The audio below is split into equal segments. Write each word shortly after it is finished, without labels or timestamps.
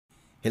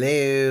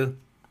Hello?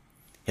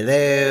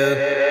 Hello?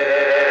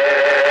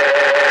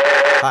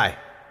 Hi.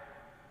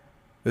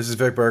 This is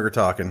Vic Berger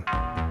talking.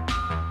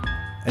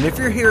 And if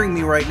you're hearing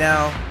me right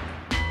now,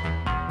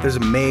 there's a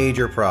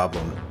major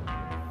problem.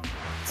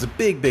 It's a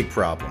big, big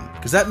problem.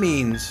 Because that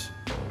means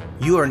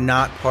you are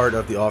not part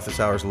of the Office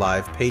Hours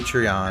Live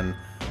Patreon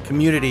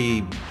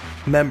community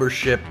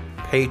membership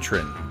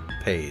patron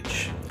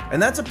page. And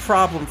that's a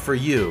problem for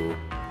you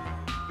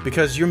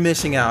because you're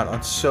missing out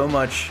on so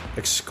much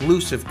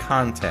exclusive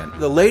content.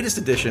 The latest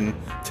addition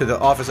to the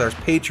Office Hours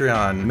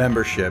Patreon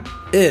membership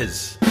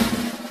is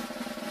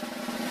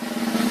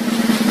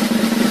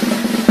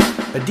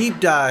a deep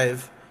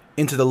dive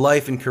into the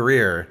life and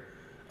career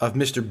of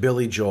Mr.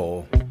 Billy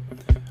Joel,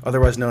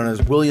 otherwise known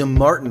as William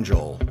Martin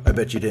Joel. I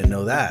bet you didn't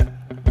know that.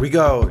 We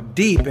go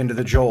deep into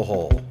the Joel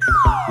hole.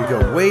 We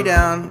go way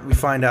down, we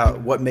find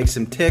out what makes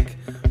him tick,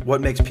 what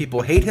makes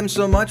people hate him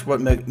so much,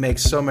 what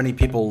makes so many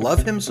people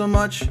love him so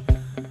much,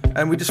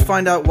 and we just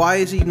find out why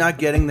is he not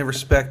getting the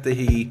respect that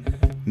he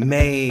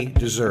may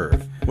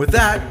deserve. With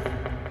that,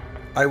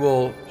 I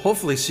will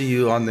hopefully see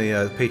you on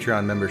the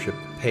Patreon membership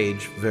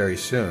page very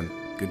soon.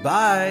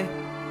 Goodbye!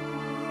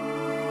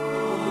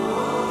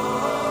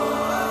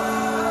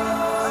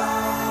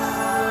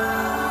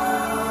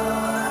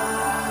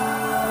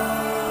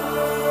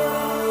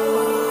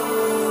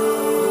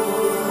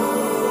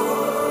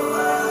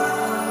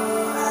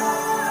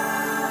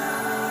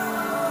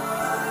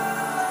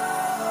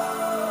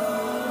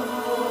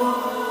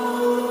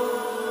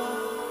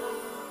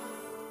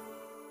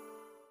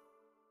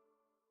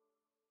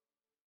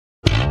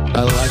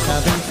 I like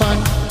having fun.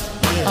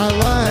 I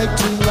like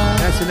to laugh.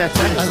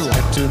 I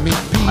like to meet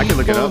people. I can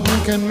look it up.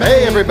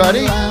 Hey,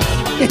 everybody. I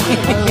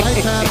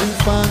like having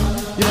fun.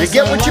 You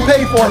get what you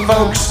pay for,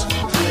 folks.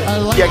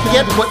 You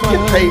get what you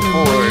pay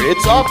for.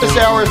 It's Office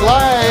Hours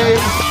Live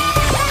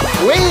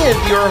with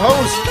your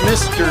host,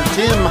 Mr.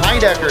 Tim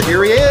Heidecker.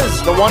 Here he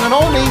is, the one and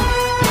only.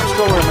 I'm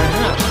still wearing my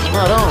hat.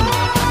 Not on.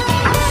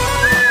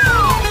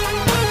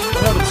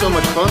 I'm having so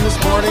much fun this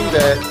morning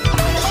that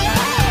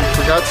I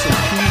forgot some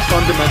key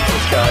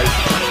fundamentals, guys.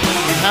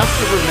 We have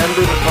to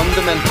remember the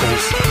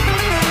fundamentals,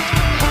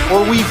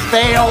 or we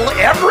fail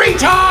every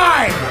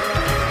time!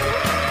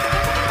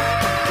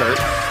 Kurt?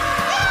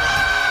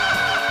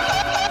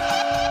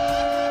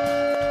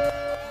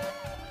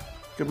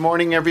 Good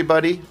morning,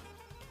 everybody.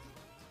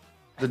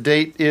 The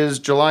date is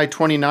July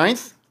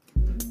 29th.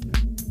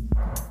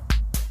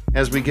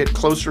 As we get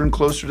closer and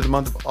closer to the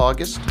month of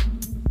August,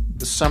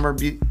 the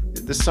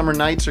summer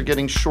nights are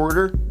getting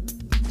shorter.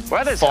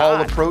 Weather's Fall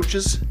hot.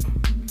 approaches.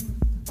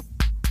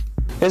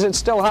 Is it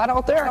still hot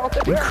out there?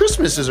 And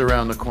Christmas is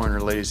around the corner,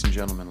 ladies and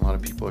gentlemen. A lot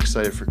of people are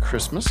excited for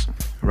Christmas.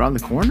 Around the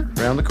corner?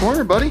 Around the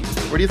corner, buddy.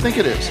 Where do you think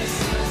it is?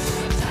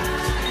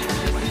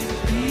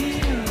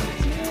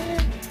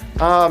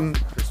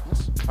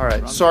 All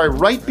right. Sorry,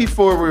 right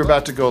before we were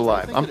about to go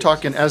live. I'm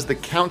talking as the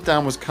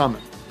countdown was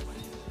coming.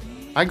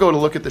 I go to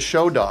look at the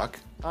show doc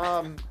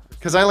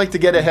because I like to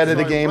get ahead of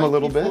the game a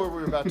little bit.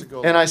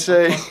 And I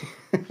say,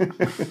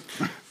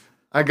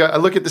 I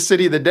look at the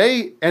city of the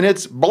day, and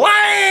it's blank.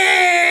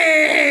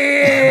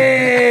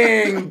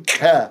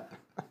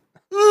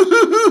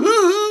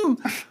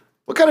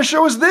 What kind of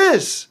show is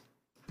this?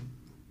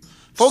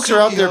 Folks are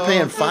out there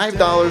paying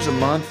 $5 a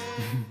month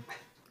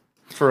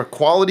for a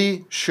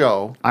quality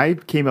show. I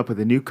came up with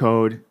a new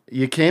code.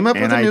 You came up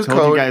with a new And I told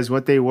code. you guys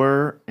what they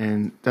were,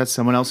 and that's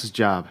someone else's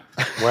job.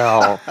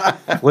 Well,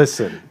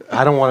 listen,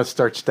 I don't want to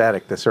start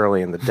static this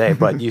early in the day,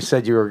 but you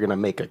said you were going to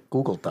make a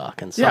Google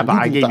Doc. And Yeah, but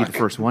I gave you Doc. the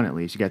first one at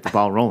least. You got the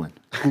ball rolling.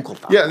 Google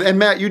Doc. Yeah, and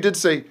Matt, you did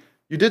say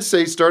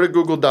start a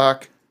Google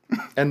Doc,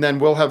 and then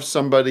we'll have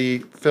somebody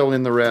fill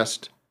in the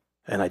rest.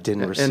 And I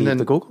didn't And receive then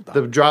the Google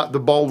Doc. The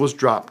ball was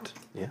dropped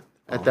Yeah.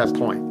 at that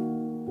point.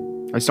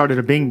 I started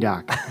a Bing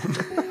doc.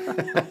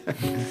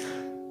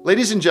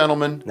 Ladies and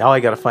gentlemen, Now I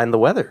got to find the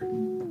weather.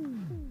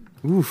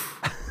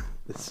 Oof.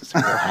 This is a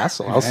real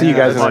hassle. I'll see you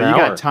guys in Well, an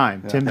you hour. got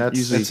time. Tim That's-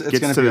 usually it's gets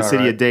gonna to be the all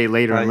city a right. day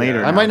later and later.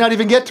 yeah. I might not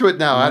even get to it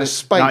now out of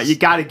spite. No, you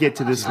got to get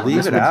to this.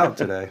 Leave it out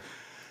today.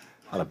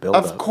 On a build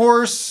Of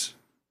course,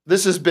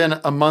 this has been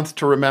a month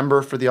to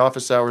remember for the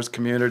Office Hours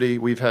community.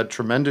 We've had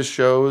tremendous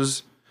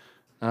shows.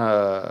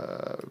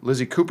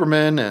 Lizzie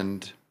Cooperman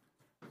and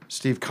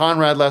Steve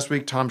Conrad last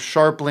week, Tom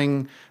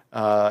Sharpling,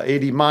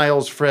 80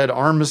 Miles, Fred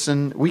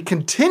Armisen. We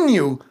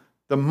continue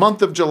the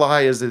month of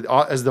July as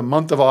the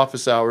month of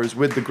Office Hours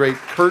with the great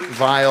Kurt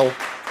Vile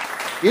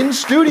in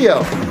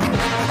studio.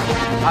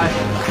 Hi.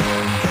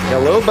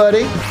 Hello,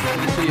 buddy.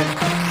 Good to see you.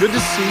 Good to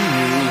see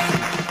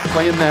you.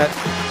 Playing that.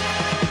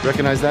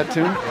 Recognize that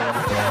tune?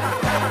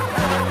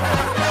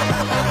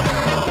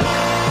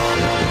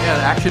 Yeah,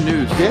 the Action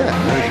News. Yeah.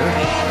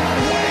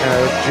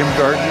 Jim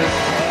Gardner.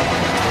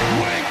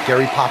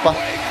 Gary Papa.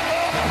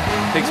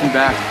 Takes me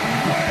back.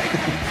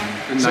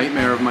 The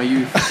nightmare of my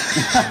youth.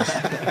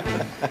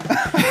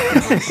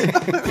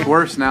 It's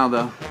worse now,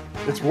 though.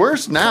 It's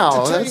worse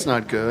now. That's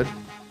not good.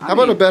 How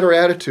about a better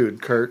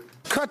attitude, Kurt?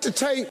 Cut the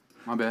tape.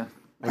 My bad.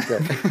 Okay.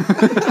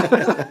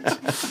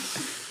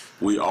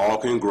 We all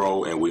can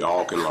grow and we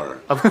all can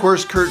learn. Of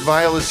course, Kurt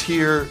Vile is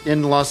here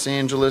in Los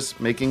Angeles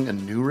making a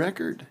new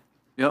record,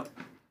 Yep.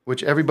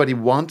 which everybody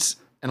wants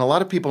and a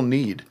lot of people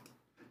need.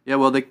 Yeah,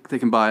 well, they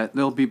can buy it.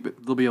 They'll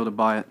be able to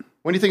buy it.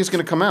 When do you think it's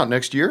going to come out?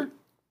 Next year?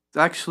 It's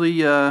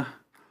actually, I'm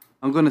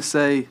going to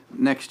say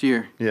next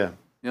year. Yeah.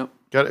 Yep.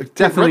 records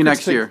Definitely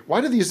next year.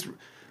 Why do these...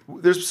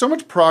 There's so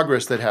much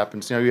progress that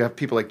happens. You know, you have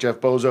people like Jeff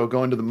Bozo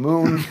going to the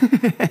moon.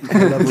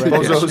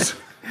 Bozo's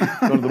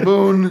going to the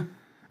moon,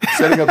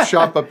 setting up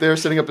shop up there,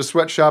 setting up a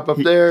sweatshop up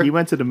there. He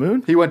went to the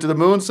moon? He went to the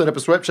moon, set up a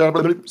sweatshop,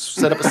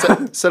 set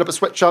up a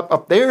sweatshop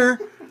up there.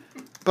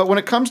 But when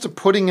it comes to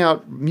putting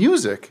out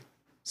music,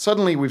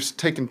 suddenly we've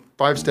taken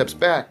 5 steps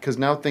back because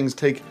now things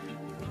take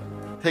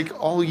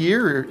all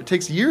year. It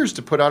takes years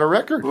to put out a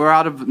record. We're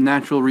out of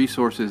natural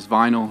resources,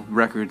 vinyl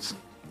records.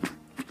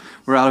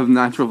 We're out of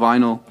natural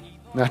vinyl.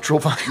 Natural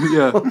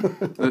vinyl.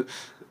 Yeah.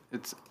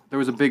 There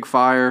was a big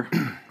fire,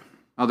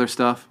 other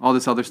stuff, all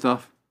this other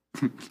stuff.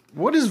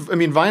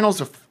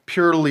 Vinyl's a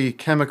purely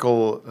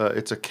chemical,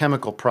 it's a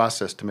chemical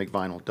process to make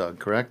vinyl, Doug,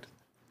 correct?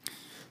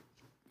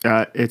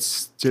 What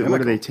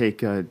do they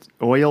take?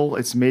 Oil.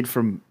 It's made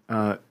from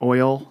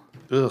oil.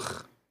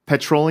 Ugh.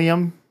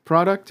 Petroleum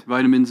product.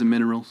 Vitamins and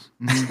minerals.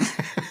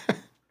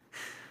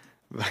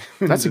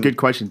 That's a good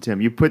question,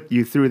 Tim.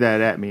 You threw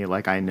that at me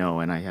like I know,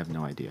 and I have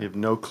no idea. You have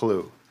no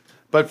clue.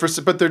 But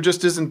there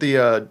just isn't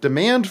the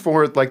demand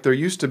for it like there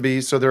used to be,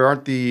 so there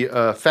aren't the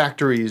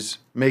factories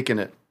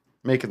making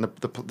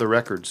the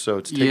records, so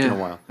it's taking a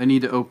while. They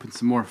need to open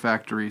some more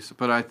factories,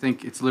 but I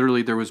think it's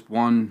literally there was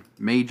one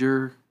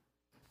major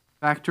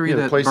factory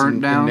that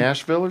burned down in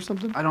Nashville or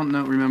something. I don't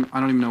know. I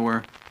don't even know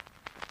where.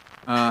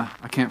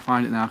 I can't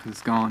find it now because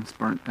it's gone. It's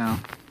burnt down.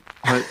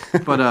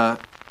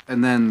 But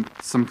and then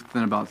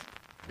something about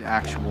the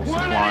actual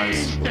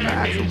supplies, the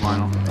actual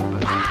vinyl.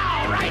 But,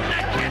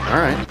 all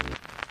right.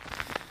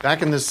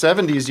 Back in the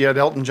 70s, you had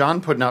Elton John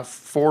putting out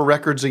 4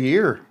 records a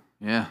year.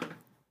 Yeah.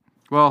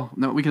 Well,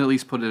 no, we can at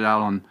least put it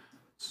out on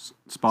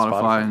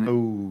Spotify.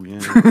 Oh,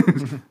 yeah.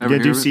 You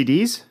gonna do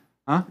CDs?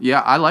 Huh? Yeah,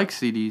 I like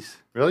CDs.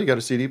 Really? You got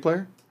a CD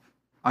player?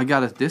 I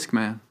got a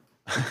Discman.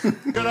 You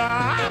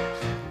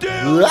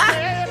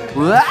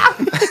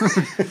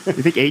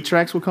think 8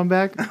 tracks will come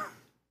back?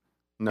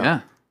 No.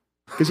 Yeah.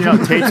 Because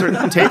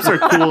tapes are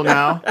cool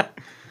now.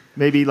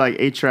 Maybe like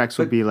 8 tracks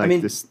would be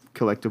like this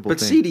collectible but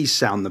thing. But CDs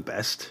sound the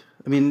best.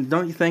 I mean,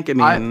 don't you think?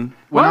 When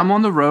I'm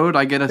on the road,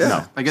 I get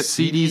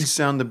CDs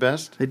sound the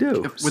best. They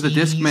do. With a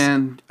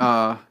Discman,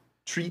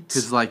 treats.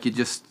 Because like you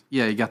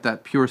got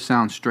that pure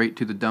sound straight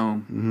to the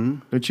dome. Mm-hmm.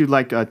 Don't you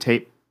like a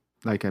tape,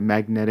 like a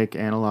magnetic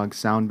analog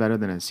sound better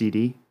than a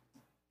CD?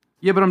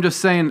 Yeah, but I'm just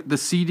saying the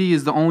CD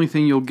is the only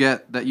thing you'll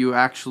get that you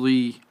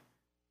actually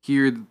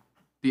hear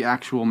the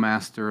actual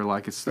master.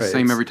 Like it's the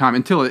same every time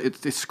until it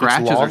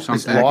scratches or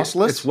something. It's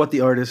lossless. It's what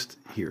the artist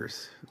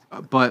hears.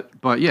 But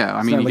yeah,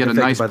 I mean, you get a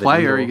nice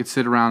player. You could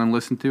sit around and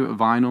listen to it,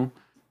 vinyl.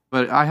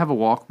 But I have a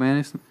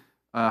Walkman.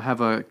 I have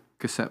a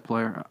cassette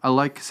player. I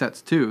like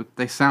cassettes too.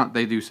 They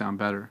do sound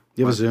better.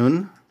 You have a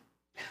Zune?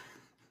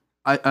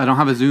 I don't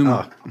have a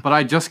Zune, but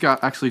I just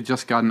got an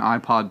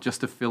iPod just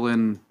to fill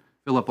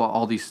up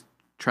all these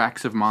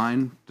tracks of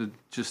mine to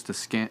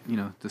scan.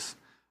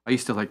 I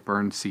used to like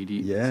burn CD.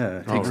 Yeah,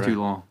 it takes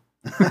too long.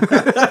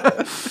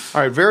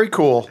 All right, very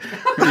cool.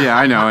 Yeah,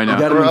 I know. You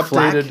got We're it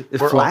updated.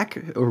 Is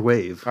FLAC or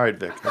Wave? All right,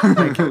 Vic.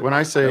 Thank you. When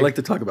I say I like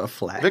to talk about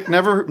FLAC. Vic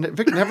never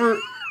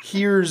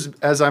hears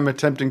as I'm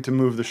attempting to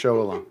move the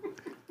show along.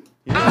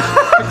 Picks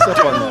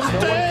up on that.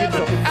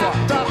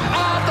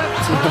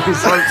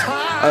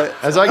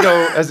 As I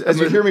go, as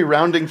you hear me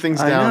rounding things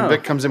down,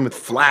 Vic comes in with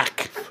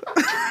FLAC.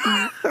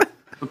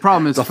 The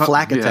problem is the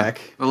FLAC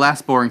attack. The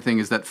last boring thing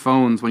is that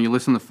phones, when you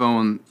listen to the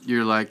phone,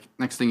 you're like,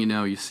 next thing you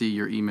know, you see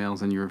your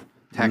emails and your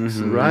texts.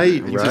 Mm-hmm. And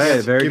right.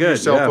 Very give good.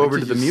 yourself over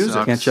to the music.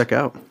 Sucks. Can't check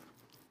out.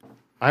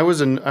 I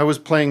was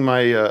playing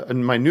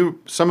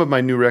some of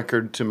my new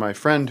record to my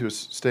friend who's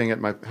staying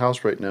at my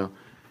house right now,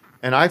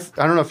 and I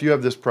don't know if you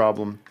have this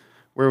problem,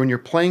 where when you're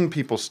playing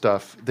people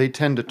stuff, they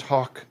tend to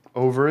talk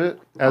over it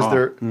as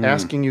they're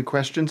asking you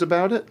questions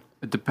about it.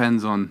 It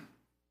depends on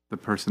the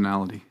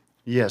personality.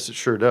 Yes, it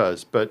sure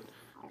does. But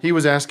he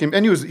was asking,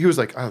 and he was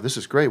like, "Oh, this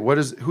is great.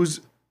 Who's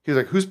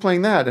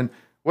playing that? And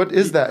what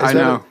is that? I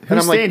know. And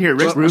Who's staying here,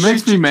 Rick? It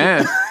makes me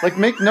mad. Like,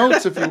 make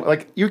notes if you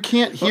like. You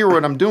can't hear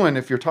what I'm doing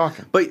if you're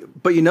talking.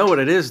 But you know what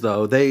it is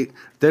though. They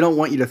don't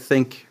want you to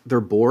think they're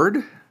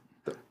bored.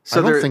 So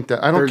I don't think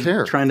that. I don't they're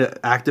care. Trying to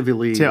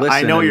actively Tim, listen.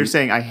 I know what you're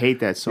saying. I hate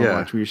that so Yeah.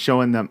 much. Where you're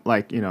showing them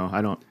I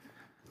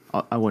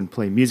wouldn't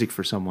play music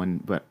for someone,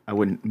 but I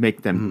wouldn't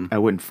make them. I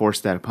wouldn't force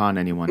that upon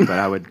anyone. But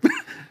I would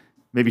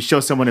maybe show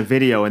someone a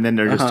video and then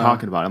they're just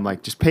talking about it. I'm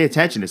like, just pay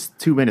attention. It's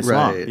 2 minutes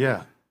long. Right.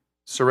 Yeah.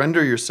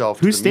 Surrender yourself.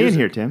 Who's to the staying music.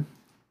 here, Tim?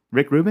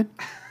 Rick Rubin?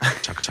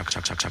 Chaka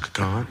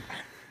Khan.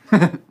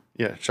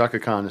 Yeah, Chaka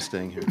Khan is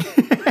staying here.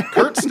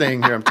 Kurt's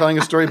staying here. I'm telling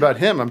a story about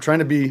him. I'm trying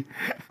to be.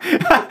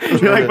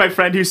 You're like my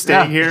friend who's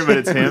staying here, but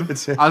it's him.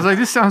 I was like,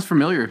 this sounds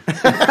familiar.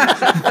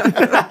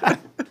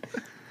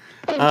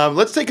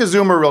 Let's take a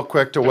zoomer real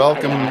quick to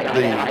welcome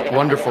the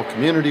wonderful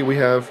community we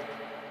have.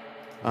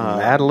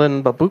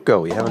 Madeline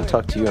Babuco. We haven't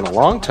talked to you in a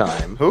long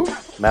time. Who?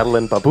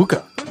 Madeline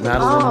Babuca.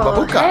 Madeline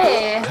Babuca.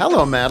 Hey.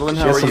 Hello, Madeline.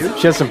 How are you?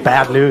 She has some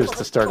bad news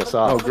to start us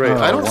off. Oh, great.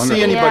 I don't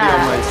see anybody Yeah.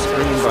 on my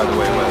screen, by the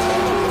way, Wes.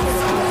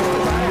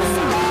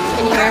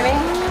 Can you hear me?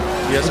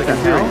 Yes, I can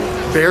hear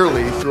you.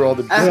 Barely through all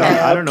the... Okay.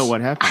 I don't know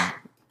what happened.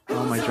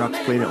 All my drops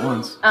played at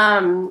once.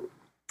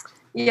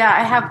 Yeah,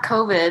 I have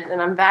COVID and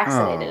I'm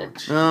vaccinated.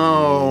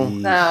 Oh.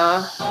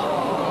 So,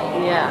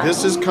 yeah.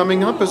 This is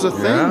coming up as a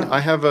thing. Yeah. I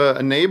have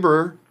a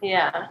neighbor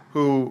Yeah.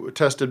 who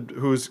tested,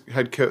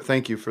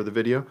 thank you for the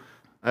video.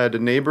 I had a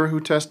neighbor who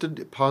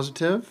tested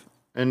positive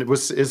and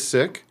is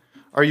sick.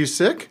 Are you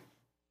sick?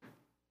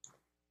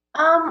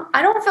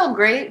 I don't feel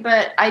great,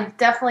 but I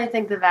definitely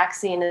think the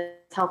vaccine is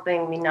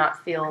helping me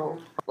not feel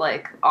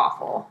like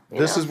awful.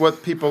 This is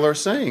what people are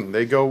saying.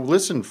 They go,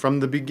 listen, from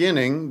the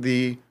beginning,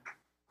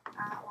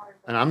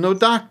 and I'm no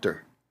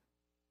doctor,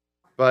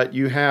 but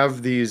you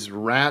have these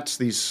rats,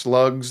 these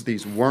slugs,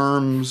 these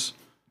worms,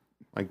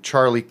 like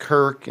Charlie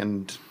Kirk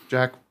and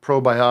Jack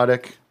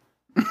Probiotic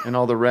and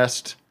all the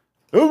rest.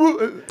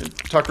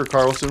 Tucker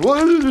Carlson,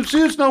 well,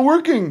 see, it's not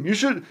working. It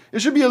should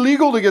be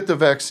illegal to get the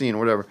vaccine,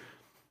 whatever.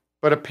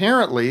 But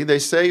apparently, they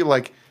say,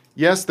 like,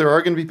 yes, there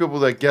are going to be people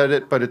that get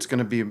it, but it's going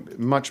to be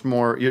much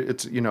more.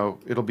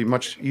 It'll be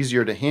much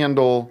easier to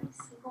handle,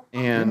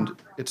 and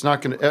it's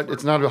not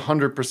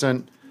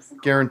 100%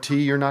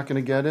 guarantee you're not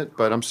going to get it.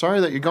 But I'm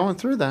sorry that you're going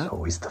through that.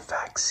 Always the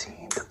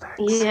vaccine.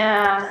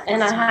 Yeah,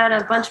 and I had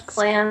a bunch of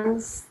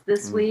plans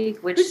this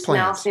week, which Big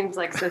now plans. seems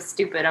like so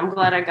stupid. I'm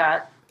glad I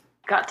got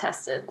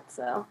tested,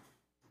 so.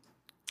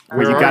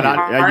 Where you got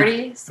out?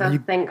 Party, so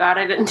thank God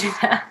I didn't do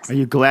that. Are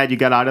you glad you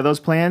got out of those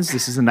plans?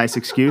 This is a nice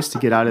excuse to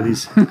get out of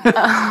these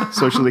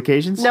social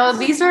occasions. No,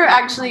 these were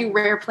actually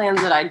rare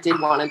plans that I did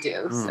want to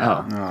do.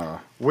 So.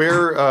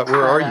 Where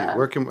are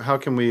you? How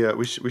can we?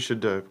 We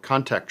should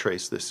contact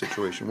trace this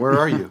situation. Where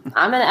are you?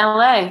 I'm in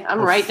LA. I'm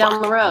right down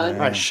the road. All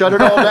right, shut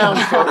it all down,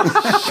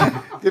 folks.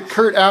 Get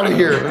Kurt out of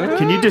here.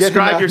 Can you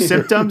describe your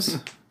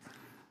symptoms?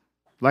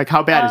 Like,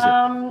 how bad is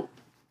it?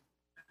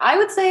 I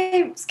would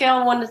say scale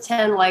of 1 to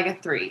 10, like a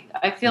 3.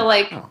 I feel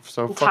like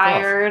so fuck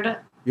tired.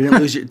 You didn't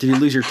lose did you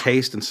lose your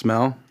taste and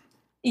smell?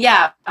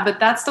 Yeah, but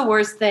that's the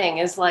worst thing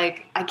is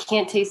like I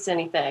can't taste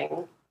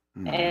anything.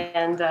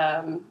 And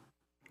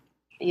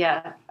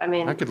yeah, I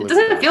mean, I could it live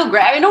doesn't with that. feel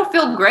great. I don't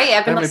feel great.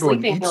 I've been Maybe I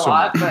wouldn't sleeping eat a so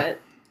lot, much. but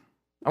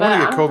I want to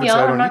get I'm COVID so young,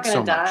 I I'm don't not eat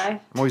so gonna much.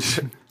 die. I'm always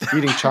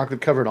eating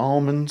chocolate-covered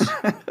almonds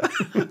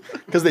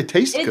because they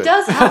taste It good.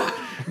 does help.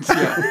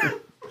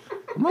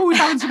 I'm always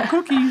having some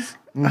cookies.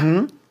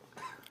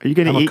 Are you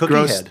going I'm to a eat cookie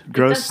gross head.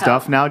 does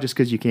stuff help. now just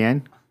because you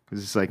can?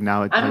 Because it's like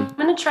now. I'm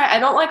gonna try. I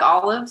don't like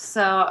olives,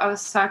 so I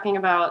was talking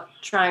about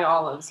trying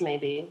olives,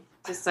 maybe,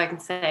 just so I can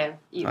say I've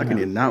eaten How can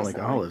you them not like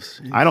recently.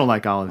 olives? I don't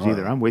like olives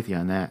either. I'm with you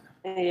on that.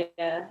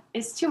 Yeah,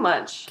 it's too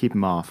much. Keep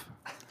them off.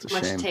 It's a Too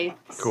much shame. taste.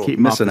 Cool. Keep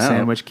them off the Missing out.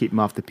 sandwich. Keep them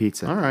off the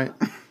pizza. All right.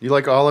 You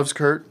like olives,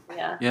 Kurt?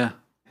 Yeah. Yeah.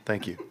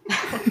 Thank you.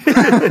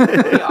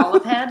 The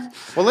olive head.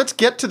 Well, let's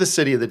get to the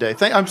city of the day.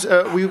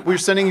 We're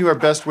sending you our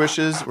best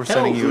wishes. We're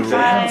sending you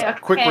Bye.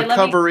 quick Okay, let me-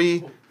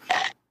 recovery.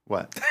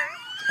 What?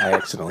 I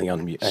accidentally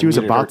unmuted. She was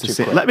about to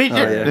say, "Let me,"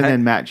 yeah. and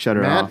then Matt shut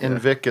her Matt off. and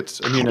Vic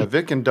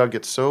Vic and Doug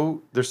they're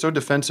so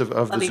defensive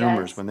of Love the you Zoomers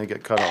guys. when they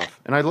get cut off,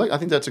 and I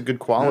think that's a good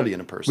quality in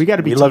a person. We got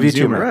to be We Team love you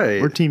too, Zoomer. Matt.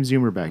 Right. We're Team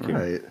Zoomer back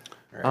here.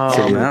 Right.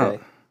 City of the out.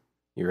 day.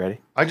 You ready?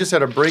 I just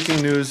had a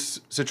breaking news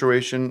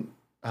situation.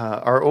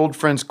 Our old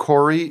friends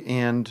Corey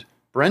and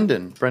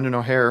Brendan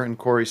O'Hare and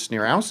Corey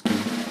Snierowski.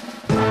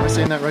 Am I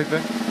saying that right,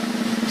 Vic?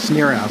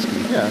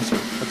 Snierowski. Yeah,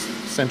 that's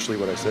essentially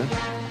what I said.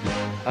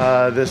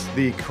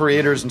 The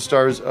creators and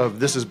stars of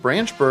This Is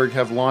Branchburg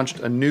have launched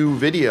a new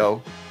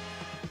video.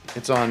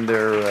 It's on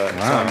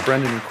it's on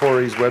Brendan and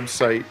Corey's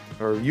website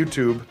or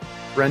YouTube,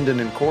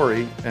 Brendan and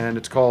Corey, and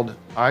it's called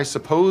 "I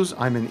Suppose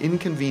I'm an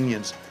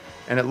Inconvenience."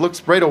 And it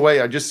looks right away.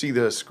 I just see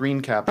the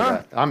screen cap of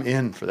that. I'm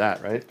in for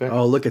that, right? Vic?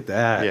 Oh, look at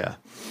that. Yeah.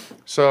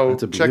 So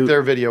That's a check beaut.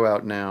 their video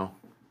out now.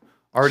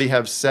 Already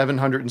have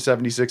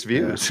 776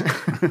 views.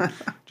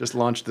 Just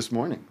launched this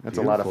morning. That's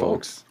a lot of Beautiful.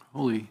 folks.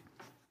 Holy.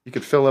 You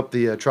could fill up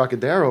the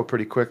Trocadero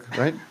pretty quick,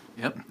 right?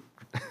 Yep.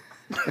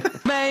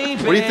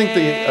 What do you think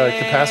the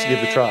capacity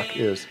of the Troc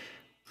is?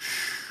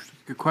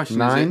 Good question.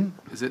 9?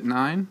 Is it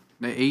 9?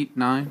 8,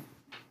 9,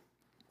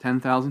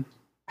 10,000?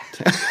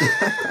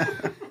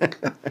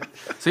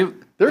 See,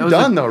 They're that was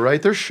done though,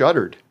 right? They're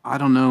shuttered. I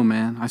don't know,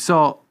 man. I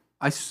saw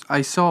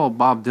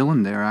Bob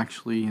Dylan there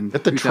actually in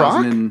At the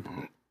Troc?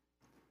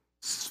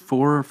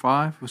 2004 or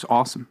 5. It was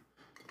awesome.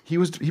 He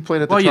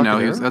played at the Well, you know,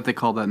 Trocadero? that they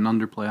called that an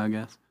underplay, I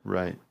guess.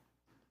 Right.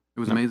 It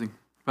was amazing.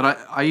 But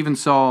I even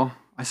saw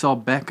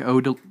Beck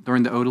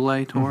during the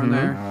Odelay tour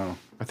there.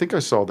 I think I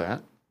saw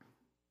that.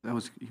 He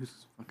was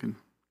fucking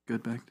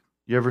good, Beck.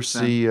 You ever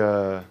see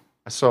I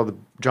saw the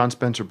John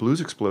Spencer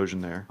Blues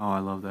Explosion there. Oh, I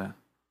love that.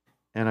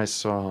 And I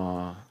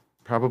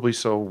probably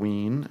saw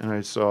Ween, and I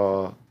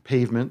saw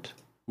Pavement,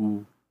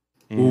 Ooh.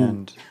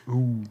 and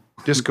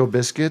Disco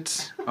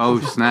Biscuits. Oh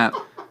snap!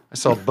 I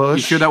saw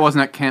Bush. You sure that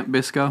wasn't at Camp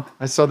Bisco?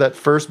 I saw that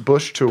first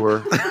Bush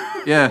tour.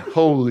 Yeah.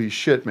 Holy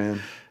shit,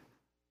 man!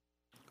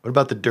 What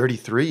about the Dirty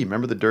Three?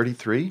 Remember the Dirty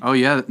Three? Oh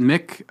yeah,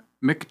 Mick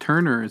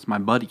Turner is my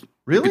buddy.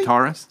 Really? The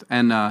guitarist,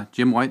 and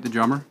Jim White, the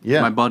drummer. Yeah.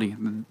 is my buddy.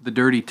 The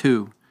Dirty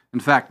Two. In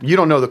fact, You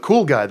don't know the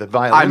cool guy, the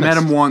violinist. I met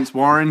him once.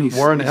 Warren.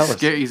 Warren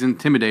Ellis. He's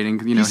intimidating.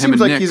 You know, He him seems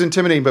and like Nick. he's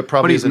intimidating, but But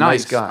probably he's he's a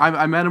nice nice. guy.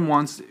 I met him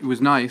once. It was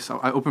nice.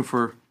 I opened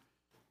for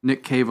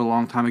Nick Cave a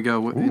long time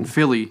ago in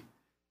Philly,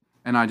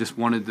 and I just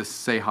wanted to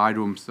say hi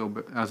to him. So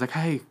but I was like,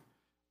 "Hey,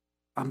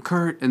 I'm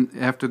Kurt." And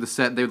after the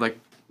set, they would like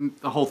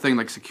the whole thing,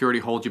 like security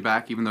holds you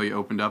back, even though you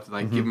opened up.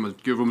 Like give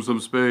him some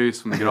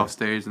space when they get off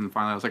stage. And then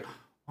finally, I was like,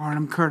 "Warren,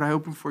 I'm Kurt. I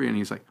opened for you." And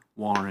he's like,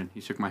 "Warren."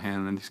 He shook my hand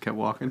and then just kept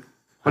walking.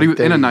 But he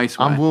was in a nice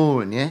way. I'm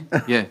Warren, yeah?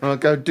 Yeah. I'll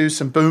go do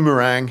some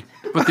boomerang.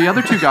 But the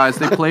other two guys,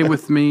 they play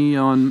with me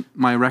on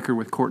my record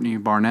with Courtney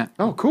Barnett.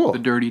 Oh, cool. The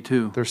Dirty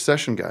Two. They're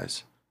session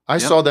guys. I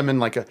saw them in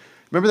like a.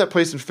 Remember that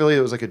place in Philly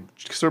that was like a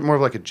sort of more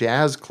of like a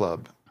jazz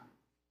club?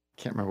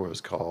 Can't remember what it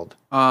was called.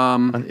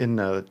 In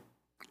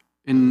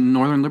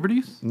Northern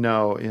Liberties?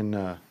 no,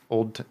 in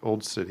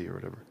Old City or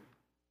whatever.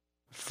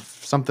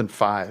 Something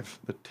 5.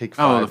 The Take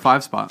 5. Oh, the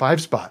 5 spot. 5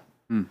 spot.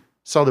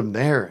 Saw them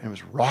there and it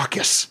was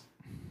raucous.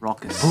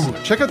 Raucous. Ooh,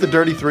 check out the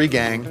Dirty Three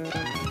gang.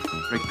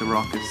 Break the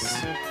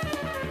raucous.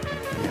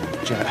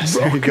 Jazz.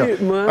 There you go.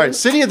 All right,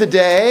 City of the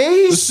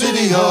Day.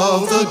 City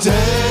of the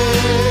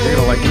day. You're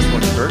gonna like this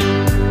one, Kurt.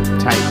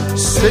 Tight.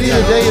 City of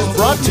the Day is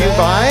brought to you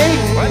by.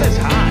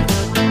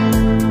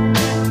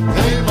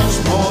 Ain't much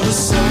more to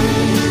say.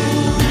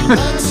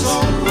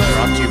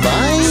 Brought to you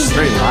by.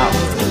 Very loud.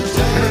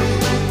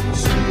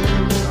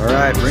 All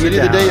right, bring City it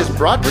of the down. Day is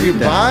brought to you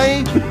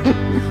by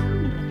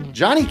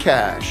Johnny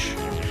Cash.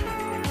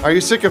 Are you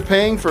sick of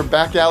paying for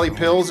back alley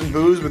pills and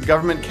booze with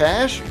government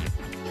cash?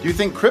 Do you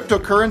think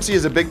cryptocurrency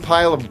is a big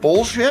pile of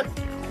bullshit?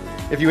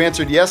 If you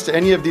answered yes to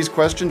any of these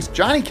questions,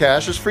 Johnny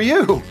Cash is for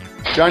you.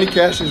 Johnny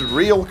Cash is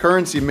real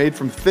currency made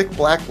from thick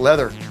black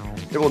leather.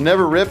 It will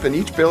never rip, and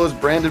each bill is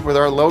branded with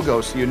our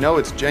logo, so you know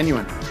it's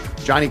genuine.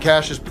 Johnny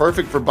Cash is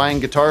perfect for buying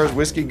guitars,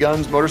 whiskey,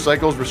 guns,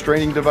 motorcycles,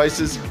 restraining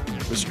devices,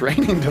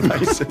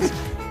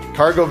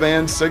 cargo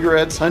vans,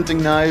 cigarettes,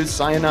 hunting knives,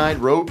 cyanide,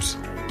 ropes,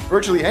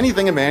 virtually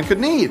anything a man could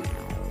need.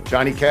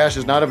 Johnny Cash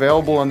is not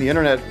available on the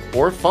internet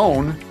or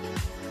phone.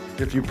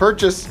 If you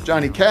purchase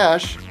Johnny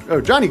Cash,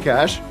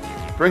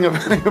 bring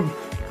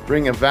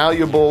a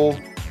valuable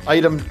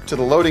item to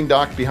the loading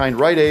dock behind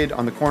Rite Aid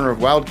on the corner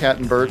of Wildcat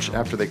and Birch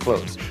after they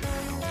close.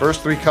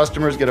 First 3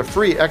 customers get a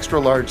free extra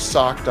large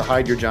sock to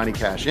hide your Johnny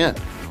Cash in.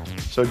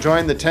 So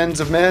join the tens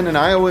of men in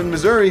Iowa and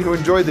Missouri who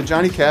enjoy the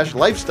Johnny Cash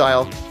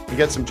lifestyle and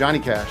get some Johnny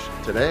Cash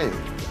today.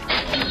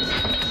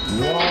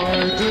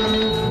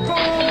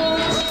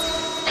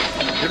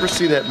 You ever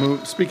see that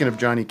movie? Speaking of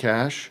Johnny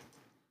Cash,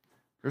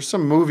 there's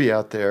some movie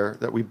out there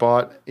that we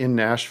bought in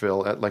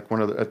Nashville at like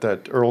at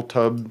that Earl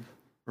Tubbs?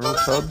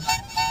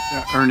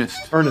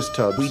 Ernest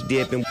Tubbs. We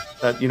dipping.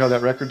 You know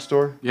that record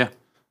store? Yeah.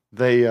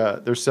 They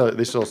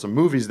sell some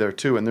movies there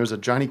too, and there's a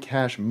Johnny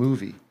Cash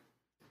movie.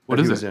 What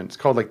that is he was it? in. It's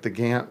called like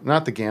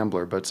not the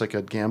Gambler, but it's like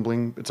a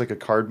gambling. It's like a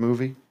card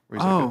movie. where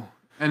he's like Oh,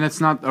 and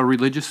it's not a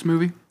religious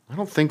movie? I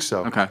don't think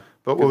so. Okay.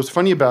 But what was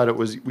funny about it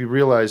was we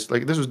realized,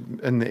 like this was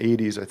in the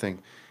 80s, I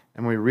think,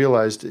 and we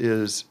realized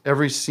is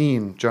every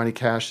scene Johnny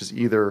Cash is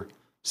either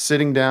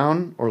sitting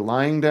down or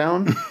lying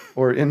down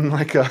or in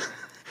like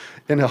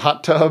in a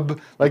hot tub.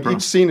 Like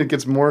each scene, it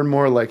gets more and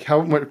more like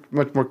how much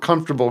more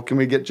comfortable can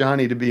we get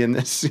Johnny to be in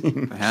this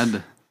scene? I had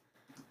to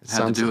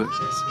do it.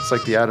 It's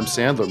like the Adam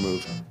Sandler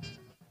move.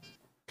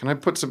 Can I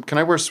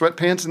wear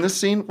sweatpants in this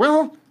scene?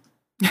 Well,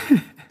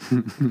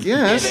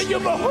 yes. The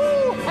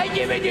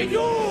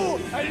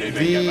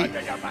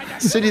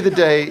city of the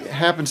day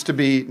happens to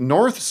be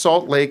North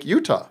Salt Lake,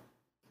 Utah.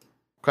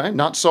 Okay,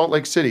 not Salt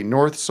Lake City,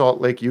 North Salt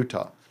Lake,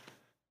 Utah.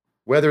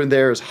 Weather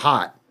there is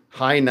hot,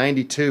 high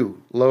 92,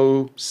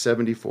 low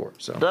 74.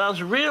 So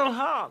that's real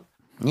hot.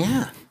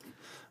 Yeah.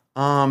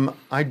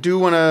 I do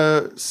want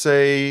to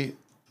say,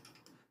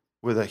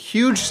 with a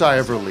huge sigh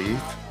of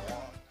relief,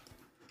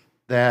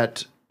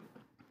 that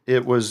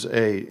it was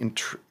a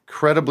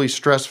incredibly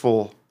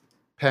stressful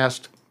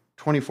past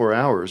 24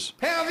 hours.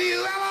 Have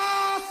you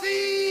ever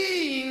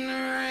seen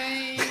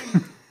rain?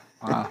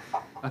 Wow,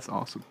 that's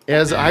awesome.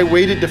 As I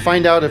waited to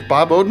find out if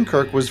Bob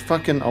Odenkirk was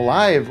fucking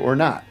alive or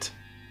not.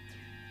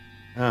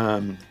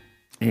 And?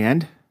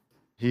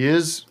 He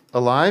is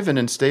alive and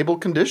in stable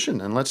condition,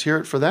 and let's hear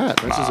it for that.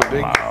 This is a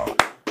big...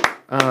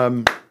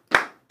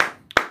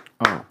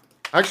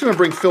 I actually want to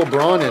bring Phil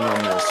Braun in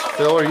on this.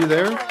 Phil, are you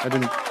there? I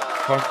didn't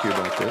talk to you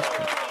about this.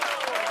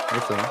 Hi,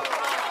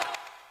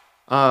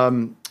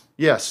 Phil.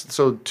 Yes,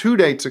 so two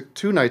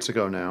nights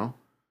ago now,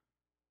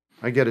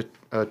 I get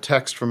a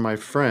text from my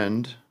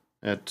friend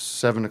at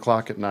 7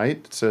 o'clock at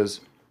night. It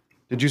says,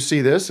 "Did you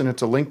see this?" And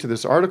it's a link to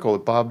this article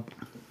that Bob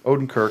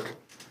Odenkirk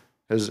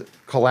has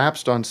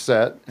collapsed on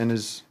set and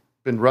has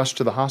been rushed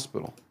to the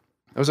hospital.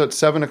 That was at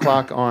 7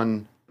 o'clock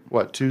on,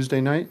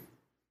 Tuesday night?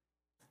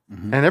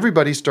 Mm-hmm. And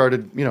everybody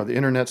started, the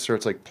internet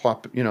starts like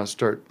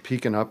start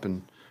peeking up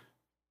and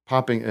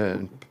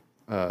popping,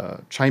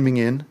 chiming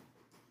in.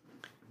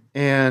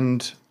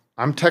 And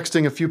I'm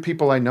texting a few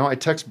people I know. I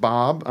text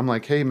Bob. I'm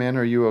like, hey, man,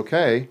 are you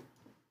okay?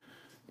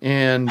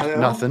 And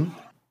nothing.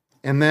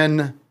 And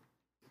then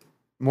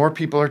more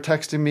people are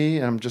texting me,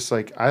 and I'm just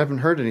like, I haven't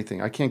heard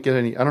anything. I can't get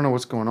any. I don't know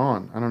what's going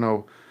on. I don't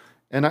know.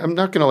 And I'm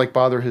not going to like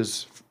bother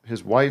his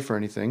wife or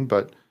anything,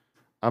 but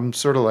I'm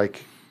sort of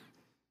like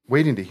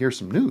waiting to hear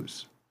some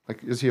news.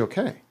 Like, is he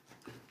okay?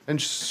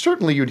 And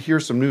certainly you'd hear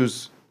some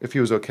news if he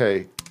was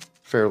okay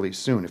fairly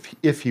soon,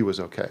 if he was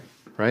okay,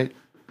 right?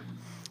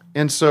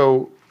 And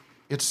so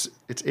it's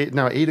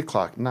 8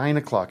 o'clock, 9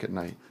 o'clock at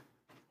night.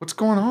 What's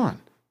going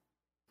on?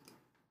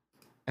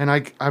 And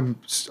I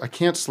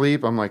can't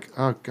sleep. I'm like,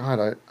 oh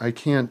God, I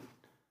can't.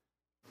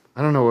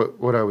 I don't know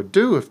what I would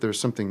do if there's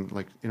something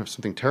like,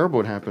 something terrible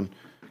would happen.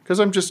 Because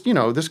I'm just,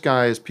 this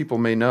guy, as people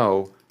may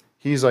know,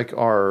 he's like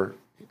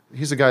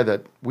he's a guy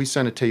that we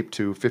sent a tape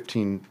to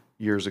 15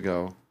 years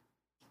ago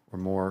or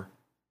more,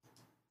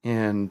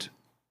 and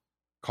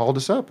called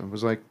us up and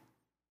was like,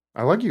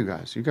 I like you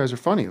guys. You guys are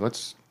funny.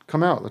 Let's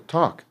come out. Let's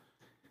talk.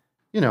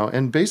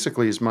 And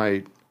basically is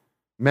my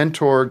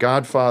mentor,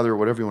 godfather,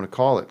 whatever you want to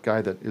call it,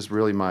 guy that is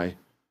really my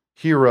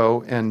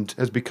hero and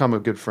has become a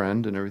good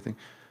friend and everything.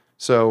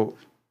 So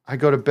I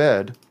go to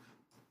bed,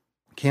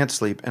 can't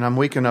sleep, and I'm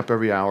waking up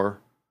every hour.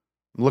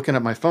 I'm looking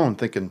at my phone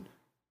thinking,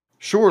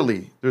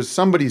 surely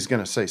somebody's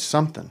going to say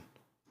something.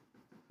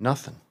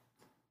 Nothing.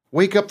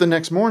 Wake up the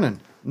next morning,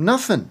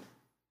 nothing.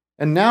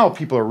 And now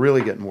people are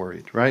really getting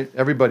worried, right?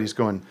 Everybody's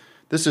going,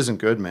 this isn't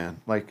good, man.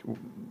 Like,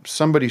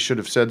 somebody should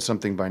have said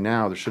something by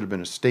now. There should have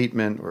been a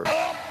statement or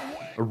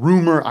a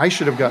rumor. I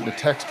should have gotten a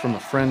text from a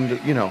friend,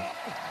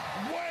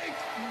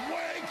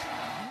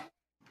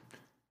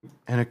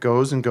 And it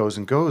goes and goes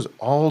and goes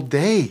all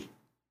day.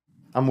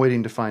 I'm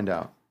waiting to find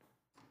out.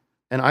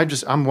 And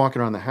I'm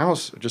walking around the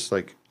house, just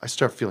like, I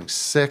start feeling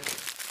sick,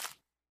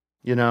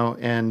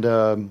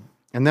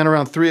 and then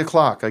around 3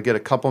 o'clock, I get a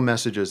couple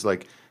messages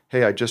like,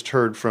 hey, I just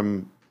heard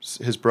from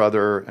his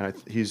brother, and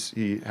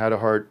he had a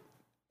heart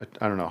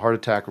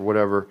attack or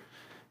whatever.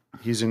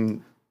 He's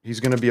going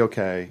to be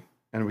okay.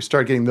 And we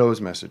start getting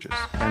those messages,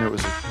 and it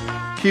was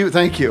huge.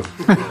 Thank you.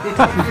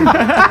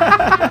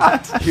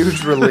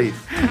 Huge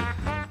relief.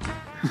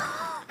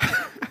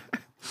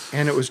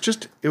 And it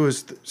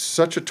was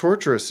such a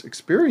torturous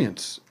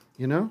experience,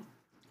 And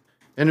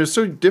it was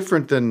so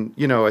different than,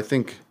 I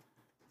think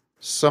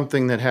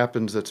something that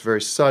happens that's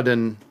very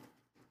sudden.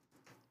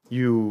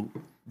 You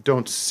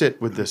don't sit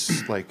with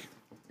this like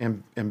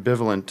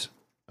ambivalent,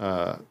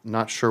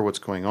 not sure what's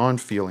going on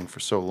feeling for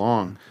so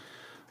long.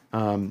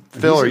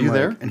 Phil, are you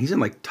there? And he's in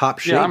like top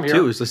shape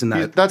too. He's listening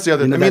to that. That's the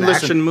other thing. That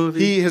action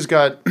movie. He's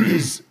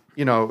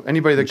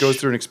anybody that goes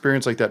through an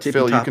experience like that,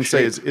 Phil, you can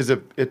say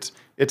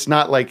it's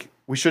not like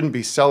we shouldn't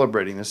be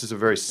celebrating. This is a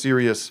very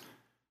serious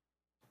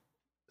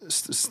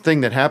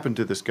thing that happened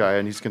to this guy,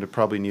 and he's going to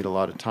probably need a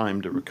lot of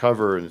time to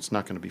recover, and it's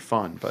not going to be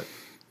fun. But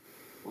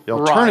the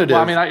alternative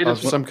of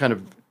some kind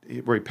of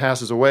where he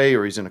passes away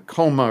or he's in a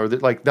coma or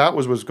that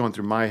was what was going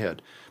through my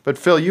head. But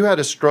Phil, you had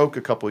a stroke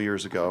a couple of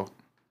years ago.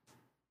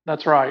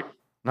 That's right.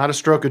 Not a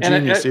stroke of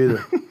genius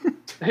either.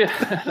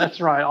 Yeah,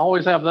 that's right.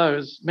 Always have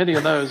those, many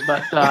of those.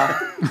 But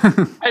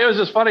it was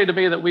just funny to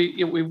me that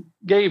we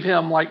gave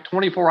him like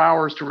 24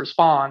 hours to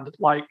respond.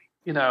 Like,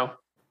 he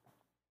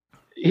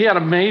had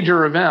a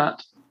major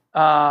event,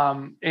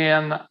 and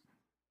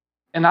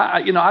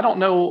I don't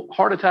know.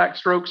 Heart attack,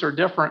 strokes are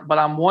different, but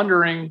I'm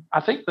wondering.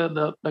 I think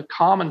the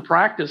common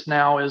practice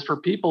now is for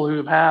people who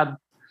have had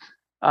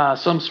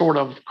some sort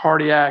of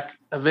cardiac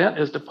event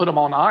is to put them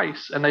on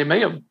ice, and they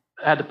may have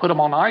had to put them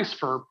on ice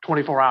for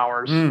 24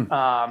 hours.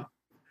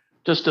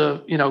 Just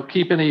to,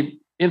 keep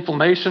any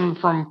inflammation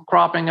from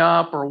cropping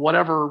up or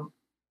whatever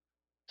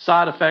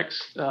side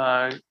effects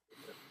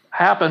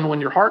happen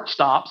when your heart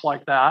stops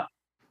like that.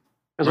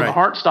 Because when the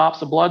heart stops,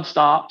 the blood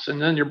stops,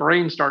 and then your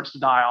brain starts to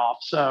die off.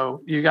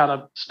 So you got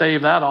to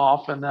stave that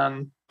off. And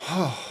then,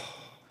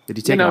 did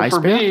he take an ice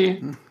for bath?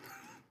 me,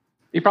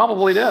 he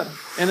probably did.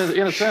 In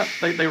a sense,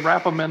 they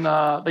wrap him in.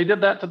 They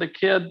did that to the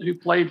kid who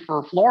played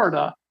for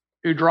Florida,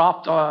 who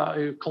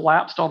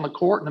collapsed on the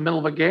court in the middle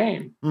of a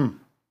game.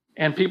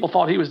 And people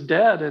thought he was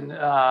dead. And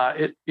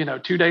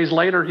 2 days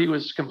later, he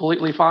was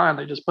completely fine.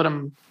 They just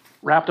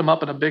wrapped him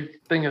up in a big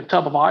thing, a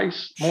tub of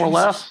ice, more or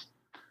less,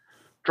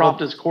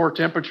 dropped his core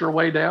temperature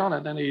way down,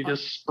 and then he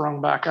just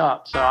sprung back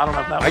up. So I don't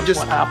know if that was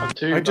what happened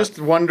too. Just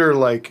wonder,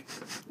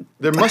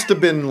 there must have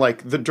been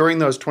during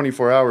those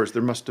 24 hours,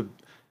 there must have,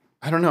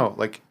 I don't know,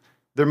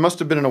 there must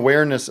have been an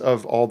awareness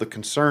of all the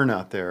concern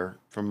out there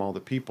from all the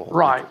people.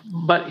 Right.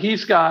 But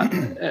he's got,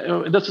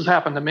 this has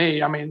happened to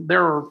me. I mean,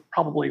 there were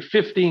probably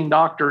 15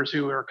 doctors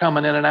who were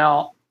coming in and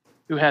out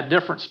who had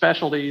different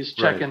specialties,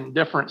 checking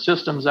different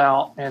systems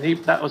out. And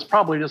that was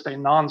probably just a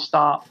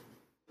nonstop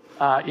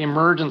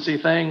emergency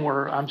thing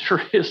where I'm sure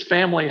his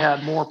family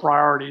had more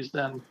priorities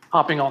than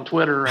hopping on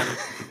Twitter and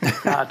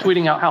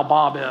tweeting out how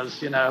Bob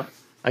is,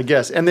 I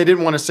guess. And they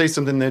didn't want to say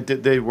something that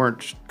they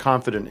weren't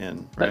confident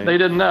in. Right? They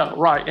didn't know.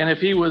 Right. And if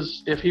he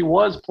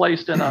was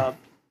placed in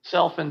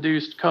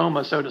self-induced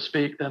coma, so to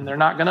speak, then they're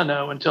not going to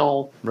know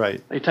until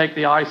Right. they take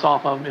the ice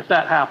off of them. If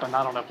that happened,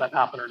 I don't know if that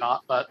happened or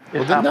not, but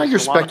Well, then now you're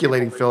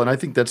speculating, Phil, and I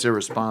think that's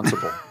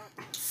irresponsible.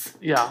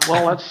 Yeah,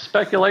 well, that's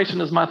speculation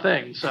is my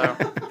thing. So,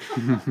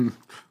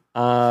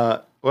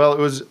 well, it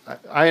was.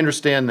 I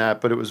understand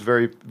that, but it was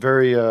very,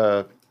 very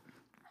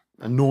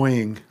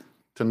annoying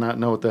to not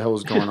know what the hell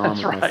was going on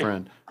with my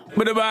friend.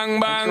 Bang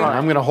bang. And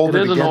I'm going to hold it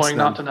is against annoying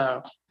them. not to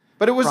know.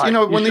 But it was, Right, you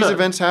know, you when these should.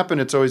 events happen,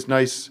 it's always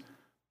nice.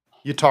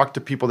 You talk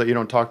to people that you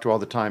don't talk to all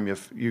the time.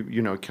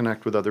 You know,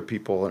 connect with other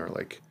people and are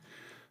like,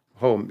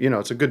 oh, you know,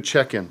 it's a good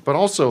check-in. But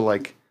also,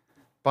 like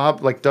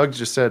Bob, like Doug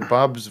just said,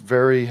 Bob's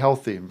very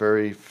healthy and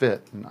very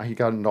fit, and he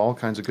got into all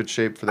kinds of good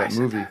shape for that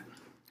movie.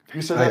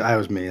 You said that? I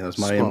was me. That was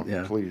my Smoke,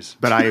 yeah. please.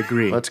 But I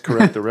agree. Let's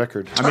correct the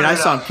record. I mean, I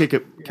saw him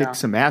kick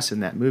some ass in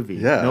that movie.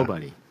 Yeah.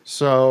 Nobody.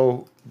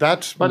 So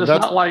that's But it's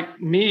that's, not like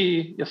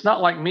me. It's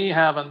not like me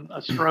having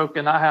a stroke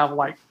and I have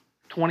like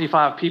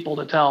 25 people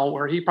to tell,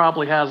 where he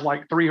probably has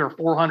like 300 or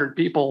 400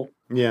 people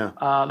yeah.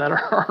 that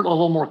are a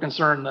little more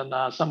concerned than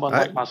someone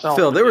like myself.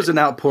 Phil, there was an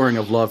outpouring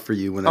of love for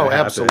you when that Oh,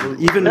 happened.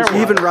 absolutely. Even There was.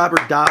 even Robert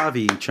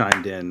Davi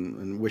chimed in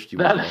and wished you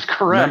well. That is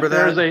correct. Remember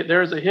that?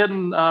 There's a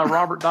hidden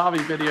Robert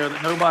Davi video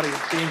that nobody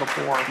had seen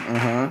before,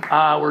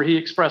 where he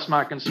expressed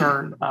my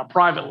concern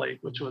privately,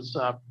 which was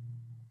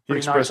He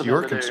pretty nice expressed of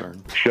your him to do.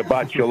 concern.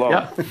 Shabbat shalom.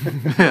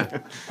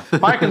 Yeah.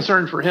 My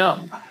concern for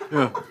him,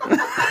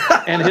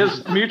 and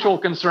his mutual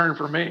concern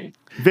for me.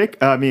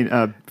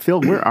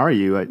 Phil, where are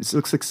you? It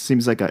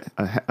seems like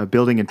a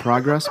building in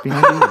progress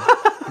behind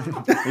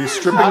you. Are you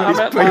stripping? I'm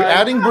at Are you my-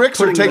 adding bricks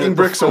or taking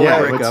bricks away? Yeah,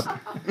 Break what's- up.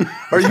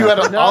 Are you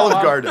at an No, Olive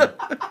I'm- Garden?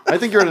 I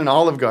think you're at an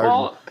Olive Garden.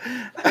 Well,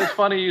 it's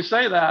funny you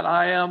say that.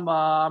 I am.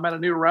 I'm at a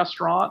new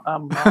restaurant.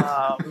 I'm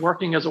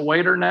working as a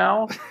waiter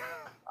now,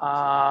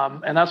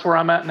 and that's where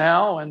I'm at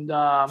now. And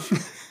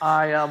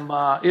I am.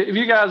 If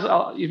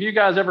you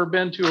guys ever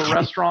been to a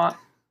restaurant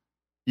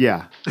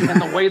Yeah. and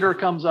the waiter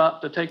comes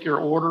up to take your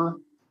order,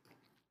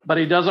 but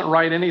he doesn't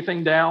write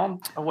anything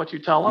down of what you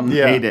tell him.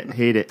 Yeah.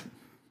 Hate it.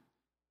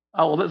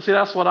 Oh well, see,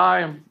 that's what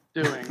I am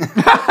doing.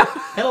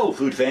 Hello,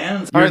 food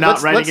fans. You're right, not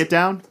let's- writing let's- it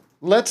down?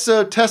 Let's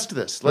test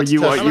this. Or Let's you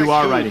test are this.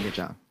 writing it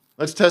down.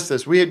 Let's test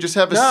this. We just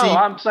have a No, seat.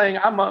 I'm saying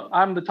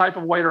I'm the type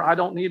of waiter. I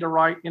don't need to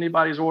write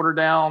anybody's order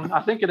down.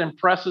 I think it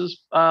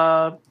impresses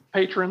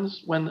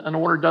patrons when an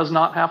order does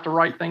not have to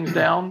write things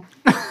down.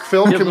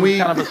 Phil, Gives can them we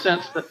kind of a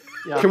sense that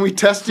yeah, can we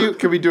test you?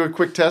 Can we do a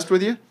quick test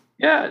with you?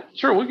 yeah,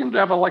 sure, we can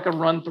have a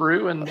run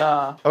through and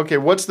Okay.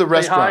 What's the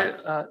say hi.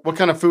 restaurant? What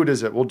kind of food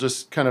is it? We'll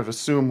just kind of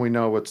assume we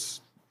know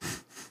what's.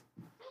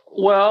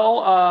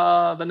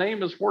 Well, the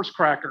name is Horse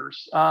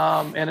Crackers,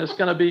 and it's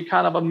going to be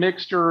kind of a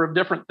mixture of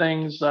different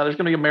things. There's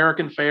going to be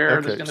American fare.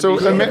 Okay. There's going to So,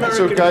 be some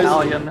so guys,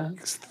 Italian.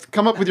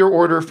 come up with your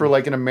order for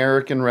like an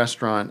American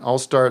restaurant. I'll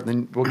start, and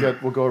then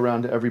we'll go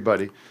around to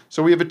everybody.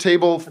 So we have a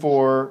table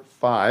for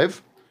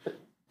 5,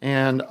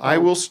 and I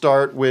will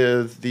start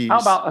with the. How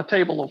about a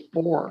table of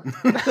 4?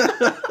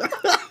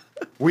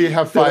 We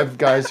have 5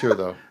 guys here,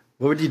 though.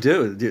 What would you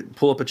do? Do you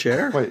pull up a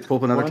chair? Wait, Pull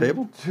up another 1,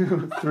 table?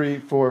 2, 3,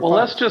 4, Well, 5.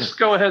 let's just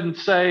go ahead and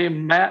say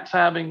Matt's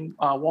having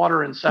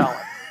water and salad.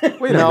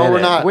 Wait a No, minute. we're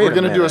not. Wait We're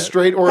going to do a minute.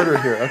 straight order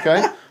here,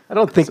 okay? I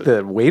don't think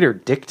the waiter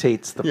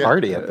dictates the Yeah.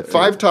 party at the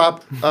 5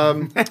 top.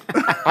 I'm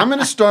going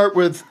to start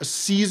with a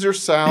Caesar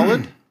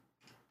salad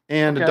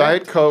and a Okay.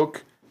 Diet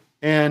Coke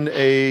and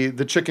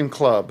the chicken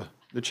club.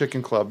 The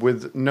chicken club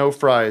with no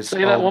fries.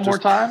 Say that one more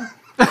time.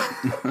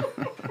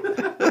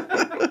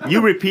 You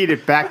repeat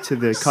it back to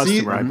the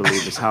customer, I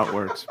believe, is how it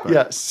works. But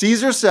Yeah,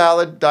 Caesar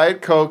salad,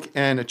 Diet Coke,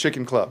 and a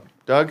chicken club.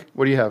 Doug,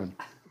 what are you having?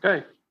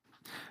 Okay.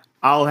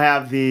 I'll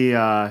have the.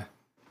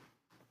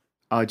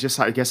 I guess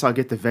I'll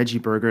get the veggie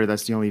burger.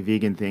 That's the only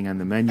vegan thing on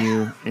the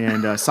menu,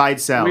 and side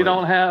salad. We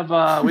don't have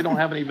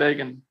any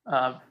vegan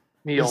It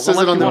meals. says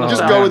it on unless you the, want a just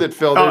salad. go with it,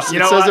 Phil. Oh, There's- you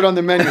it know says what? it on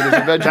the menu. There's a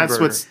veggie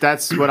burger.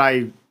 That's what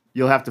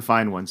you'll have to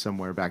find one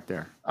somewhere back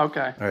there.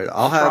 Okay. All right,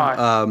 I'll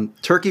have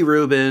turkey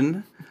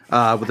Reuben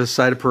with a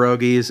side of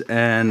pierogies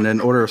and an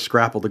order of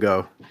scrapple to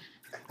go.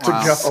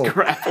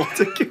 Scrapple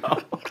to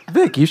go.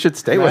 Vic, you should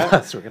stay with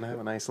us. We're gonna have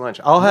a nice lunch.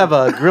 I'll have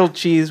a grilled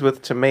cheese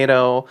with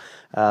tomato,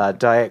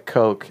 Diet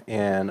Coke,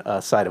 and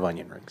a side of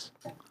onion rings.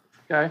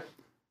 Okay.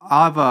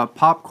 I'll have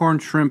popcorn,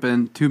 shrimp,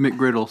 and 2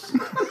 McGriddles.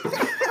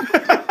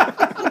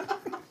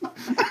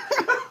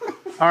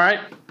 All right.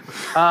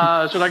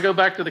 Should I go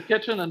back to the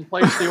kitchen and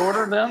place the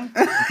order then?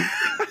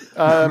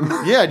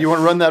 Yeah, do you want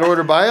to run that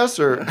order by us,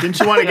 or Didn't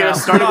you want to get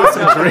us started with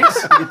some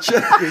drinks?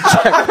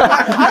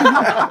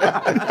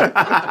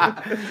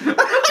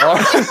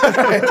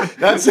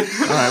 that's it?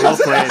 All right, well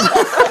played.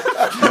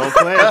 Well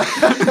played.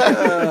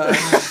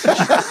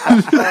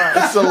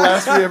 That's the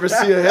last we ever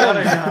see of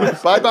him.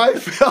 Bye, bye,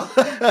 Phil.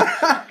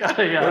 Got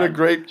What a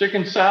great.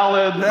 chicken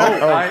salad,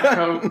 Diet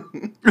Coke.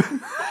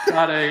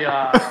 Got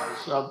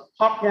a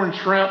popcorn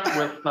shrimp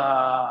with.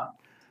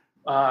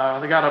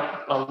 They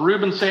got a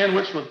Reuben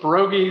sandwich with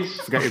pierogies.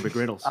 Forgot your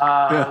McGriddles.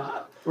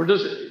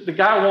 The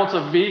guy wants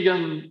a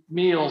vegan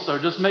meal, so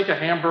just make a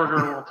hamburger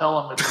and we'll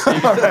tell him it's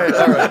vegan.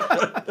 All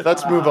right.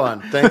 Let's move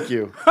on. Thank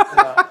you.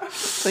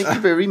 Thank you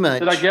very much.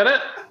 Did I get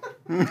it?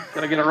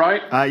 Did I get it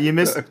right? You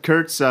missed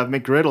Kurt's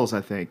McGriddles,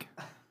 I think.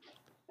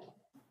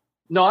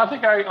 No, I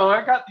think I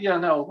got the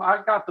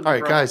All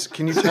right, guys,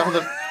 can you tell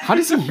them? How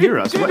does he hear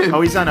us? What?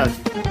 Oh, he's on a.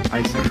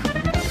 I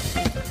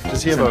see.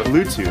 Does he have a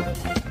Bluetooth?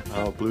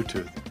 Oh,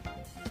 Bluetooth.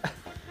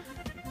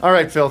 All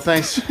right, Phil.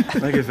 Thanks.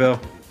 Thank you, Phil.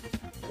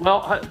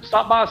 Well,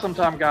 stop by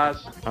sometime,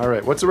 guys. All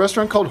right. What's the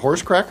restaurant called?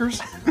 Horse Crackers?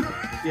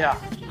 Yeah.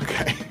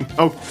 Okay.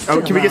 Oh,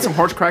 can we get some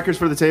horse crackers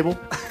for the table?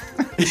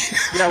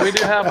 Yeah, we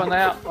do have an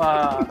app.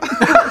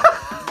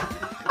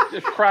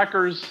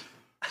 Crackers.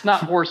 It's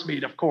not horse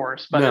meat, of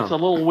course, but No. it's a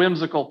little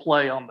whimsical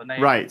play on the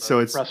name. Right. of the So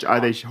it's restaurant.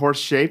 are they horse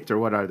shaped or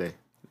what are they?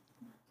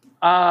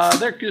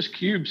 They're just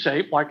cube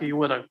shaped, like you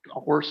would a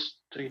horse.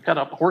 So you cut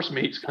up horse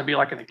meat, it's going to be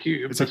like in a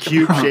cube. It's a It's gonna be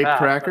cube like shaped that.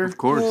 cracker. Of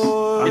course.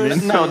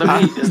 No, the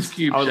meat is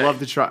cube I would shaped. love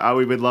to try.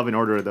 We would love an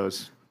order of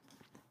those.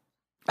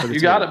 You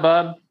got it,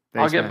 bud. I'll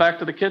Thanks, get man. back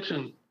to the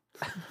kitchen.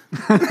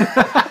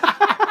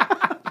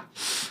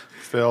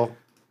 Phil,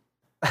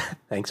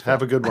 Thanks. Phil.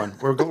 have a good one.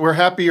 We're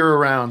happy you're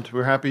around.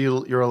 We're happy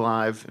you're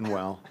alive and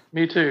well.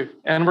 Me too.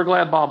 And we're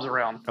glad Bob's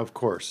around. Of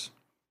course.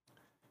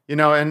 You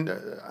know, and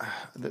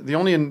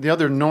the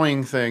other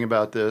annoying thing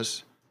about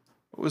this,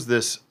 what was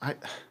this?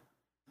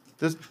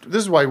 This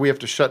is why we have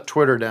to shut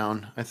Twitter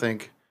down, I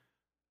think.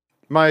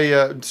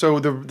 So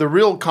the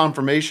real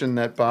confirmation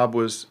that Bob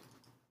was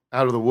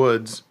out of the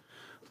woods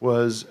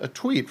was a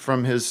tweet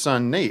from his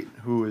son Nate,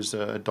 who is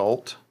an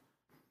adult.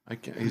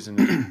 He's in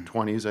his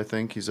 20s, I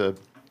think. He's a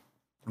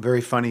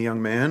very funny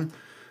young man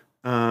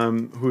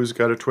who's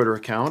got a Twitter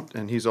account,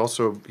 and he's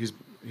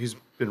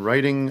been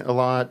writing a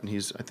lot, and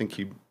I think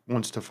he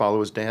wants to follow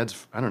his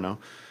dad's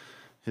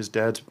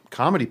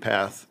comedy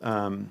path.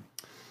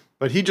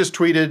 But he just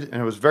tweeted, and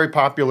it was very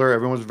popular.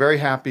 Everyone was very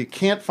happy.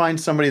 Can't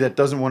find somebody that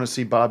doesn't want to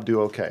see Bob do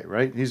okay,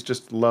 right? He's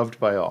just loved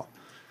by all.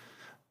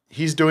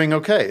 He's doing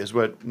okay, is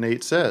what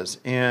Nate says.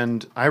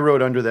 And I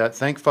wrote under that,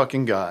 thank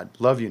fucking God.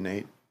 Love you,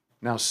 Nate.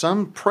 Now,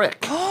 some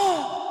prick.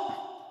 I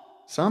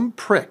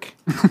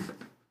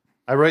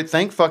write,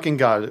 thank fucking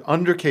God.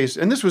 Undercase,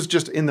 and this was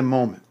just in the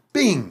moment.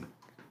 Bing!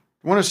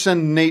 I want to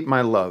send Nate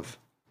my love.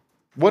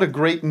 What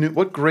great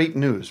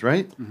news,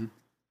 right? Mm-hmm.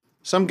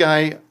 Some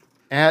guy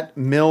at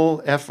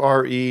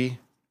MillFRE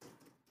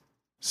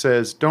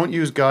says, don't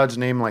use God's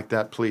name like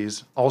that,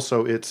 please.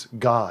 Also, it's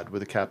God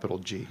with a capital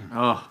G.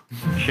 Oh.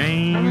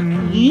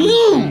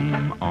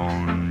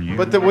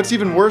 But what's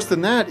even worse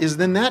than that is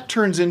then that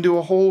turns into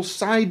a whole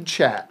side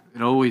chat.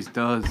 It always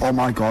does. Oh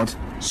my God.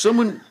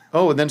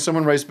 And then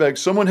someone writes back,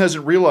 someone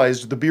hasn't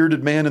realized the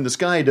bearded man in the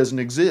sky doesn't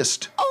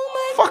exist.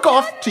 Fuck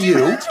off to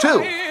you,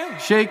 too.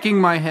 Shaking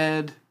my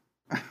head.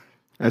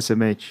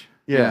 SMH.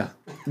 Yeah.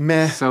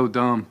 Meh. So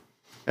dumb.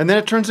 And then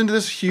it turns into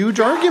this huge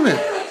argument.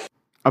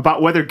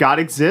 About whether God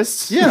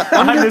exists? Yeah.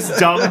 On this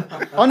dumb.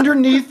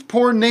 Underneath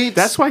poor Nate's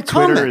That's why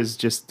Twitter comment. is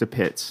just the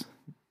pits.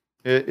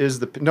 It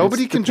is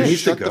nobody can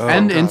just shut the fuck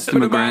And up.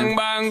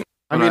 Instagram.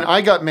 I mean,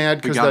 I got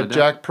mad because got that it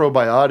Jack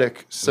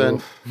Probiotic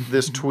sent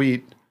this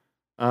tweet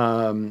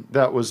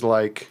that was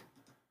like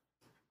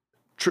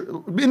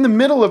in the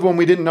middle of when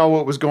we didn't know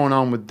what was going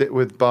on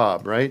with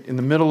Bob, right? In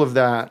the middle of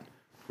that,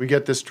 we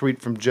get this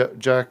tweet from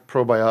Jack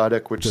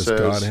Probiotic, which Does says,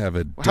 God have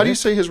a how do you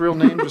say his real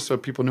name, just so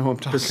people know who I'm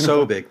talking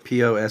Posobiec,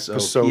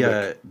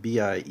 about?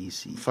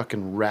 Posobiec.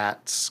 Fucking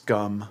rat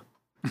scum.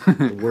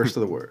 The worst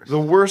of the worst. The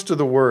worst of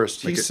the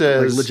worst. He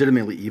says, like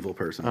legitimately evil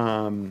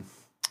person.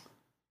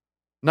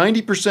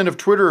 90% of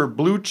Twitter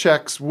blue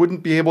checks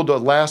wouldn't be able to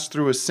last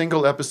through a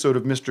single episode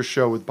of Mr.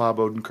 Show with Bob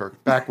Odenkirk,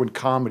 back when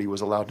comedy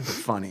was allowed to be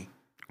funny.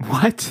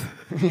 What?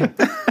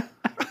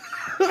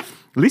 At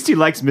least he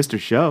likes Mr.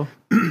 Show.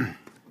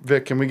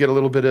 Vic, can we get a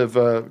little bit of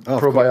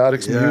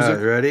Probiotics music?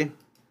 You ready? Do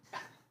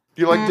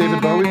you like David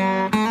Bowie?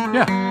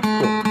 Yeah.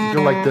 Cool.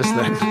 You'll like this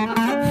then.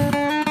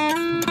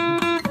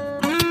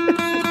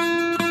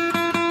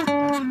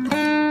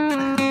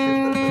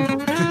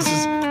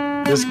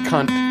 This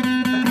cunt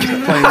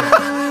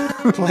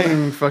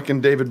playing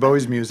fucking David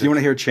Bowie's music. Do you want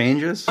to hear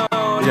Changes?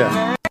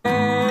 Yeah.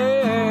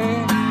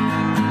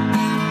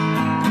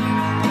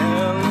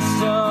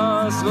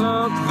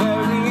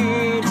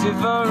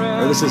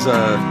 Or this is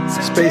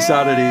Space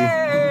Oddity.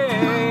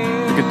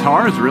 The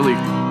guitar is really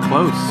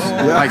close.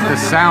 Yeah. Like the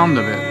sound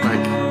of it.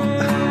 Like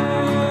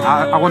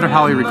I wonder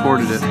how he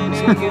recorded it.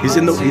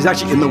 He's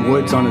actually in the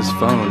woods on his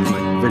phone, like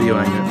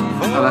videoing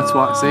it. Oh, that's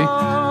what. See.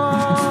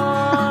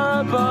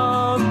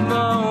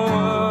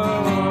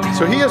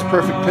 So he has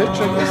perfect pitch,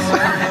 I guess.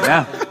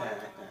 Yeah.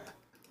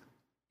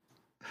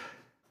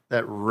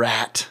 That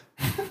rat.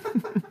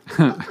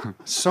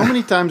 So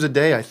many times a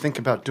day I think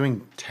about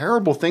doing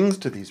terrible things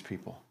to these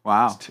people.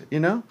 Wow. You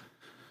know?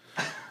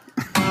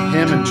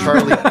 Him and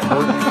Charlie Kirk.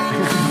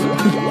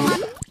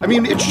 I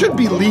mean, it should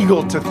be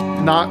legal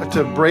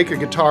to break a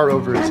guitar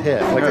over his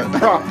head. Like a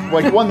prop,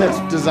 like one that's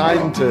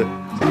designed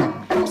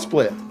to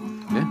split.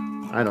 Yeah.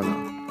 I don't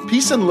know.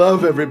 Peace and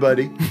love,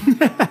 everybody.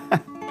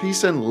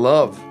 Peace and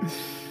love.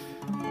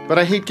 But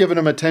I hate giving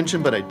him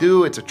attention, but I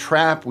do. It's a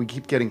trap. We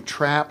keep getting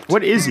trapped.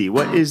 What is he?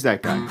 What is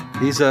that guy?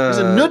 He's a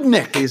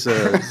nudnik. He's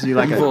a he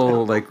like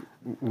evil,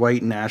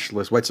 white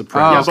nationalist, white Oh,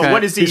 supremacist. Yeah, but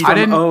what is he? He's from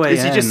OAN.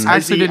 Is he just? I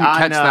is he actually didn't on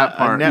catch that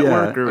part. A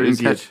network, Yeah. or is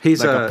he? He's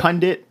like a a-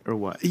 pundit, or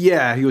what?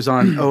 Yeah, he was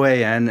on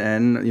OAN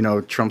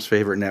and Trump's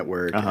favorite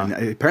network, Uh-huh. and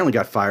he apparently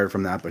got fired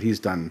from that. But he's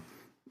done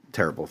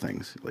terrible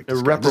things. Like this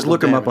guy. Irreparable Just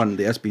look him up damage. on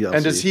the SBLC.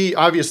 And does he?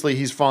 Obviously,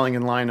 he's falling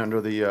in line under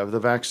the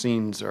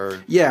vaccines.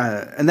 Or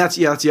Yeah, and that's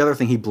the other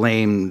thing he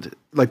blamed,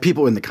 like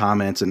people in the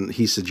comments, and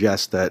he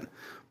suggests that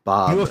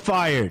Bob, You were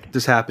fired.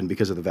 This happened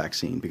because of the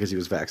vaccine, because he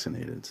was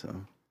vaccinated. So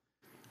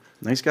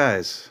nice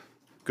guys.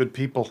 good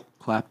people.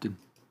 Clapton.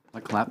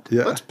 Like Clapton.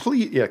 Yeah. Let's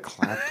please,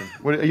 Clapton.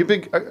 What, are you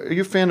big? Are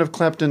you a fan of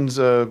Clapton's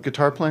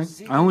guitar playing?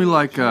 I only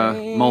like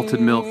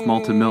Malted Milk.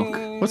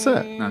 What's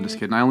that? No, just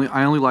kidding.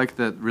 I only like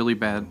that really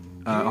bad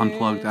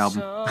Unplugged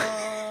album.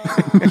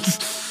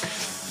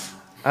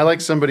 I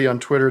like somebody on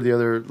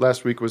Twitter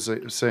last week was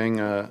saying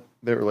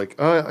they were like,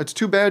 "Oh, it's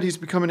too bad he's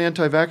become an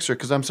anti-vaxxer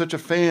because I'm such a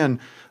fan.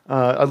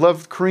 I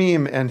love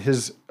Cream, and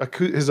his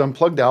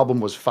Unplugged album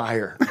was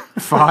fire.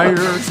 Fire.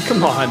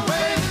 Come on,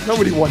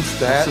 nobody wants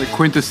that. It's the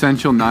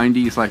quintessential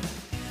 90s, like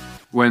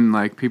when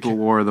like people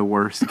wore the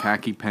worst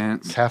khaki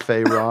pants.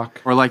 Cafe rock.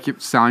 Or like if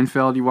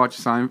Seinfeld, you watch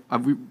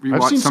Seinfeld. We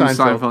rewatched seen some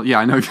Seinfeld. Seinfeld. Yeah,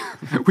 I know.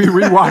 We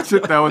rewatched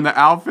it though, and the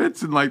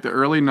outfits in like the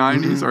early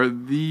 90s are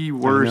the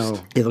worst.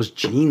 know. Yeah, those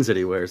jeans that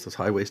he wears, those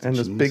high-waisted And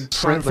jeans. those big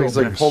print, those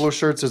like polo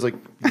shirts is like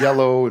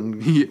yellow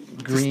and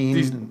green.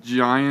 These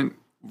giant,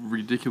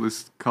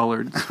 ridiculous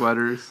colored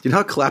sweaters. Do you know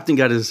how Clapton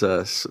got his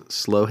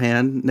slow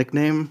hand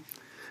nickname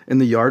in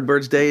the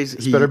Yardbirds days?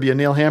 This better be a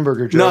Neil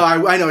Hamburger joke. No,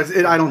 I know.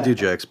 I don't do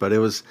jokes, but it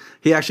was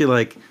he actually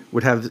like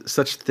would have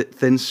such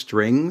thin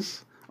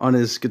strings on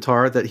his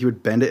guitar that he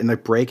would bend it and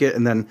like break it,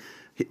 and then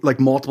like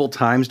multiple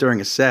times during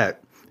a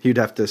set he'd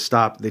have to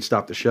stop. They'd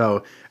stop the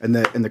show, and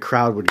the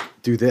crowd would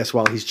do this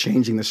while he's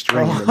changing the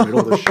string in the middle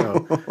of the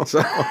show.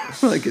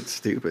 So like it's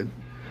stupid.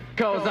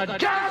 'Cause I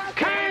just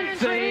can't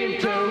seem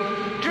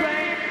to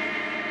drink.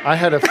 I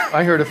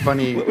heard a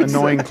funny,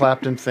 annoying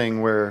Clapton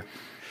thing where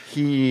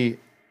he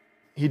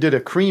did a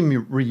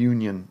Cream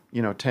reunion,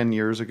 10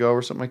 years ago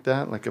or something like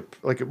that.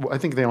 I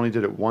think they only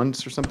did it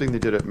once or something. They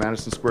did it at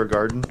Madison Square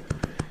Garden.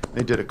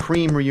 They did a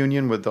Cream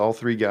reunion with all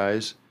three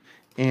guys,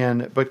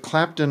 but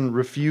Clapton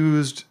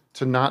refused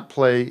to not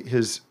play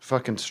his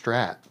fucking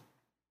Strat,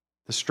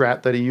 the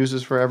Strat that he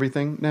uses for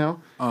everything now.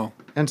 Oh.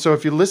 And so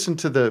if you listen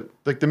to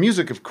the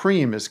music of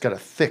Cream, it's got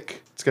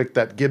it's got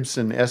that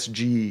Gibson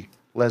SG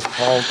Les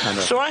Paul kind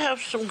of. So I have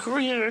some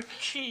gruyere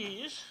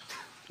cheese.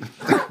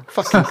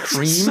 Fucking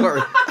Cream.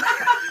 Sorry.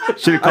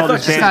 Should have called his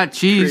It's band. not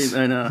cheese.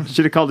 I know.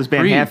 Should have called his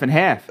band Cream. Half and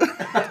Half.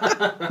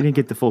 You didn't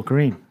get the full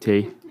cream,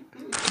 T.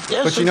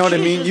 But you know what I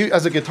mean? You,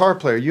 as a guitar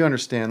player, you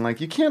understand. Like,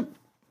 you can't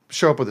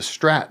show up with a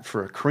Strat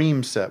for a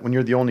Cream set when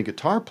you're the only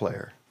guitar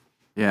player.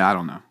 Yeah, I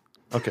don't know.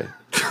 Okay.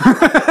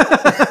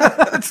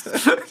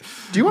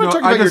 Do you want to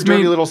talk I about your just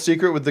dirty mean- little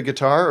secret with the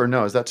guitar, or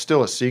no? Is that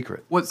still a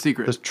secret? What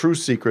secret? The true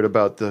secret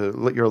about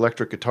your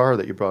electric guitar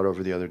that you brought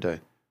over the other day.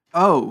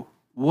 Oh,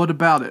 what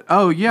about it?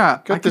 Oh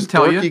yeah, Got I can this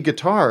tell dorky you.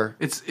 guitar.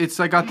 It's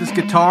I got this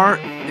guitar.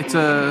 It's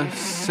a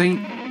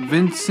St.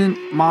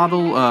 Vincent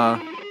model,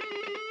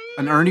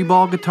 an Ernie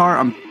Ball guitar.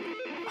 I'm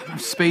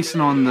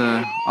spacing on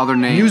the other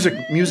name.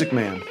 Music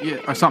Man. Yeah,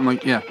 or something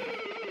like yeah.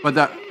 But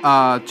that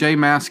Jay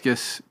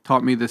Mascis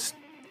taught me this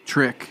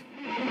trick.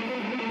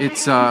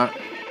 It's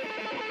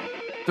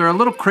they're a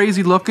little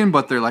crazy looking,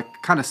 but they're like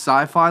kind of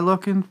sci-fi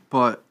looking.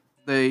 But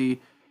Jay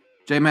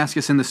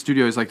Mascis in the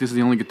studio is like, this is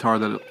the only guitar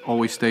that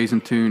always stays in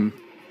tune.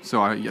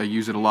 So I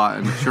use it a lot,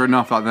 and sure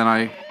enough, then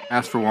I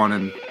asked for one,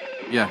 and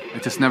yeah,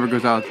 it just never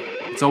goes out.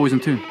 It's always in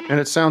tune. And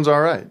it sounds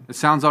all right. It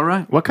sounds all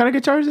right. What kind of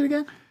guitar is it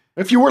again?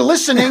 If you were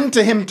listening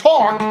to him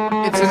talk,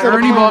 It's an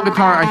Ernie Ball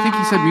guitar. I think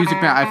he said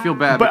Music Man. I feel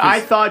bad. But because I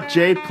thought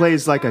Jay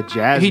plays like a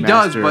jazz He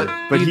does, master.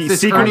 but he it's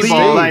secretly, Ernie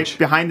Ball. like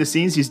behind the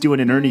scenes, he's doing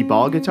an Ernie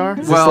Ball guitar.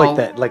 Is Well-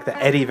 this like the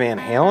Eddie Van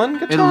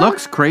Halen guitar? it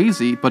looks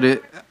crazy, but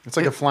it's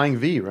like a flying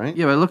V, right?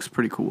 yeah, but it looks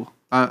pretty cool.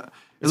 It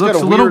It's looks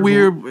got a a little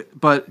weird- weird,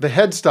 but The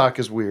headstock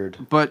is weird.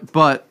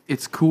 but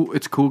it's cool.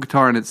 It's a cool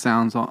guitar, and it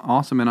sounds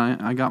awesome. And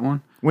I got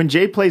one. When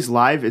Jay plays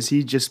live, is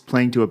he just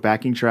playing to a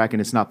backing track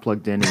and it's not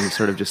plugged in and he's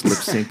sort of just lip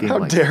syncing? How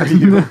like, dare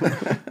you?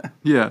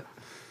 Yeah.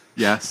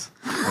 Yes.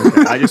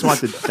 Okay, I just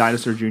want the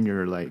Dinosaur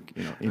Jr.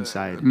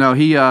 inside. No,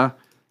 he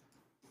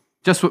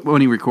just when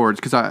he records,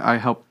 because I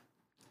help.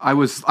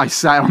 I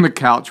sat on the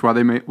couch while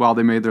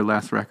they made their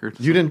last record.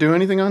 You didn't do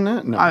anything on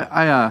that? No.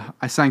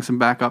 I sang some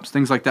backups,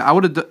 things like that.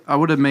 I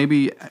would have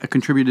maybe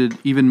contributed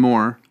even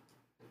more.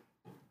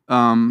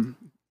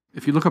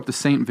 If you look up the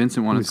St.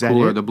 Vincent one, Is it's that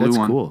cooler. it? The blue That's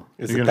one. cool.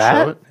 Is You it gonna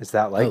show that? it? Is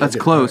that like That's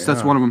close.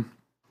 That's one of them.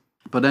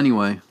 But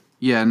anyway,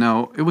 yeah,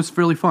 no, it was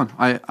really fun.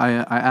 I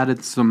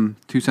added some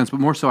 2 cents, but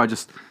more so I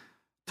just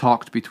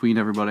talked between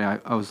everybody.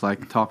 I was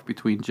like, talk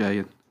between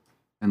Jay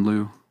and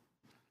Lou.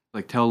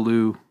 Like, tell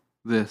Lou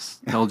this,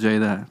 tell Jay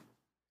that.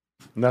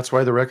 And that's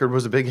why the record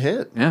was a big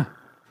hit. Yeah.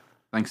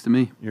 Thanks to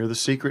me. You're the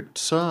secret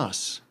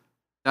sauce.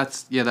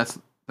 That's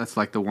that's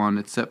like the one.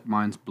 Except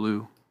mine's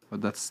blue,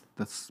 but that's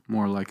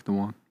more like the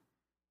one.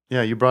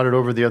 Yeah, you brought it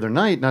over the other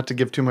night, not to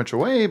give too much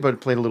away, but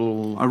played a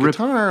little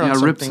guitar on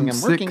something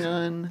I'm working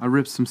on. I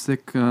ripped some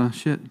sick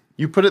shit.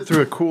 You put it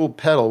through a cool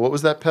pedal. What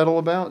was that pedal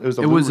about? It was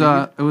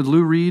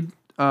Lou Reed.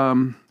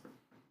 It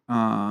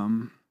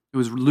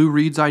was Lou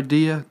Reed's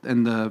idea,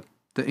 and the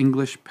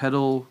English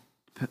pedal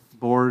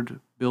board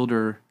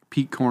builder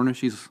Pete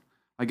Cornish.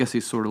 I guess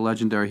he's sort of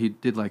legendary. He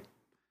did like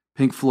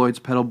Pink Floyd's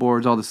pedal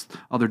boards, all this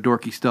other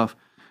dorky stuff,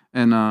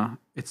 and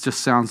it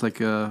just sounds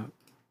like an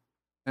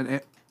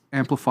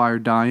amplifier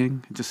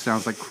dying. It just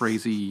sounds like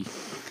crazy,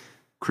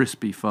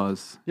 crispy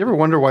fuzz. You ever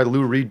wonder why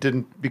Lou Reed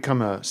didn't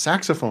become a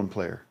saxophone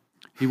player?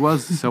 He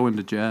was so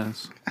into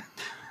jazz.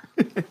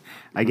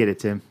 I get it,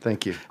 Tim.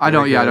 Thank you. I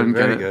don't get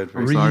it.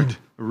 I'm sorry.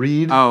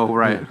 Reed. Oh,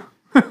 right.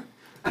 I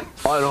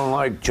don't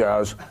like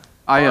jazz.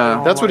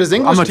 That's what his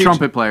English. I'm a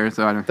trumpet player,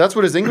 so I don't. That's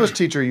what his English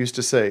teacher used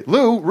to say.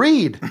 Lou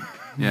Reed.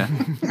 Yeah.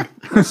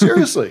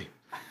 Seriously.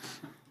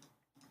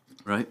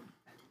 Right.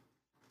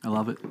 I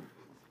love it.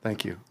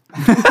 Thank you.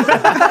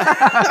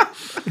 I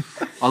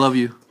love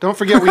you. Don't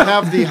forget, we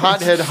have the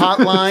Hothead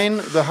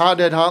Hotline. The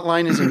Hothead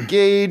Hotline is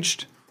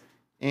engaged,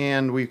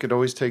 and we could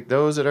always take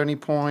those at any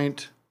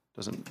point.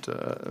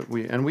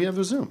 We have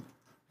a Zoom.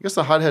 I guess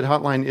the Hothead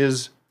Hotline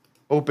is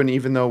open,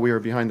 even though we are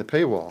behind the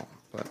paywall.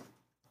 But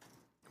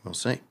we'll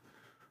see.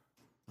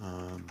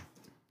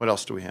 What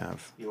else do we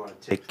have? You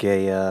want to take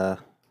a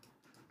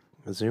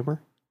Zoomer?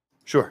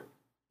 Sure.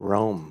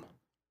 Rome,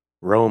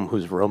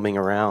 who's roaming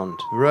around.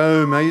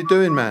 Rome, how you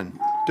doing, man?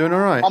 Doing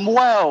all right? I'm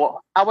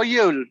well. How are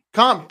you?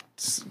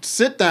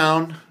 Sit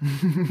down.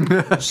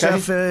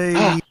 Okay.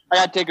 I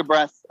gotta take a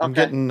breath. Okay. I'm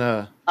getting.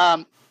 Yeah.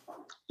 I'm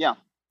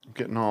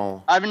getting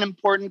all. I have an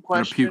important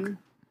question.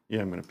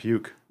 Yeah, I'm gonna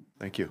puke.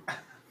 Thank you.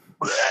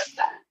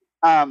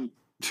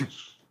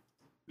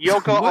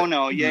 Yoko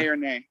Ono, yay or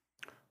nay?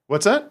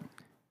 What's that?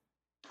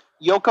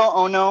 Yoko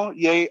Ono,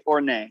 yay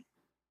or nay?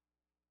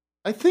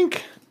 I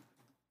think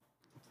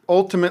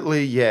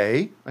ultimately,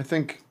 yay. I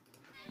think,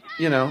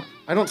 I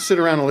don't sit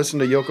around and listen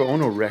to Yoko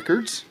Ono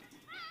records,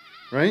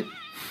 right?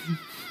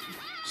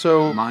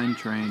 So Mine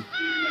Train.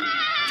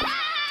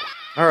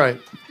 All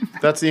right,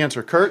 that's the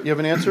answer. Kurt, you have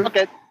an answer?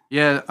 Okay.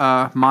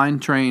 Yeah, Mine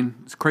Train.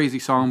 It's a crazy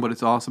song, but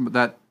it's awesome.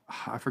 But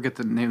I forget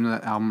the name of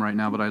that album right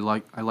now, but I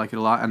like it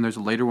a lot. And there's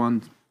a later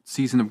one,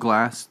 Season of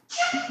Glass.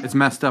 It's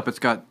messed up. It's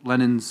got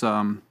Lennon's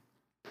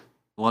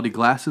bloody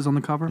glasses on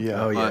the cover.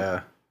 Yeah. Oh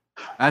yeah.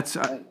 That's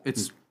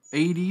it's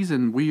 80s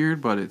and weird,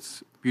 but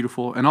it's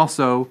beautiful. And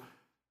also,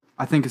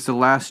 I think it's the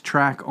last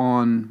track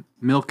on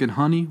Milk and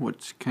Honey,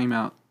 which came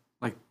out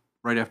like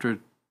right after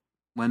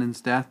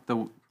Lennon's death.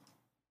 The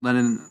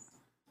Lennon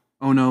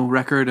Ono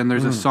record, and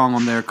there's a song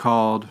on there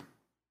called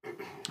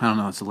I don't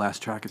know. It's the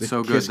last track. It's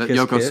so good that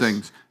Yoko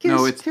sings.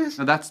 No,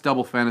 that's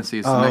Double Fantasy.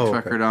 It's the next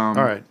record. All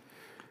right.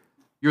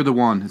 You're the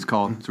One. It's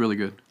called. It's really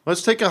good.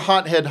 Let's take a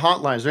Hothead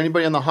Hotline. Is there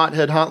anybody on the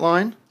Hothead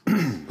Hotline?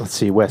 Let's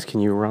see, Wes. Can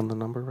you run the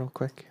number real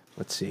quick?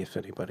 Let's see if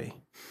anybody.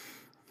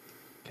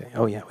 Okay.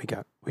 Oh yeah,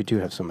 we do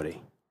have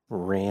somebody.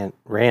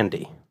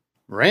 Randy.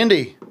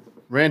 Randy,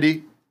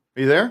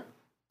 are you there?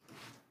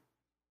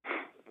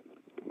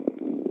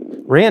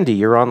 Randy,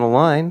 you're on the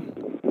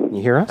line. Can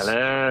you hear us?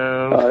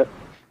 Hello.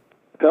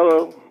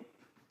 Hello.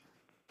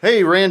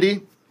 Hey,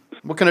 Randy.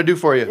 What can I do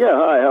for you? Yeah,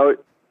 hi.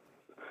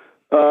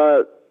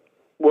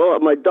 Well,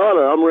 my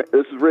daughter,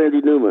 this is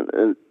Randy Newman,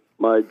 and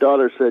my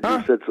daughter said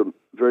you said some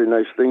very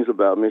nice things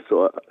about me,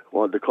 so I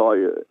wanted to call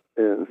you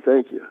and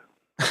thank you.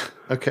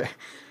 Okay.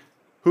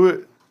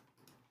 Is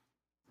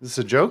this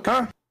a joke?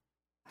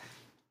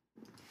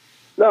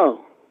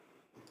 No.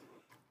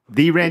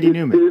 The Randy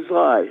Newman. It is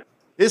I.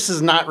 This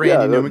is not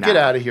Randy Newman. Get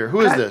out of here.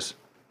 Who is this?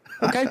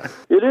 Okay.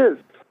 It is.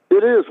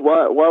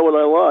 Why would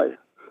I lie?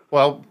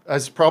 Well,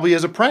 probably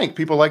as a prank.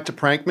 People like to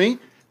prank me.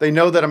 They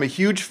know that I'm a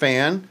huge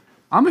fan.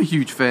 I'm a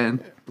huge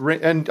fan.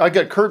 And I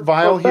got Kurt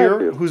Vile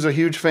here, who's a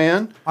huge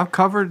fan. I've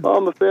covered.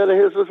 I'm a fan of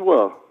his as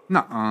well.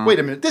 No. Wait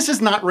a minute. This is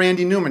not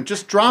Randy Newman.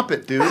 Just drop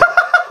it, dude.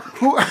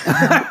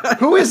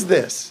 Who is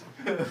this?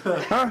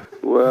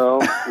 Well.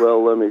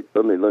 Let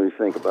me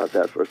think about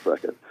that for a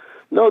second.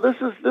 No, this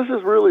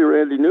is really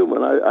Randy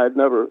Newman. I'd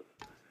never.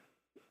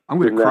 I'm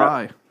going to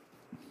cry.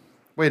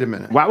 Wait a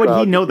minute. Why would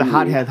he know the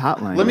Hothead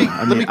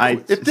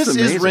Hotline? If this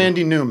is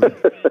Randy Newman,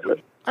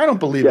 I don't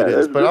believe it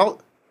is,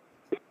 but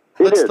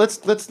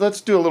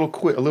let's do a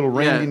little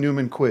Randy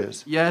Newman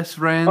quiz. Yes,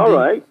 Randy. All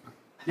right.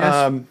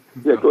 Yes.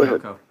 Go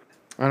ahead.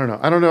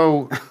 I don't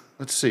know.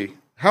 Let's see.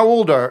 How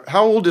old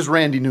is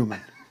Randy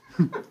Newman?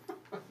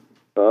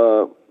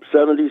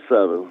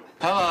 77.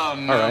 Hello,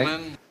 Newman. All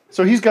right.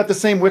 So he's got the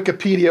same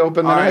Wikipedia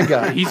open that I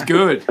got. He's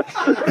good.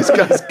 This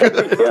guy's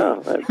good. Yeah.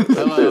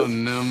 Hello,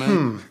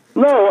 Newman.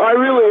 No,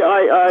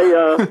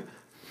 I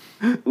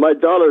my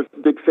daughter's a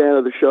big fan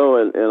of the show,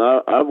 and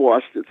I've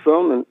watched it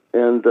some,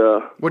 and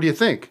what do you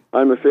think?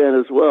 I'm a fan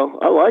as well.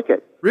 I like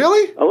it.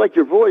 Really? I like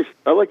your voice.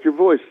 I like your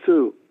voice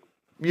too.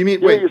 You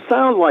mean you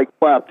sound like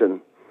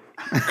Clapton.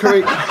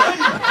 Kurt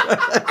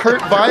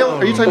Vile?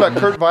 Are you talking about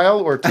Kurt Vile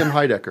or Tim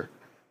Heidecker?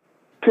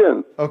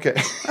 Tim. Okay.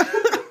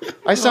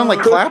 I sound like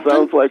Chris Clapton?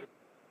 sounds like.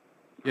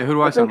 Yeah, who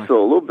do I sound think like?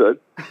 so, a little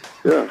bit.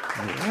 Yeah.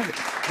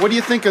 What do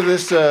you think of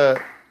this?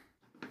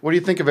 What do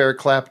you think of Eric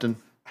Clapton?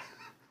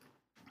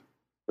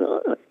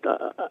 I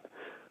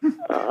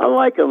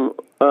like him.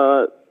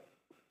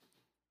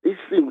 He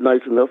seemed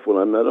nice enough when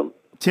I met him.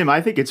 Tim,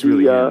 I think it's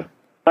really him.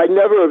 I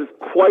never have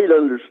quite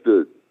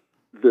understood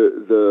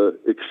the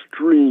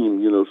extreme,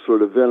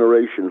 sort of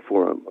veneration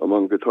for him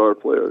among guitar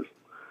players.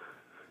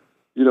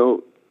 He.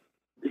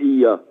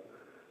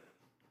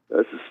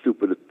 That's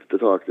stupid to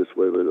talk this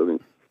way, but I mean.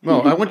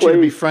 No, I want you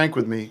to be frank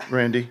with me,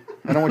 Randy.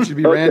 I don't want you to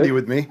be Randy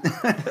with me.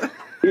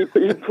 He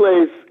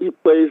plays.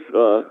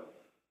 I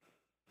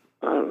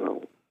don't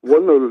know,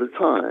 one note at a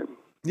time.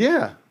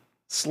 Yeah,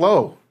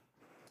 slow.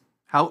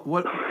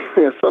 What?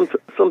 Yeah,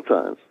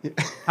 sometimes.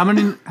 How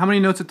many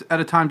notes at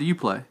a time do you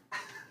play?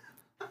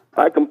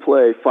 I can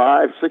play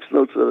 5, 6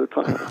 notes at a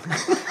time.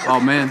 Oh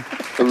man,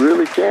 I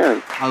really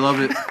can. I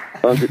love it.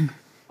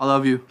 I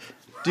love you.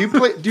 Do you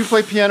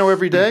play piano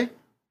every day?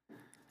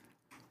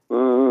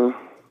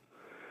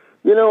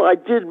 I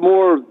did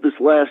more this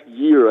last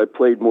year. I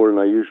played more than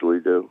I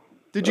usually do.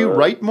 Did you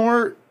write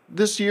more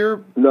this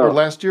year No. or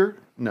last year?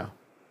 No.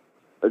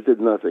 I did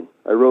nothing.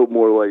 I wrote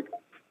more like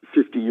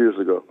 50 years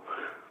ago.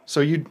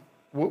 So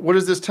what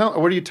is this what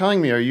are you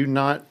telling me? Are you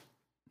not?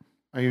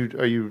 Are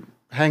you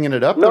hanging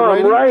it up? No, the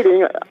I'm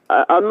writing? writing.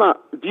 I'm not.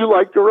 Do you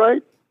like to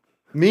write?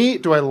 Me?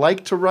 Do I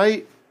like to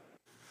write?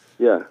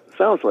 Yeah,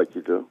 sounds like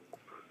you do.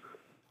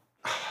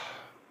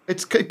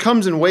 It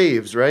comes in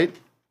waves, right?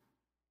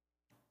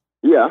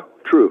 Yeah,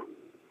 true.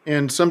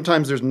 And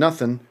sometimes there's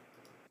nothing.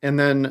 And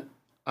then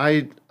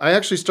I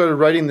actually started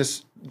writing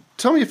this.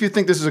 Tell me if you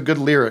think this is a good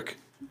lyric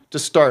to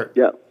start.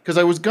 Yeah. Because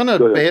I was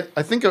I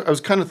think I was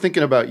kind of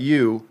thinking about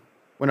you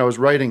when I was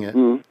writing it.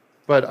 Mm-hmm.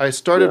 But I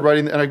started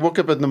writing, and I woke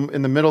up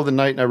in the middle of the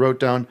night and I wrote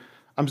down,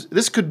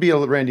 this could be a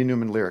Randy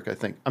Newman lyric, I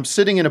think. I'm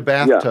sitting in a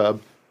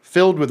bathtub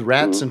filled with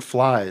rats and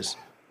flies.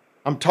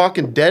 I'm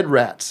talking dead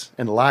rats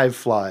and live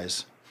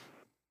flies.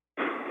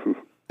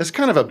 That's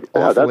kind of an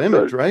awful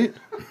image, right?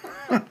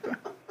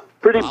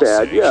 Pretty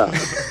bad, yeah.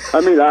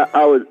 I mean,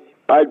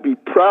 I'd be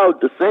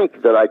proud to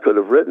think that I could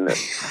have written it.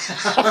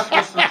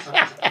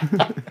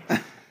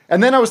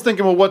 And then I was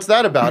thinking, well, what's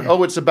that about?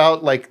 Oh, it's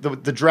about like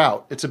the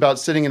drought. It's about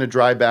sitting in a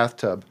dry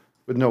bathtub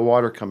with no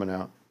water coming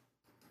out.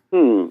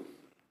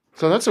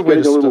 So that's a way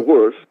Getting a little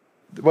worse.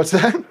 What's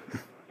that?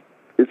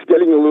 It's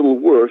getting a little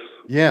worse.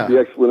 Yeah. The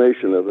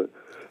explanation of it.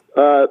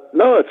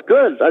 No, it's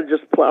good. I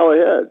just plow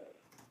ahead.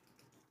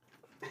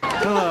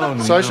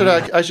 So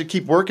I should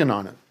keep working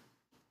on it.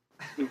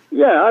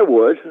 Yeah, I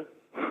would.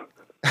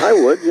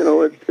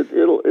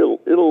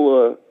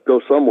 It'll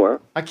go somewhere.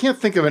 I can't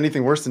think of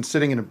anything worse than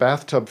sitting in a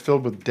bathtub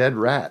filled with dead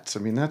rats. I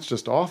mean, that's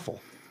just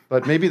awful.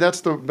 But maybe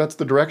that's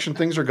the direction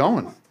things are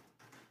going.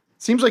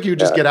 Seems like you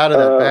just get out of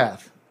that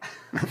bath.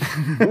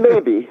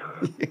 Maybe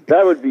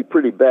that would be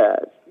pretty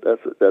bad.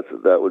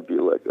 That would be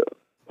like a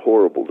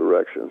horrible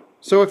direction.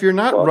 So if you're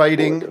not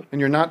writing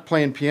and you're not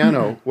playing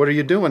piano, what are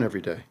you doing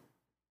every day?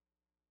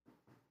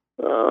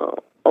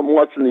 I'm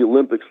watching the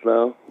Olympics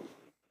now.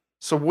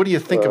 So what do you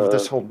think of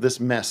this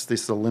mess,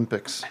 this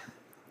Olympics?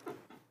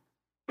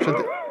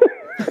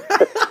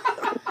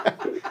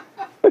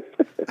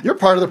 You're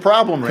part of the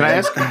problem,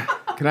 right?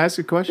 Can I ask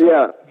a question?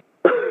 Yeah.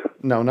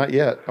 No, not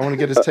yet. I want to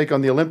get his take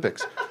on the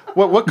Olympics.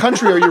 What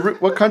country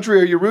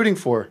are you rooting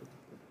for?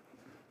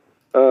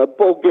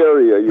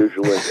 Bulgaria,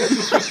 usually.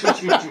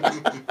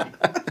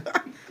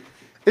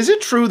 Is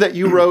it true that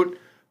you wrote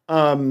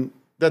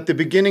that the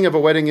beginning of A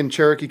Wedding in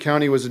Cherokee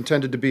County was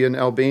intended to be an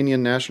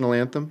Albanian national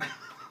anthem?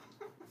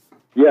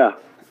 Yeah.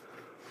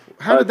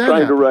 How did that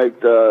trying happen? to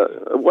write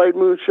 "A white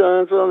moon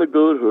shines on the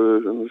good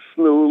hood and the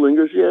snow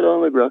lingers yet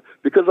on the ground,"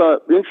 because I'm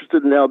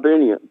interested in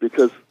Albania,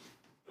 because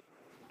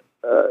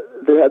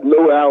they had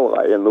no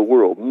ally in the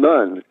world,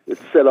 none.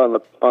 It's said on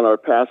our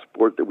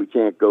passport that we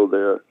can't go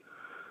there.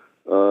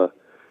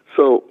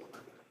 So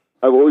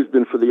I've always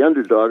been for the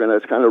underdog, and I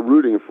was kind of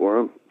rooting for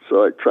him.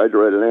 So I tried to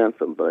write an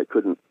anthem, but I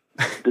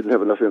didn't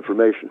have enough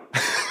information.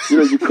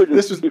 You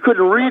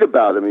couldn't read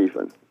about him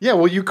even. Yeah,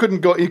 well, you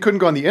couldn't go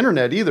on the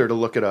internet either to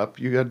look it up.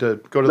 You had to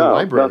go to the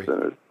library.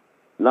 Nothing.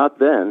 Not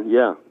then,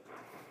 yeah.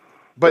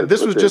 But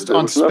this was just there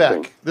on was spec.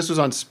 nothing. This was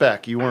on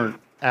spec. You weren't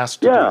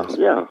asked to do this.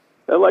 Yeah.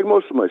 I like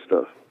most of my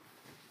stuff.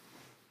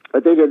 I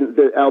think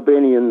the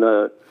Albanian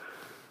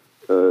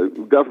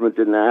government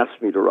didn't ask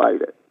me to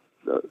write it.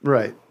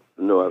 Right.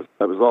 No,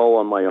 I was all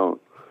on my own.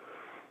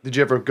 Did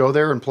you ever go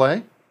there and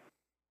play?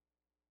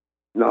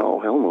 No,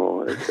 hell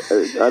no.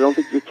 I don't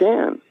think you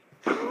can.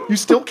 You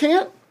still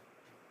can't?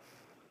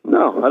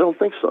 No, I don't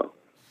think so.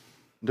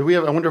 I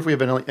wonder if we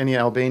have any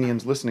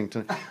Albanians listening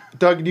to.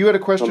 Doug, you had a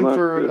question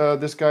for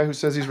this guy who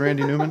says he's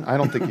Randy Newman? I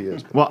don't think he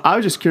is. Well, I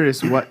was just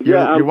curious what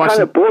I'm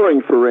kind of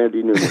boring for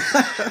Randy Newman.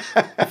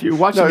 If you're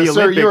watching the Olympics,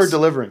 sir, you are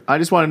delivering. I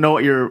just want to know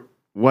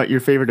what your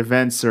favorite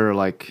events or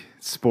like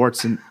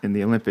sports in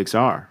the Olympics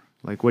are.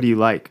 Like, what do you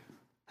like?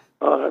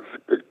 Oh, that's a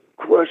good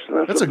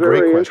question. That's a a great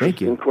very question.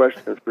 interesting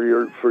question for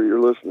your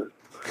listeners.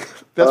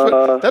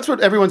 That's what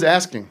everyone's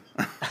asking.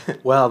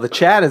 Well, the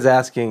chat is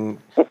asking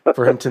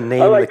for him to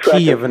name like the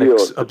key track of and an field.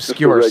 It's just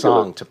obscure a regular.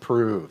 song to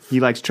prove. He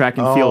likes track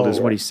and field, is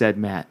what he said,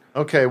 Matt.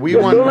 Okay, we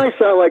Don't want. I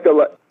sound like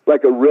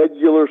a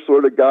regular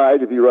sort of guy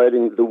to be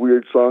writing the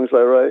weird songs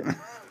I write?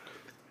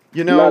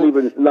 You know,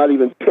 not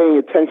even paying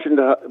attention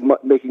to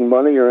making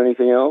money or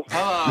anything else.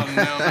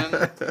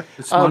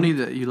 It's money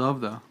that you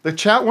love, though. the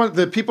chat.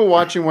 The people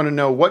watching want to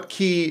know what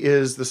key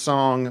is the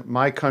song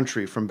 "My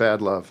Country" from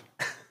Bad Love.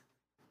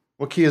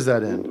 What key is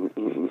that in?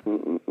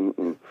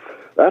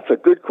 That's a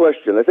good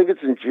question. I think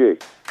it's in G.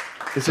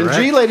 It's in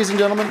G, ladies and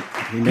gentlemen.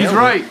 He's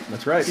right.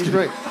 That's right. He's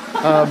right.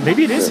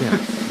 Maybe it is him.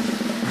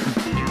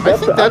 I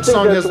think that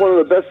song that's has. one of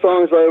the best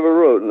songs I ever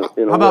wrote.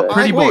 In How about a way.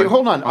 Pretty Boy? Wait,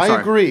 hold on. Oh, I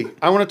sorry. agree.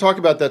 I want to talk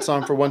about that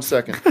song for 1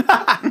 second.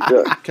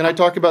 Yeah. Can I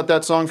talk about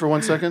that song for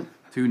 1 second?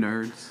 Two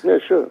nerds. Yeah,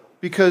 sure.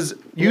 Because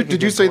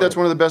did you say that's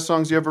one of the best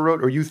songs you ever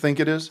wrote, or you think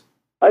it is?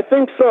 I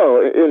think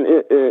so.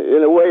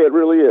 In a way, it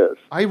really is.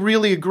 I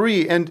really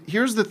agree. And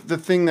here's the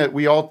thing that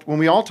when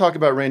we all talk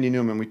about Randy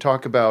Newman, we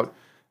talk about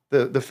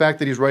the fact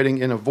that he's writing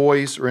in a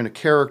voice or in a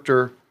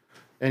character,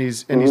 and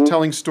he's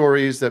telling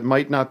stories that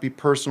might not be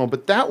personal.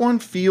 But that one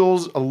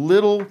feels a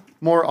little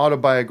more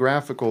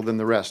autobiographical than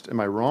the rest. Am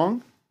I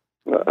wrong?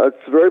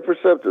 It's very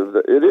perceptive.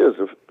 It is,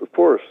 of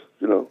course.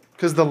 You know.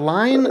 Because the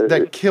line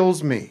that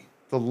kills me,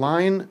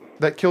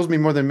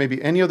 more than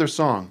maybe any other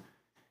song,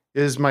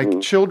 is "My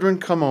children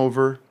come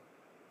over."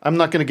 I'm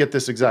not going to get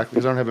this exactly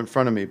because I don't have it in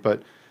front of me,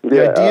 but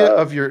the idea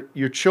of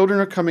your children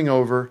are coming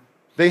over.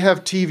 They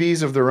have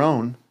TVs of their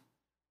own,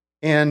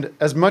 and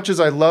as much as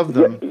I love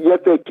them,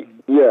 Yet they.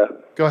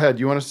 Go ahead.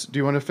 Do you want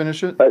to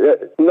finish it?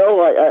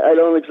 No, I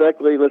don't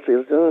exactly. Let's see.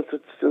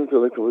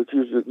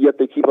 Yet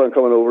they keep on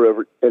coming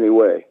over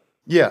anyway.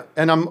 Yeah,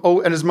 and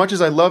and as much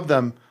as I love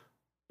them,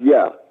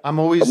 I'm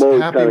always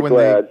happy kinda when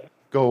glad. they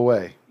go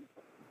away.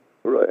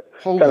 Right.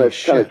 Holy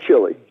shit. Kind of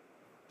chilly.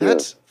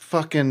 That's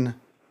fucking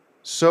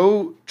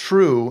so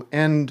true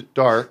and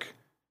dark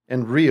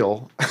and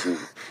real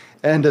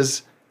and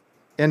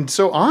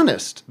so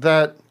honest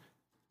that,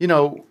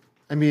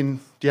 I mean,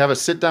 do you have a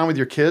sit down with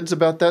your kids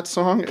about that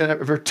song and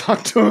ever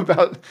talk to them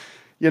about,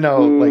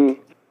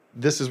 like,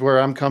 this is where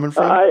I'm coming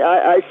from?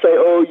 I say,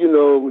 you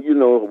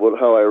know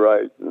how I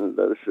write. And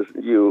that's just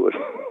you.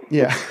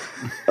 Yeah.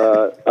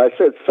 I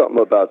said something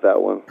about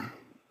that one.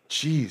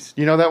 Jeez.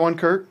 You know that one,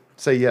 Kurt?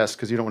 Say yes,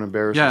 because you don't want to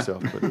embarrass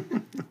yourself. But.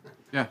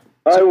 Yeah.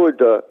 I would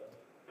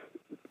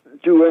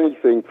do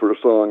anything for a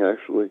song,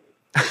 actually.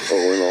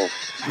 All in all.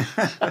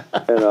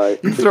 And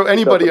You throw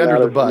anybody under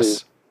the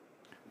bus.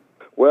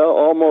 Well,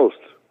 almost.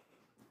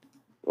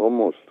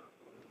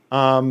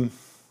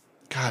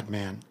 God,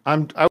 man.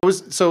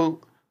 So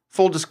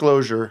full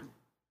disclosure,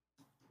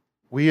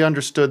 we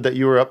understood that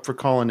you were up for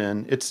calling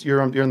in.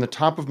 You're on the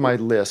top of my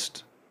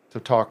list to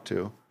talk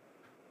to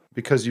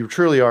because you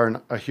truly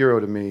are a hero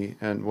to me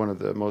and one of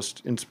the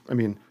most,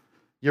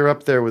 you're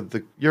up there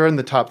with you're in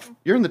the top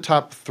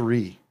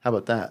 3. How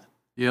about that?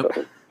 Yep.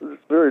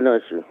 It's very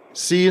nice of you.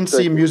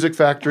 C&C Music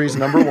Factory's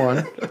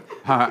 #1.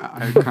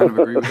 I kind of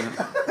agree with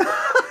that.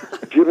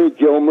 Jimmy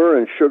Gilmer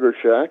and Sugar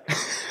Shack.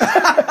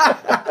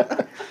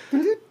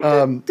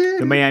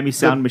 The Miami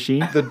Sound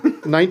Machine. The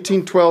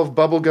 1912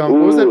 Bubblegum.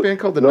 What was that band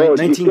called? The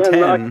 1910. You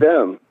can't knock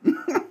them.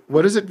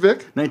 What is it,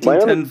 Vic?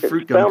 1910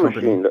 Fruit Gum Company.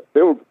 Machine.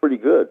 They were pretty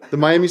good. The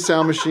Miami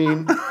Sound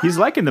Machine. He's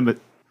liking them.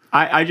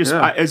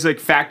 It's like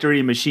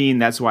factory machine.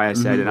 That's why I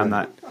said it. I'm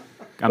not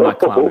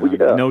clowning.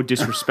 No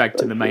disrespect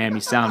to the Miami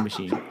Sound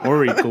Machine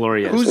or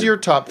Gloria. Who's your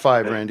top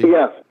 5, Randy?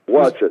 Yeah,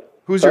 watch it.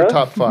 Who's your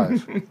top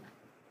 5?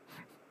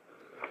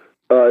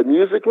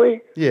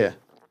 Musically? Yeah.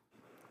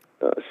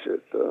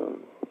 Shit.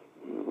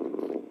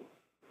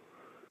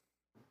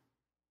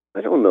 I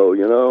don't know.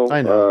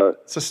 I know.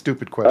 It's a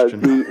stupid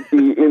question.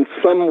 In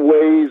some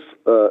ways,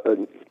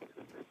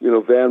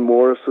 Van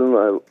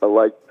Morrison. I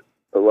liked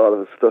a lot of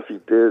the stuff he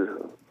did.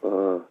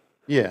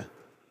 Yeah.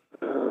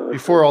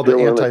 Before all the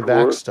Dylan, of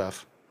anti-vax course.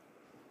 stuff.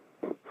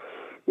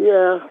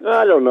 Yeah,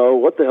 I don't know.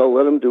 What the hell?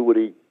 Let him do what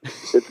he...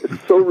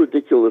 It's so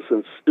ridiculous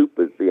and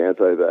stupid, the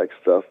anti-vax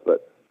stuff,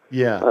 but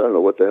yeah. I don't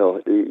know what the hell.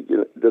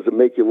 Does it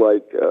make you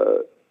like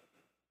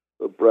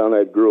a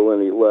brown-eyed girl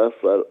any less?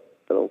 I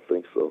don't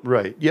think so.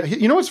 Right. Yeah.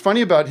 You know what's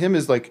funny about him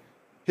is like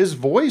his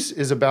voice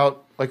is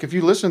about like if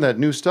you listen to that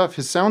new stuff,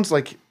 he sounds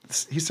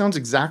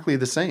exactly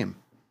the same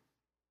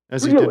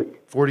as he did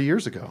 40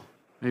 years ago.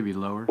 Maybe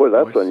lower. Boy,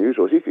 that's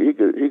unusual.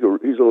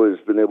 He's always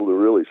been able to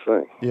really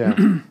sing.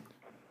 Yeah.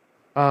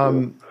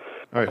 All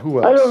right.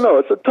 Who else? I don't know.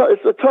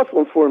 It's a tough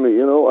one for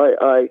me.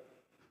 I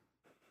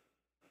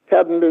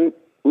haven't been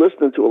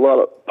listening to a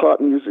lot of pop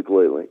music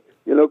lately.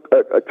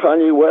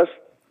 Kanye West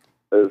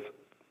has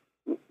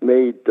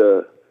made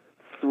 3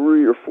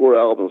 or 4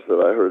 albums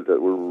that I heard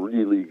that were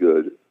really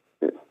good,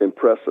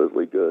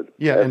 impressively good.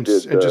 Yeah, and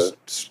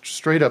just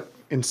straight up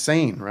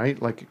insane,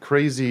 right? Like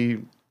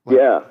crazy.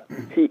 Yeah,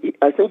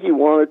 I think he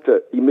wanted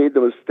to. He made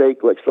the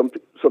mistake, like some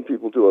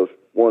people do, of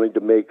wanting to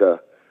make a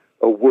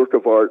work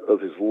of art of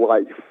his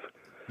life.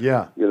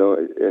 Yeah.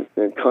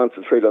 And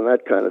concentrate on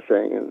that kind of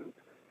thing. And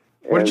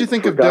What did you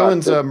think of forgot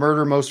Dylan's that-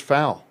 Murder Most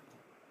Foul?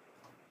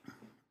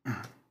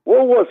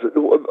 What was it?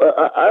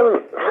 I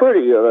haven't heard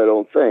it yet, I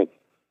don't think.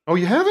 Oh,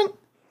 you haven't?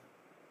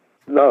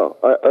 No.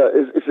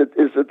 Is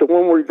it the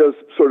one where he does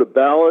sort of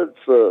ballads?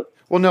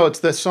 Well, no, it's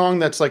the song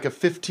that's like a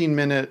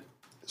 15-minute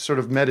sort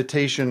of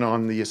meditation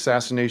on the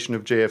assassination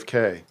of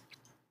JFK.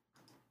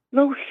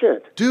 No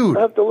shit. Dude.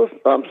 I have to listen.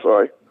 I'm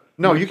sorry.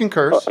 No, you can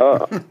curse.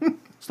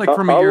 It's like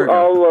from a year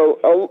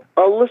ago.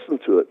 I'll listen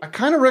to it. I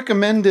kind of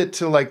recommend it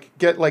to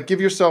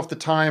give yourself the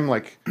time,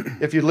 like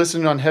if you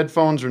listen on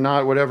headphones or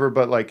not, whatever.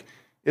 But like,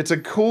 it's a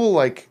cool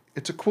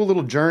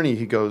little journey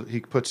he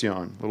puts you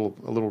on,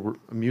 a little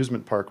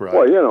amusement park ride.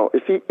 Well, you know,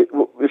 if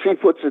he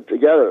puts it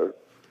together,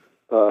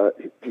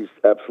 he's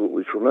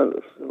absolutely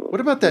tremendous. What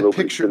about that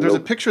picture? There's a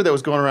picture that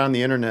was going around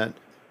the internet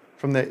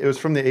it was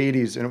from the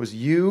 80s, and it was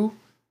you,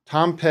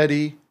 Tom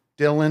Petty,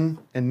 Dylan,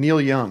 and Neil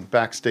Young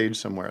backstage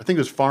somewhere. I think it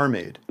was Farm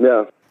Aid.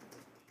 Yeah.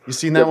 You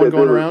seen that one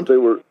going around? They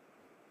were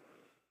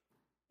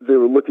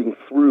looking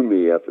through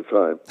me at the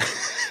time.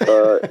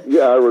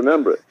 Yeah, I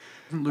remember it.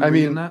 Lou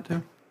Reed in that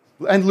too?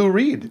 And Lou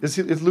Reed. Is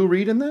Lou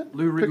Reed in that?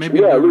 Lou Reed, picture?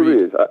 maybe Yeah, Lou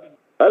Lou Reed.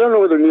 I don't know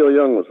whether Neil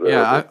Young was there.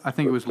 Yeah, I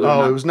think it was Lou.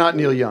 Oh, it was not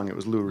Neil Young. It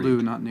was Lou Reed.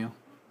 Lou, not Neil.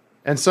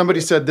 And somebody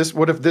said,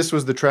 what if this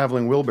was the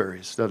Traveling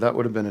Wilburys? So that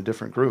would have been a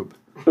different group.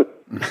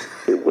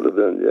 It would have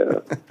been, yeah.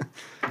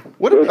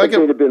 What if it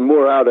would have been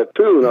more out of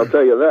tune, I'll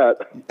tell you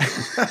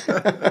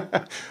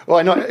that. Well,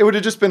 I know it would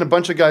have just been a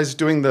bunch of guys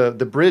doing the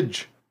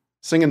bridge,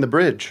 singing the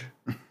bridge,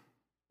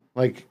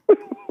 like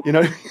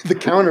the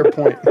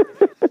counterpoint.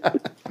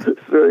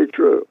 It's very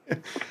true.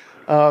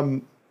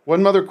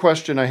 One other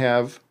question I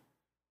have.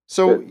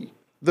 So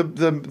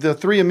the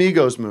Three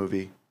Amigos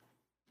movie.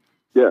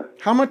 Yeah.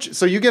 How much?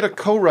 So you get a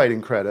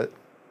co-writing credit.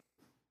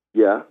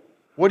 Yeah.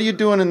 What are you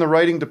doing in the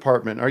writing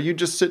department? Are you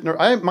just sitting?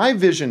 My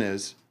vision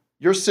is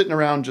you're sitting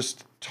around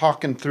just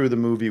talking through the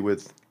movie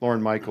with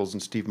Lorne Michaels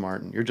and Steve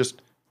Martin. You're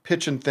just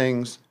pitching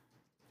things.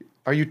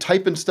 Are you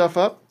typing stuff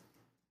up?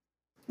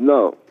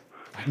 No.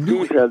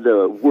 Steve had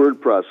a word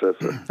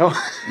processor.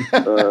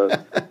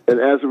 And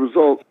as a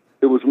result,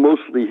 it was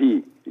mostly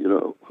he,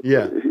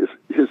 Yeah.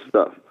 his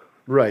stuff.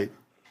 Right.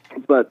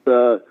 But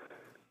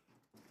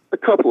a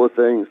couple of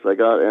things I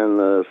got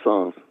and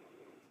songs.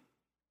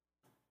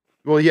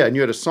 Well, yeah, and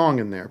you had a song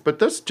in there. But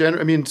that's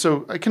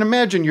so I can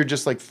imagine you're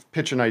just like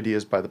pitching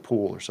ideas by the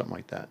pool or something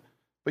like that.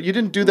 But you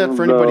didn't do that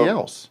for anybody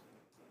else.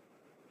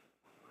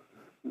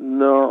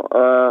 No.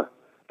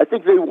 I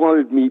think they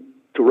wanted me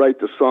to write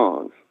the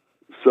songs.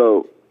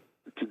 So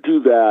to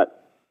do that,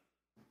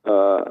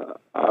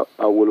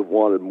 I would have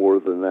wanted more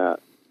than that.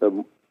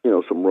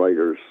 Some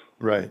writers.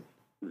 Right.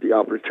 The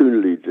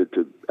opportunity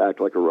to act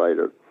like a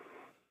writer.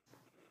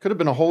 Could have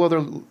been a whole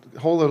other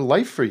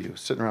life for you,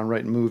 sitting around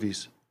writing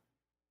movies.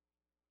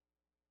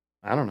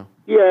 I don't know.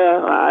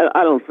 Yeah,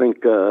 I don't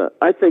think.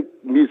 I think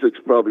music's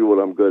probably what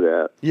I'm good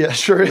at. Yeah,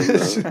 sure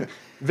is.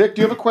 Vic,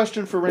 do you have a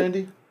question for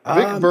Randy?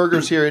 Vic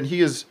Berger's here, and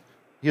he is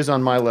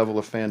on my level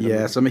of fandom.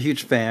 Yes, I'm a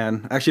huge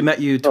fan. I actually met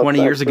you 20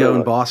 years ago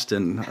in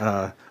Boston.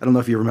 I don't know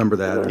if you remember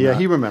that. Yeah,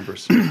 he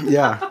remembers.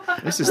 Yeah,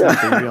 this is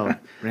not the real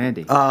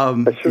Randy. I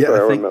remember.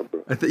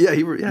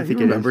 He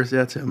remembers.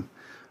 Yeah, it's him.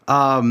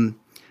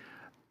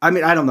 I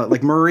mean, I don't know.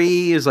 Like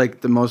Marie is like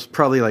the most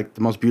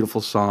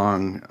beautiful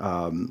song.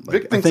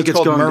 Vic thinks it's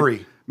called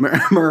Murray.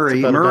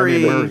 Murray,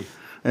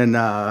 and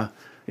I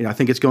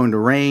think it's going to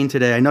rain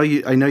today. I know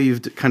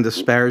you've kind of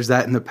disparaged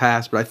that in the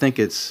past, but I think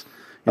it's.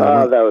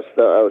 I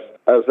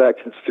was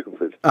acting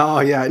stupid.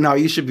 Oh yeah, no,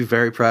 you should be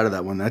very proud of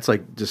that one. That's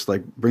just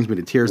brings me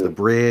to tears. The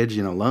bridge,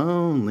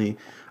 lonely.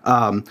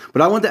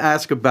 But I wanted to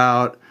ask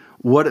about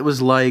what it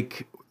was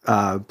like.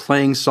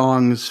 Playing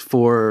songs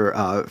for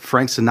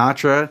Frank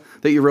Sinatra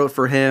that you wrote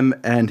for him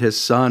and his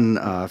son,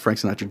 Frank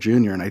Sinatra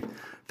Jr., and I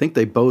think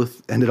they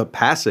both ended up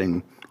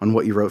passing on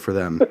what you wrote for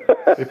them.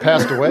 They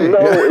passed away. No,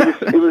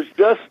 it was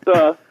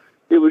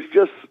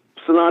just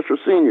Sinatra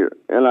Sr.,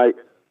 and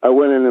I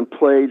went in and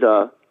played.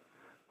 I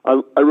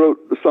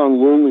wrote the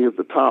song "Lonely at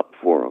the Top"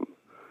 for him.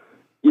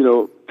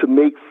 To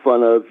make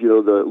fun of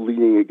the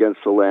leaning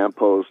against the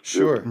lamppost,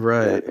 sure,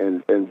 right,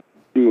 and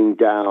being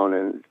down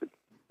and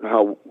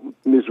how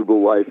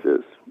miserable life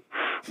is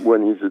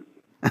when he's a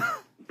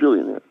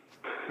billionaire.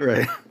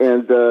 Right.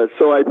 And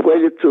so I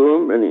played it to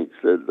him, and he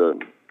said,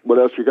 "What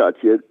else you got,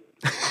 kid?"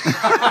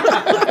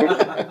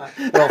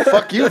 Well,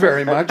 fuck you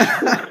very much.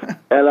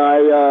 And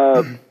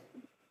I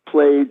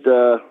played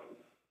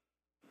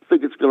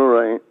 "Think It's Gonna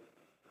Rain."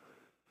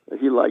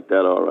 He liked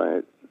that all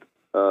right.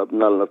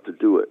 Not enough to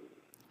do it.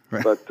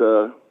 Right. But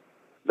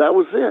that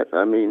was it.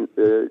 I mean,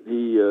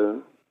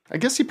 I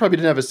guess he probably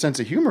didn't have a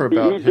sense of humor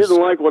about He didn't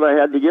like what I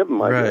had to give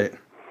him, right.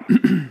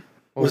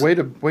 Well,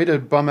 way to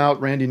bum out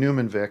Randy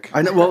Newman, Vic.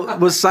 I know. Well,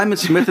 was Simon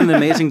Smith and the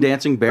Amazing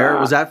Dancing Bear,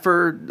 was that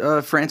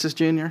for Francis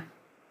Jr.?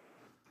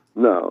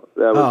 No,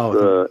 that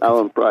was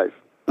Alan Price.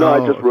 No,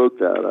 I just wrote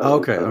that.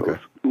 Okay.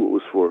 Who it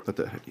was for. But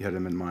you had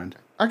him in mind.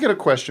 I got a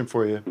question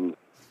for you.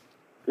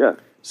 Yeah.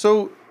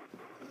 So,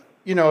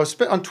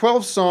 on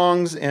 12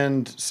 Songs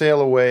and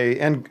Sail Away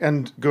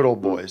and Good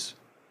Old Boys,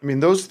 I mean,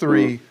 those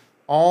three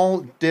all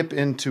dip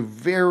into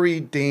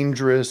very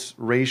dangerous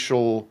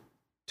racial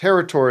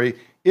territory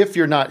if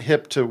you're not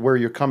hip to where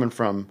you're coming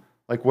from,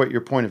 like what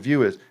your point of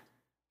view is.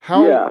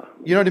 How,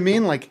 you know what I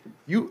mean? Like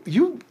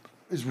you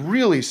is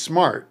really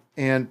smart.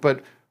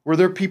 But were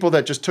there people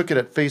that just took it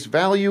at face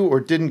value or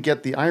didn't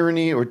get the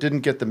irony or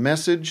didn't get the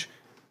message?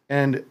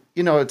 And,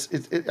 you know,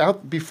 it's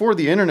out before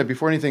the internet,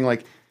 before anything,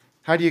 like,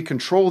 how do you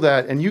control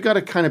that? And you got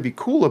to kind of be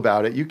cool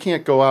about it. You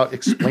can't go out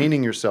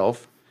explaining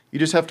yourself. You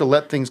just have to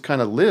let things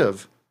kind of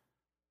live.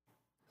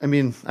 I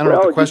mean, I don't know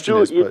what the question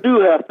is. You do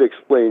have to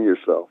explain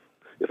yourself.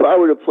 If I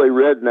were to play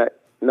Redneck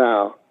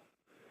now,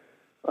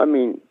 I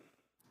mean,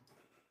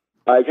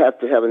 I'd have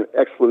to have an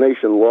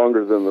explanation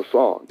longer than the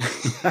song.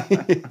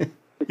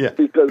 Yeah.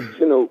 Because,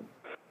 you know,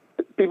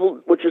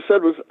 people, what you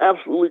said was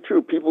absolutely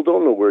true. People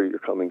don't know where you're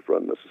coming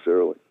from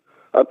necessarily.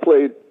 I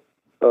played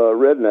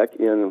Redneck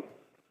in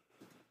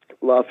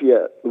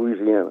Lafayette,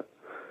 Louisiana.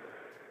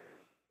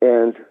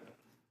 And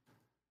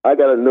I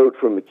got a note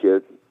from a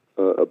kid,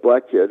 a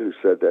black kid, who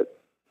said that,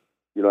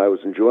 you know, I was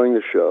enjoying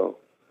the show,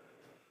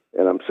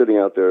 and I'm sitting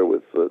out there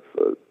with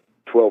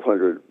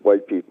 1,200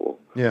 white people.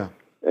 Yeah.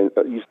 And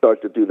you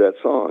start to do that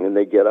song, and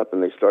they get up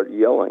and they start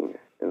yelling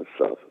and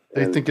stuff.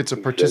 They think it's a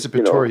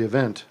participatory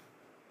event.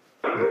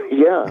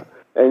 Yeah.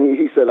 And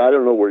he said, I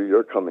don't know where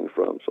you're coming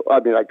from. So, I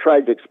mean, I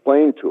tried to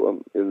explain to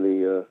him in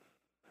the,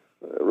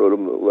 I wrote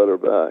him a letter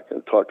back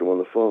and talked to him on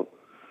the phone.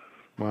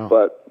 Wow.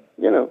 But,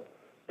 you know,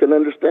 couldn't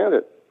understand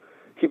it.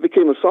 He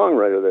became a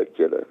songwriter, that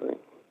kid, I think.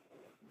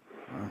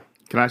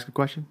 Can I ask a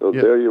question? So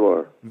there you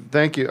are.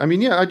 Thank you. I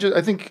mean, yeah,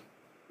 I think,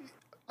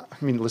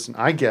 listen,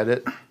 I get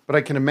it, but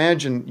I can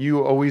imagine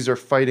you always are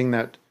fighting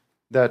that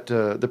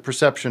the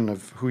perception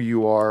of who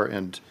you are,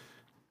 and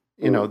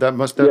you know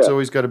that's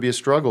always got to be a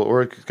struggle,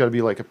 or it's got to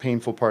be like a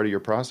painful part of your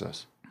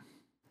process.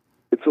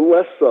 It's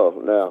less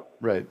so now.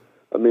 Right.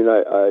 I mean,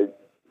 I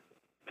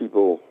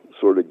people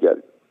sort of get,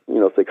 you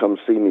know, if they come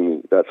see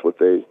me, that's what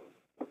they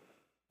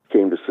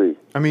came to see.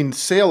 I mean,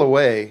 Sail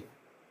Away,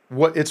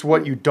 it's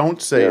what you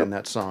don't say in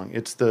that song.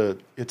 It's the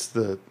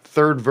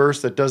third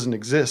verse that doesn't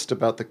exist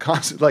about the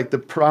concept, like the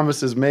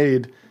promises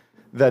made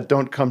that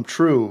don't come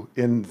true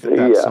in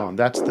that song.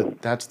 That's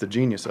the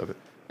genius of it.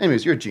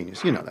 Anyways, you're a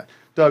genius. You know that.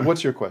 Doug,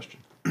 what's your question?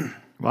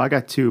 Well, I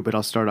got two, but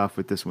I'll start off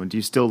with this one. Do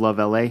you still love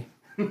L.A.?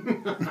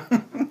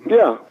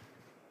 Yeah.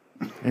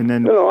 And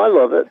then, you know, I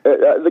love it.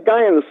 The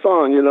guy in the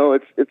song, you know,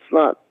 it's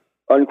not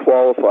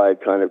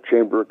unqualified kind of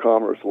Chamber of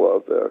Commerce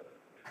love there.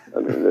 I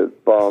mean, the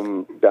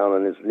bum down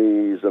on his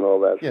knees and all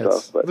that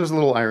stuff. But there's a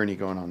little irony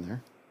going on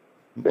there.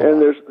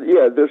 And there's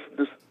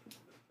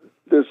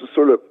a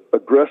sort of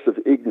aggressive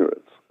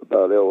ignorance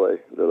about L.A.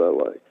 that I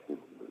like.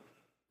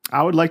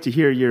 I would like to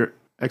hear your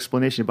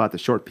explanation about the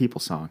Short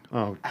People song.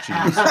 Oh,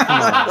 jeez.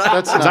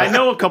 That's because I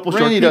know a couple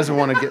short Randy people. doesn't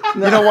want to get...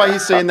 You know why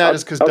he's saying that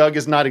is because Doug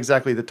is not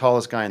exactly the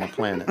tallest guy on the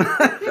planet.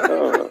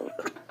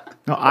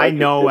 No, I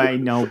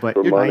know, but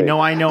I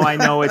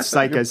know it's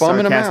like a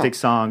sarcastic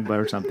song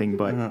or something,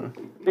 but...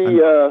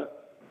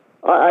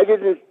 I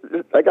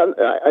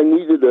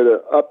needed an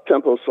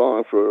up-tempo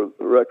song for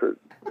the record.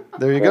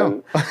 There you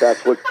go.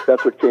 That's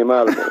what came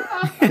out of me.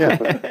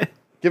 Yeah.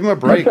 Give him a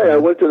break. I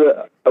went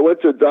to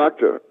a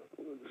doctor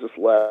just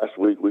last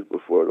week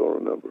before, I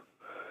don't remember,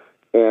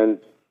 and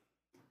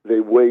they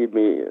weighed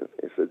me and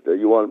they said,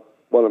 "You want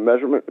a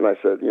measurement?" And I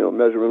said, "You know,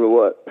 measurement of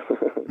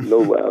what? No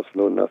laughs,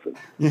 no nothing."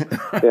 Yeah.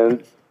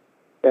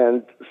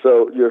 And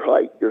so your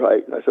height,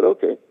 and I said,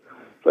 "Okay."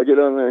 So I get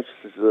on there and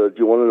she says, "Do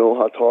you want to know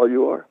how tall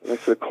you are?" And I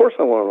said, "Of course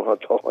I want to know how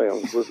tall I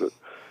am." Listen,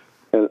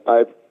 and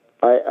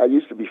I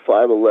used to be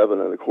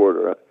 5'11" and a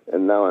quarter,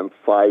 and now I'm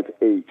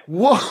 5'8".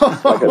 Whoa!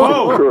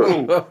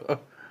 Whoa!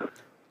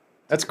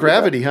 That's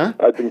gravity, huh?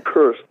 I've been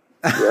cursed.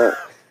 Yeah.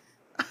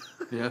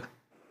 Yeah.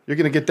 You're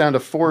going to get down to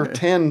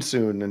 4'10"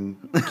 soon and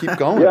keep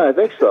going. Yeah, I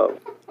think so.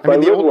 If I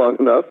live long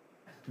enough.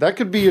 That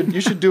could be.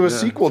 You should do a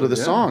sequel to the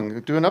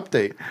song. Do an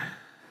update.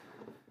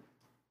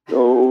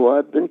 Oh,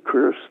 I've been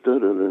cursed. I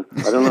don't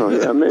know.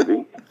 Yeah,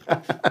 maybe.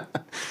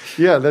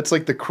 Yeah, that's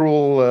like the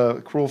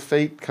cruel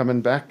fate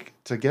coming back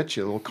to get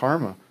you. A little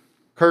karma.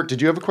 Kurt,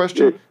 did you have a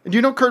question? Do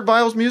you know Kurt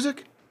Vile's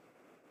music?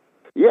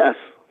 Yes.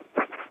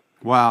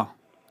 Wow.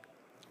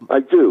 I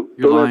do.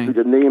 You're Don't lying. have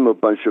to name a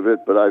bunch of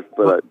it, but I've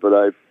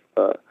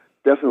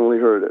definitely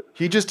heard it.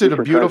 He just did a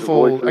Different kinds of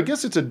beautiful. voices. I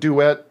guess it's a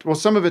duet. Well,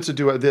 some of it's a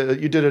duet.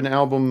 You did an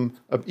album,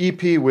 an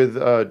EP with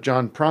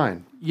John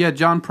Prine. Yeah,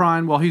 John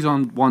Prine. Well, he's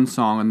on one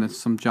song, and there's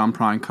some John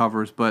Prine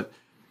covers. But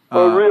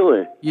Oh,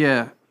 really?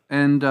 yeah,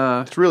 and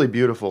It's really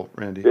beautiful,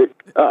 Randy.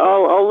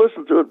 I'll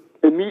listen to it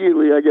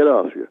immediately I get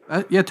off here.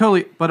 yeah,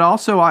 totally. But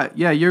also,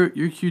 you're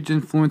a huge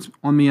influence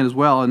on me as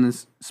well, and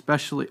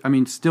especially, I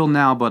mean, still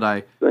now. But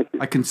I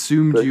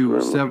consumed Thank you you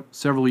very much.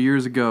 several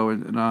years ago,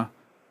 and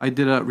I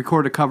did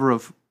record a cover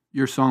of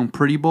your song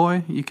 "Pretty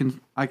Boy."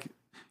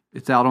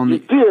 It's out on the.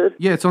 did?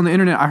 Yeah, it's on the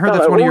internet. I heard God,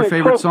 that's I one of your always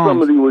favorite hoped songs.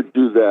 Somebody would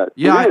do that.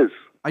 Yeah, It is.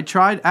 I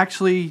tried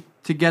actually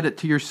to get it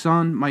to your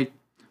son. My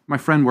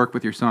friend worked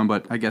with your son,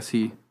 but I guess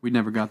we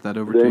never got that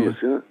over to James,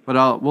 you. yeah.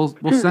 But we'll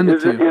send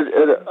it to you.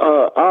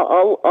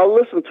 I'll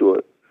listen to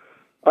it.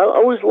 I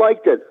always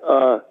liked it.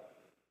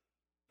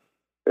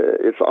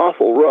 It's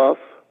awful rough,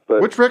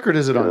 but Which record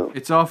is it on?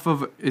 It's off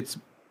of it's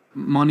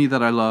Money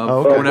That I Love. Oh,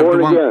 okay. Or whatever Born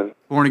the one. Again.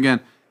 Born Again.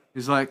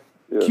 It's like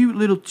cute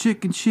little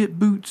chicken shit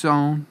boots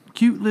on,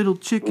 cute little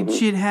chicken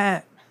shit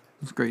hat.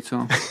 It's a great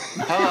song.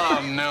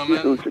 Hello,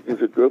 Newman. Two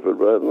chickens at Griffith,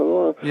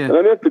 right? Yeah. And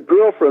I meant the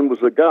girlfriend was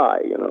a guy,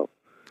 you know.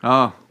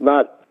 Oh,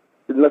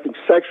 Nothing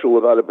sexual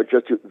about it, but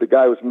just the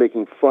guy was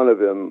making fun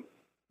of him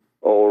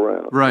all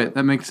around. right.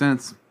 That makes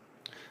sense.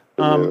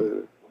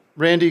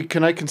 Randy,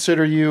 can I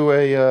consider you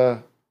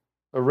a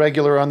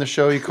regular on the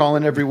show? You call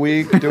in every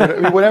week, do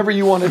whatever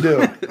you want to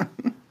do.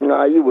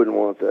 Nah, you wouldn't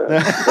want that.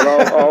 But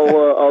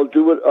I'll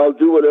do it. I'll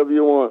do whatever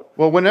you want.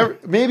 Well,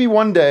 maybe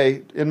one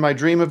day in my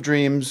dream of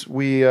dreams,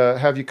 we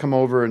have you come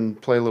over and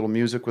play a little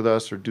music with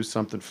us or do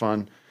something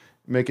fun.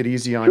 Make it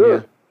easy on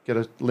you. Get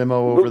a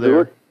limo over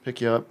there,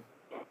 pick you up,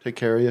 take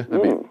care of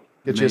you.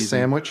 Get you a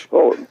sandwich.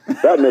 Oh,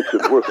 that makes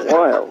it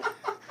worthwhile.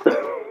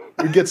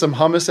 We get some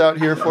hummus out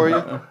here for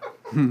you.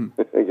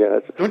 Yeah,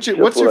 What's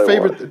your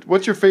favorite?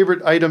 What's your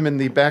favorite item in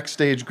the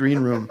backstage green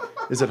room?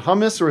 Is it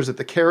hummus or is it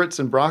the carrots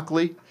and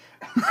broccoli?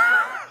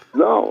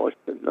 No.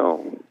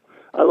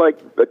 I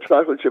like the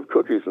chocolate chip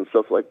cookies and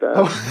stuff like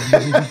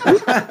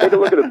that. Take a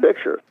look at a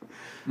picture.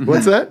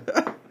 What's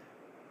that?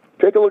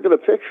 Take a look at a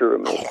picture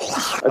of me.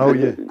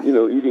 Yeah. You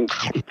know, eating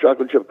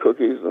chocolate chip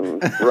cookies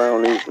and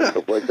brownies and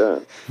stuff like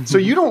that. So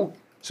you don't.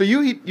 So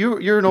you eat.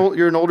 You're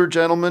an older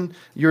gentleman.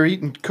 You're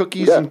eating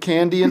cookies and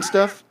candy and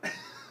stuff.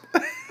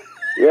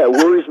 Yeah, it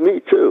worries me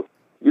too.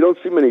 You don't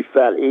see many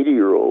fat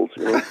 80-year-olds.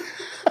 You know?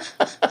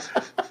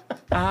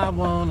 I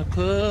want a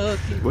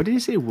cookie. What did you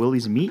say?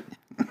 Willie's meat?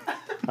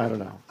 I don't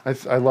know.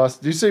 I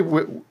lost. Do you say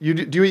do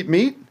you eat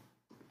meat?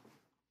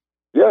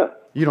 Yeah.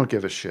 You don't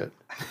give a shit.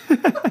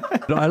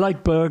 I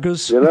like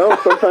burgers. You know,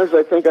 sometimes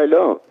I think I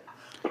don't.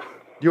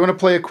 You want to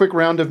play a quick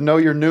round of Know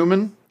Your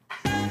Newman?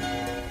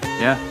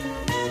 Yeah.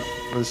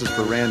 Well, this is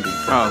for Randy.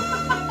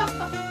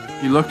 Oh,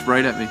 you looked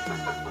right at me.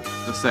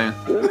 Just saying.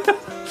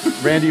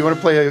 Randy, you want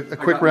to play a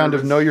quick round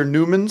of Know Your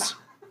Newmans?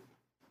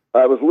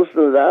 I was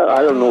listening to that.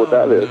 I don't know what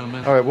that is.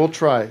 All right, we'll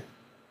try.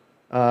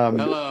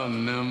 Hello,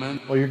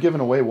 Newman. Well, you're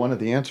giving away one of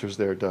the answers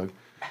there, Doug.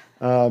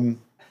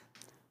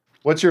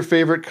 What's your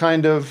favorite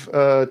kind of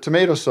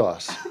tomato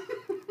sauce?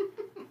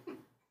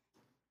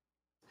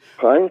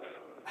 Heinz?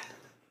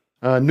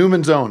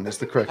 Newman's Own is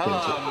the correct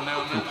answer.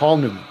 From Paul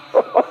Newman.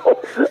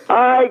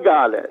 I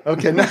got it.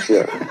 Okay.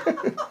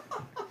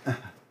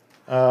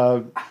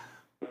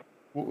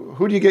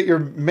 Who do you get your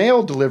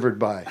mail delivered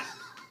by?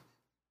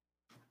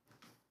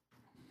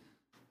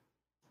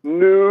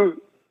 Newman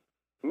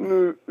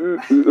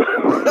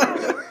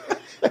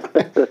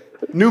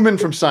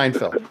from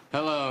Seinfeld.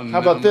 Hello, How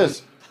about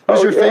this?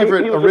 Who's your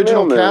favorite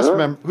original cast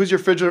member? Who's your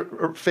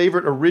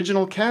favorite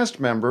original cast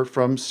member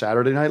from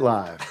Saturday Night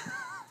Live?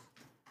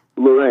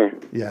 Lorraine.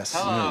 Yes.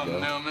 Hello, there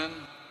you go. Newman. Do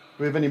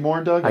we have any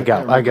more, Doug? I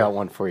got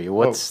one for you.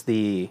 What's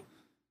the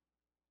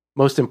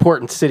most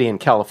important city in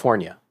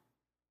California?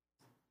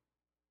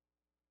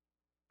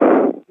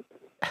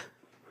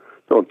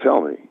 Don't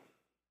tell me.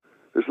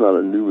 There's not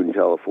a Newman,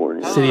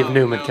 California. City of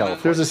Newman,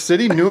 California. There's a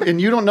city, and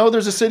you don't know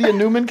there's a city in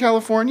Newman,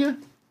 California?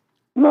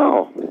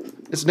 No.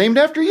 It's named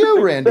after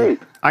you, Randy.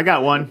 I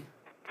got one.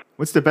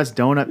 What's the best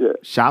donut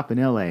shop in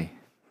L.A.?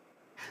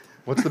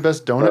 What's the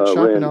best donut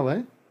shop in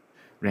L.A.?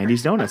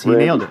 Randy's Donuts. He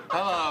nailed it.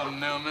 Hello,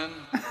 Newman.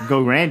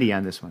 Go Randy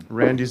on this one.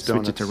 Randy's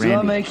Switch Donuts. it to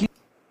Randy.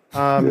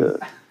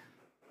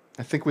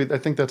 I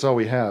think that's all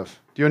we have.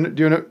 Do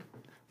you know?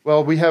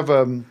 Well, we have.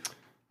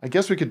 I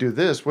guess we could do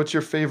this. What's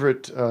your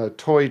favorite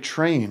toy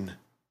train?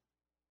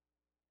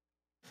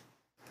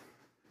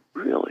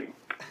 Really?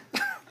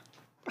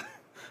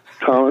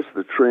 Thomas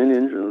the Train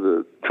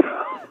Engine.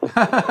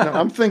 No,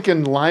 I'm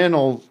thinking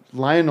Lionel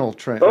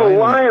train. Oh,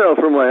 Lionel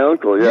from my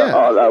uncle. Yeah.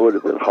 Oh, that would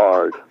have been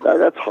hard.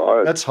 That's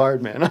hard. That's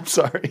hard, man. I'm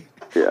sorry.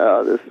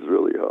 Yeah, this is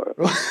really hard.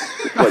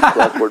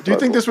 Do you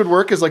think this would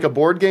work as like a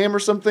board game or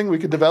something? We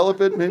could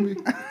develop it, maybe.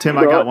 Tim,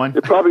 I got one.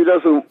 It probably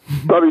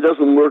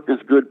doesn't work as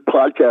good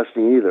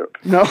podcasting either.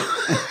 No.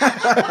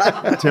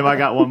 Tim, I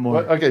got one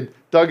more. Okay,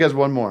 Doug has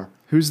one more.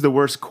 Who's the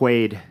worst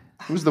Quaid?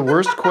 Who's the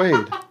worst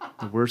Quaid?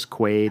 The worst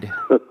Quaid.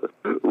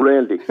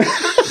 Randy.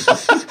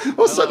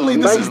 Well, suddenly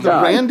this is the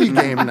Randy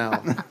game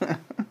now.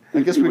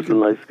 I guess He's a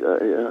nice guy.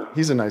 Yeah.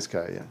 He's a nice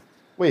guy. Yeah.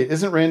 Wait,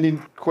 isn't Randy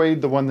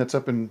Quaid the one that's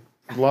up and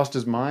lost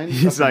his mind?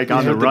 He's like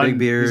on the run. big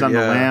beard, He's on the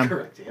lam.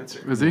 Correct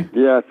answer. Is he?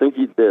 Yeah, I think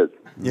he did.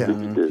 Yeah,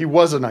 he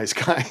was a nice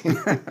guy.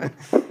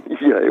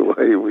 Yeah, he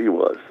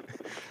was.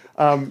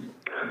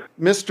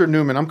 Mr.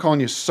 Newman, I'm calling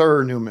you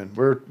Sir Newman.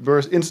 We're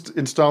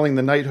installing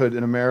the knighthood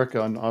in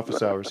America on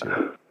office hours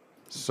here.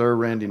 Sir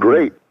Randy Newman.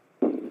 Great.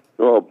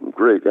 Oh,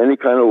 great. Any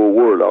kind of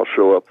award I'll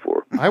show up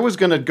for. I was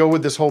going to go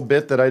with this whole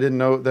bit that I didn't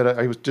know that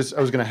I was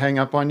going to hang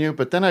up on you,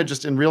 but then I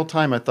just in real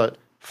time I thought,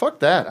 fuck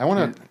that. I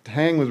want to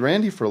hang with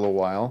Randy for a little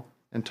while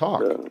and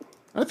talk.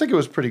 I think it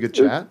was a pretty good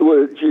chat.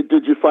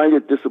 Did you find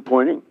it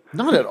disappointing?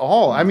 Not at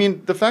all. I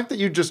mean, the fact that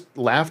you just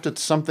laughed at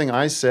something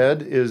I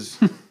said is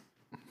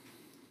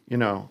you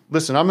know,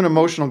 listen, I'm an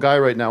emotional guy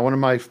right now. One of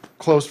my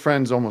close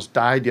friends almost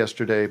died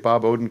yesterday,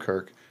 Bob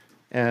Odenkirk.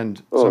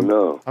 And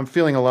I'm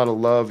feeling a lot of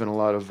love and a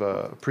lot of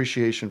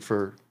appreciation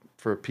for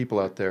people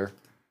out there.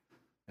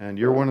 And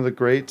you're one of the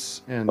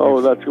greats. And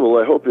that's cool.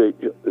 I hope you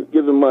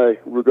give him my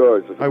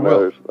regards. If it I will.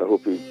 matters. I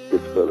hope he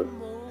gets better.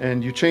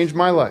 And you changed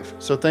my life.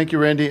 So thank you,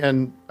 Randy.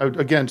 And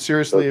again,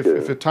 seriously,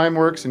 if the time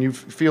works and you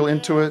feel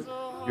into it,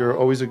 you're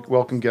always a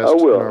welcome guest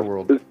in our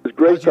world. It's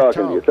great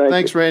talking to you.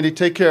 Thanks, Randy.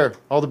 Take care.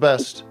 All the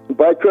best.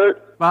 Bye,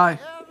 Kurt. Bye.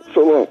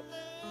 So long.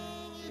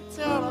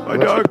 Bye,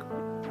 Doug.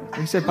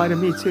 He said bye to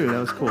me, too. That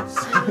was cool.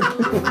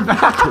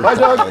 Bye,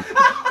 Doug.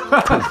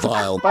 Kurt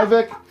Vile. Bye,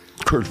 Vic.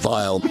 Kurt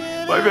Vile.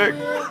 Bye, Vic.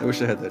 I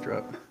wish I had that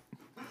drop.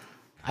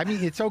 I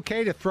mean, it's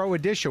okay to throw a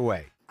dish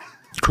away.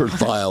 Kurt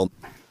Vile.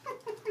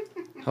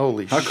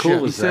 Holy How shit.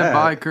 cool is He said that?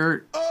 bye,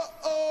 Kurt.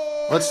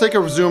 Let's take a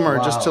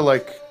Zoomer just to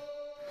like.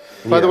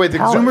 By the way, the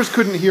Zoomers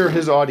couldn't hear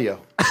his audio.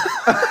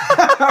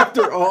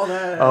 After all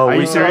that. Oh, Are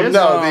you serious?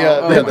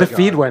 No, the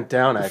feed went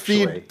down,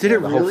 actually. feed- Did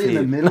it The whole really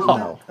in the feed. middle?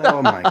 No.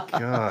 Oh my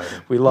god.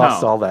 We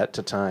lost all that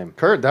to time.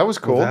 Kurt, that was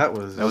cool. That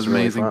was really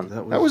amazing.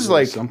 fun. That was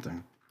really like-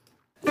 something.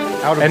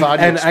 Out of And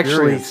body actually,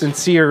 experience.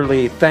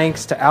 sincerely,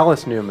 thanks to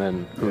Alice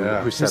Newman, who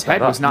set His that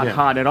head up. was not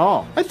hot at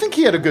all. I think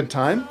he had a good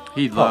time.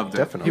 He loved it.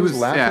 definitely. He was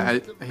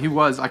laughing. Yeah, he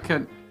was. I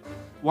couldn't.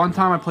 One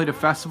time I played a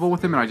festival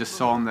with him and I just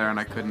saw him there and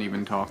I couldn't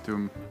even talk to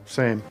him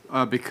Same.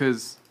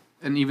 because,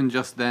 and even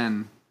just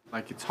then,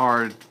 like it's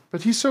hard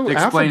But he's so to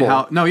explain affable.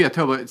 how. No, yeah,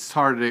 totally. It's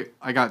hard to.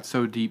 I got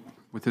so deep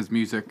with his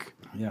music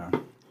Yeah.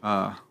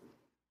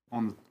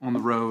 on the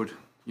road,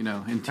 you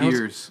know, in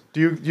tears.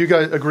 Do you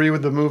guys agree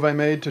with the move I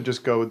made to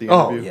just go with the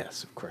Oh, interview?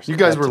 yes, of course. You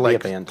guys Had were to be a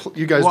like, band.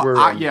 you guys Well,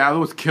 were. yeah, it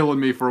was killing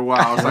me for a while.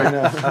 I was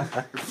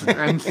like,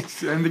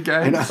 and the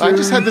guy. I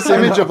just had this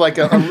image of like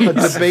a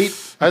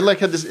debate. I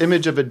had this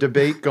image of a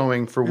debate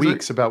going for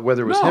weeks about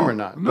whether it was him or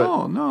not.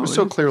 But no, it was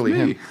so it's clearly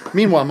me. him.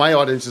 Meanwhile, my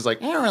audience is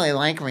like, I don't really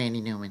like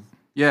Randy Newman.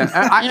 Yeah,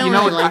 I don't you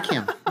know, really like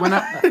him. when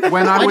I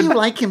Why would do you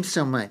like him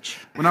so much?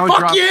 when I would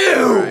drop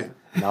right.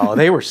 No,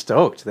 they were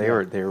stoked. They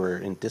were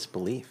in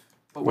disbelief.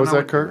 But when was I that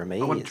would- Kurt?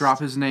 Amazed. I would drop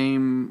his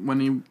name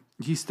when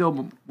he's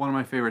still one of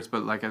my favorites,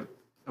 but like at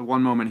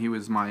one moment he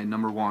was my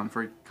number one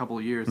for a couple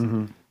of years.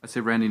 I say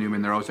Randy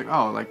Newman, they're always like,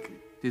 oh, like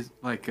his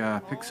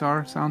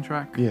Pixar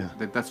soundtrack. Yeah.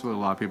 That's what a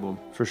lot of people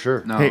for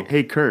sure. know.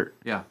 Hey, Kurt.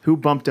 Yeah. Who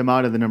bumped him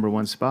out of the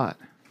 #1 spot?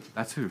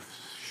 That's who.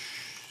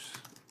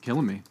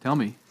 Killing me. Tell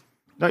me.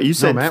 No, you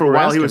said man, for a we're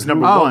while he asking was who.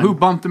 number Oh, one. who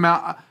bumped him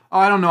out? Oh,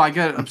 I don't know. I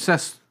get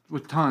obsessed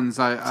with tons.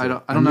 I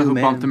don't know new who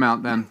man. bumped him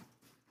out then.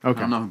 Okay.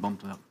 I don't know who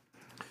bumped him out.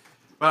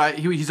 But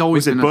he's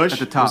always Was it been Bush? at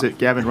the top. Was it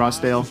Gavin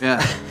Rossdale?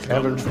 Yeah.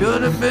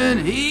 Could have been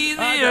easier.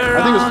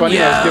 I think it was funny.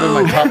 I was giving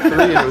my top 3,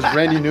 and it was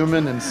Randy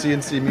Newman and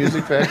CNC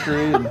Music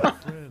Factory and a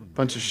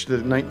bunch of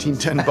the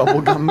 1910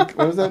 bubblegum.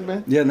 What was that,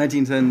 man? Yeah,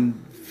 1910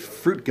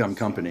 Fruit Gum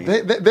Company.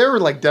 They were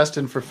like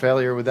destined for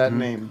failure with that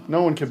name.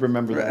 No one could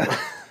remember that.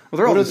 Well,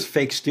 they're all What just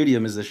fake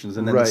studio musicians,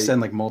 and then Right. they send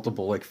like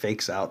multiple like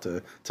fakes out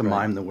to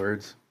mime the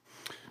words.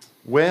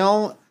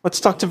 Well, Let's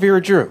talk to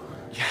Vera Drew.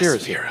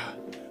 Vera's here.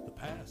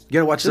 You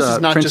gotta watch this is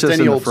not Princess just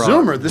any and the old Frog.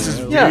 Zoomer. This is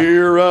Yeah.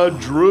 Vera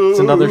Drew. It's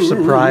another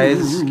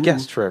surprise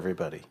guest for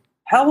everybody.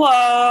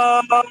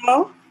 Hello.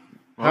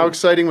 How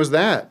exciting was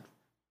that?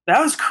 That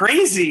was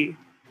crazy.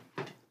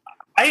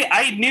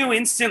 I knew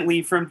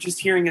instantly from just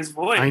hearing his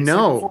voice. I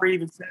know. Before he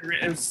even said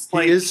it. It was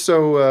like, He is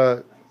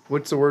so.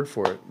 What's the word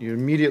for it? You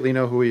immediately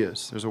know who he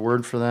is. There's a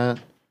word for that.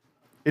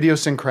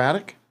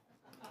 Idiosyncratic.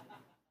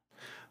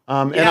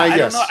 And yeah, I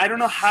guess I don't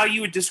know how you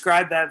would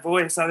describe that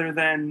voice other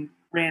than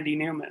Randy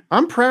Newman.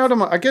 I'm proud of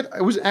him.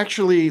 I was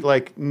actually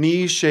like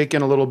knees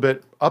shaking a little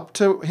bit up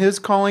to his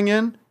calling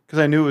in because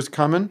I knew it was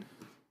coming,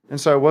 and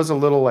so I was a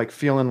little like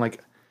feeling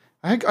like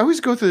I always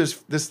go through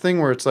this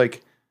thing where it's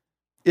like,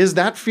 is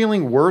that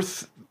feeling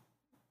worth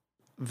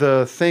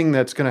the thing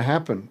that's going to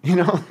happen? You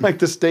know, like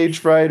the stage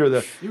fright or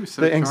the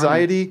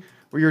anxiety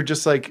where you're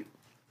just like,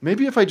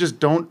 maybe if I just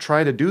don't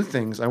try to do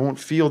things, I won't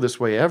feel this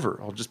way ever.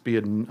 I'll just be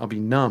I'll be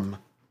numb.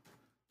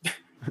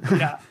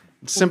 Yeah.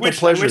 Simple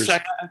pleasures. I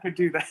wish I could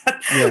do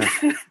that.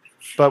 Yeah.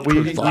 But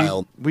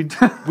Vile.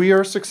 we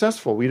are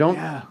successful. We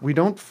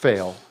don't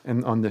fail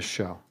on this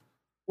show.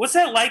 What's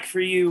that like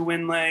for you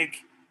when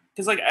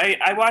because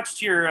I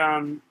watched your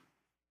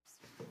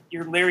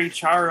Larry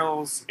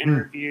Charles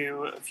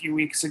interview a few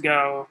weeks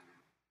ago,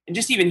 and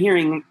just even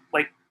hearing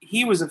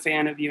he was a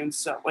fan of you and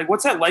stuff. Like,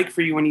 what's that like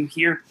for you when you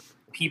hear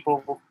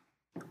people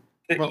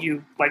that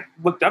you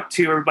looked up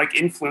to or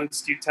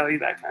influenced you tell you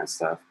that kind of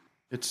stuff?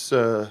 It's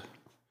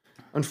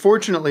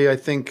unfortunately, I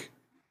think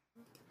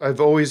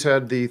I've always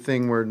had the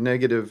thing where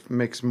negative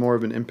makes more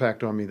of an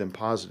impact on me than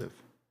positive.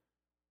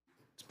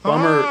 It's a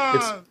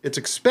bummer. It's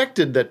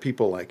expected that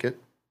people like it.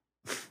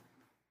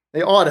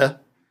 They oughta.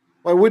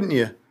 Why wouldn't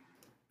you?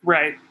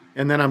 Right.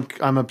 And then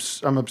I'm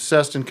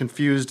obsessed and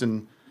confused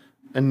and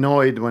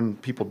annoyed when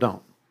people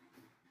don't.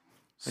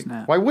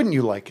 Like, why wouldn't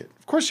you like it?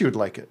 Of course you would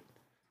like it.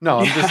 No,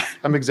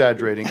 I'm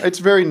exaggerating. It's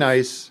very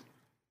nice.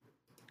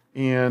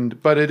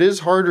 But it is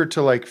harder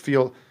to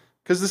feel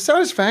Because the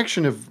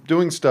satisfaction of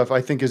doing stuff,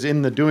 I think, is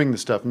in the doing the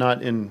stuff,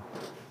 not in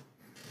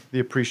the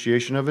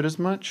appreciation of it as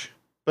much.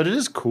 But it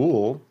is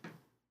cool.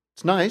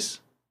 It's nice.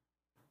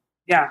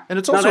 Yeah. And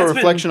it's also a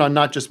reflection on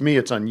not just me.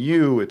 It's on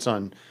you. It's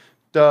on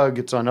Doug.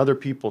 It's on other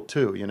people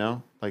too, you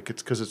know? Like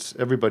it's because it's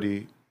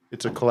everybody.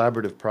 It's a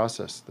collaborative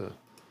process,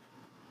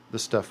 the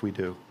stuff we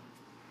do.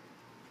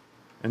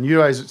 And you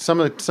guys, some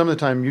of the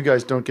time, you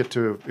guys don't get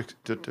to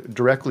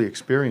directly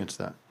experience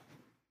that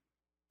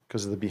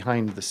because of the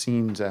behind the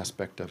scenes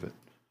aspect of it.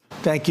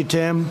 Thank you,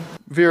 Tim.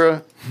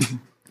 Vera,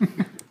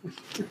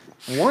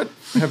 what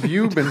have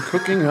you been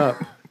cooking up?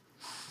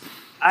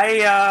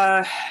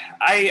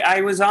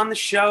 I was on the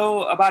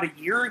show about a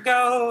year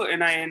ago,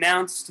 and I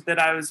announced that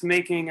I was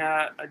making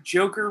a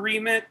Joker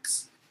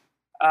remix.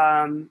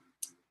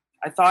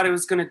 I thought it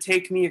was going to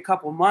take me a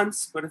couple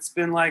months, but it's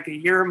been like a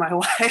year of my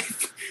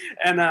life,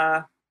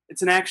 and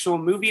it's an actual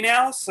movie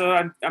now. So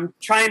I'm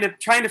trying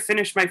to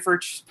finish my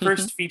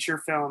first feature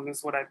film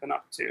is what I've been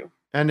up to.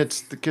 And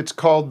it's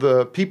called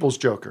The People's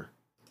Joker.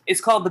 It's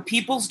called The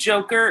People's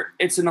Joker.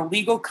 It's an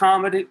illegal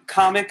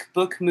comic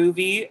book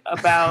movie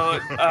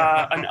about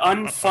an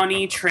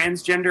unfunny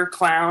transgender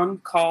clown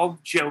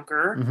called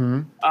Joker.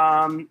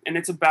 Mm-hmm. And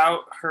it's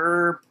about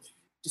her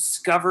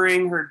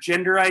discovering her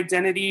gender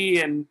identity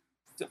and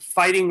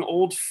fighting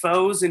old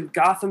foes in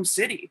Gotham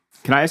City.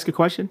 Can I ask a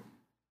question?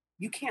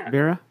 You can.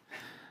 Vera?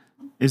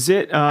 Is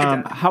it,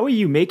 how are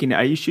you making it?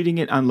 Are you shooting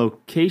it on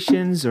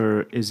locations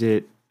or is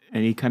it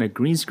any kind of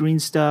green screen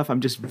stuff?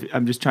 I'm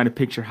just trying to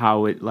picture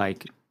how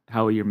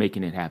you're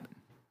making it happen.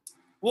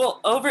 Well,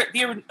 over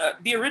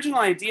the original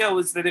idea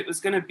was that it was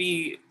going to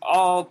be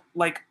all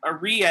like a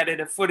re-edit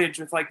of footage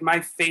with like my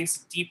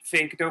face deep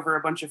faked over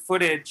a bunch of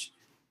footage.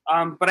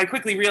 But I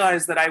quickly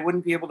realized that I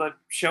wouldn't be able to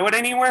show it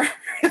anywhere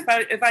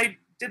if I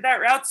did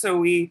that route. So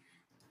we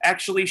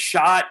actually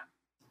shot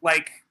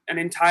like an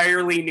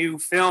entirely new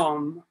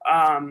film.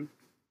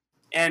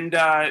 And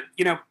part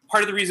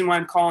of the reason why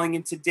I'm calling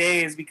in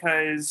today is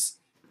because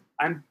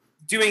I'm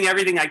doing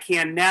everything I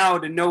can now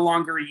to no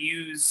longer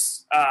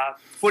use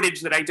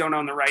footage that I don't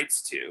own the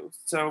rights to.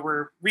 So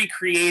we're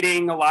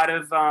recreating a lot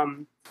of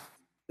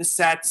the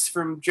sets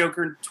from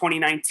Joker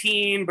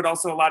 2019, but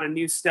also a lot of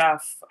new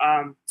stuff.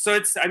 So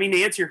to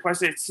answer your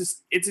question,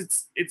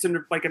 it's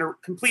a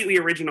completely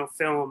original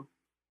film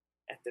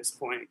at this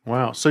point.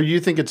 Wow. So you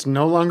think it's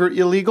no longer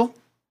illegal?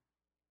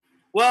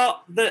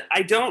 Well,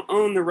 I don't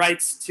own the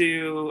rights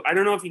to, I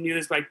don't know if you knew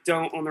this, but I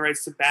don't own the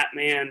rights to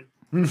Batman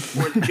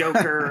or the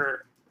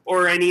Joker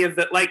or any of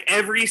the, like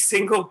every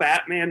single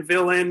Batman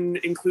villain,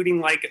 including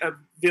like a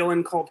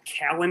villain called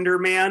Calendar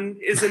Man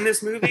is in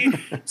this movie.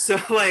 So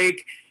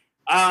like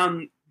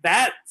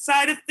that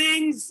side of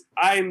things,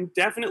 I'm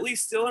definitely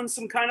still in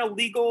some kind of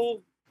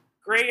legal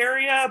gray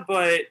area,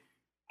 but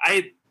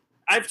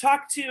I've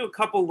talked to a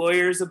couple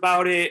lawyers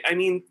about it. I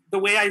mean, the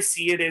way I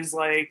see it is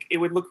like, it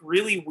would look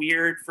really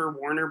weird for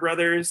Warner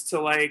Brothers to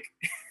like,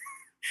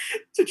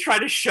 to try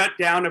to shut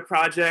down a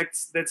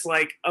project that's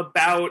like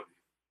about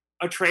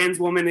a trans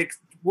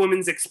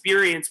woman's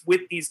experience with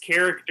these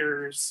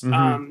characters.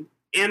 Mm-hmm.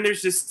 And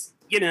there's just,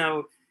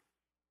 a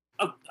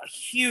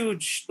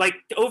huge, like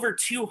over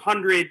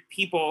 200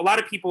 people, a lot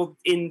of people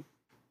in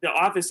the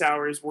office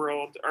hours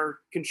world are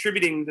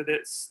contributing to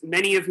this,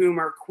 many of whom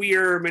are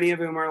queer, many of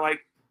whom are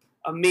like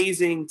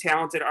amazing,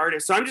 talented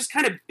artists. So I'm just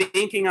kind of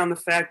banking on the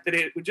fact that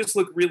it would just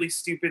look really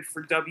stupid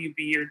for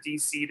WB or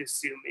DC to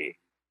sue me.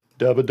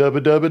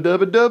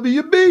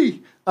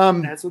 WB.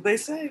 That's what they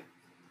say.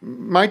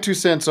 My 2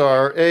 cents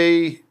are,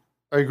 I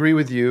agree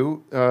with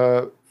you.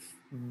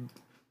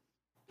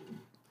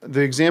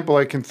 The example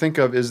I can think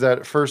of is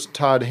that first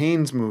Todd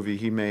Haynes movie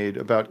he made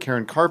about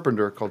Karen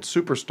Carpenter called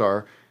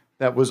Superstar.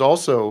 That was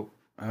also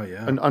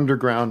an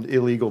underground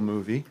illegal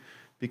movie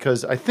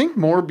because I think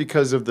more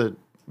because of the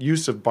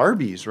use of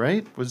Barbies,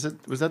 right? Was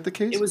that the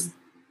case? It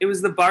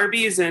was the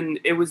Barbies, and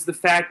it was the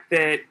fact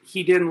that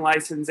he didn't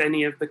license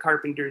any of the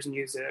Carpenter's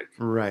music.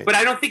 Right. But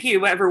I don't think he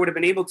ever would have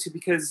been able to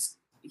because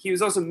he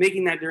was also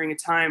making that during a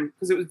time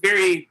because it was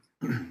very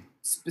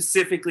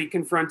specifically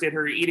confronted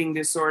her eating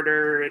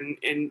disorder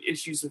and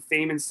issues with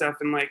fame and stuff.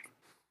 And like,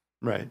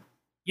 right.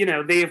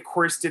 They of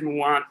course didn't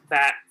want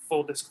that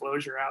full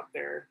disclosure out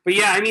there. But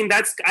yeah, I mean,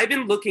 I've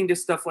been looking to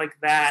stuff like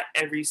that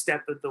every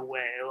step of the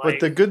way. Like, but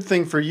the good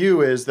thing for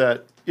you is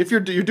that if you're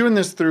doing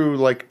this through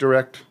like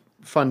direct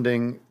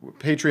funding,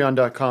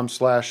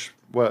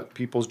 patreon.com/what,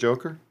 People's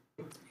Joker?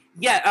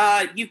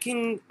 Yeah, you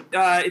can,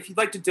 if you'd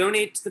like to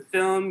donate to the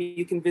film,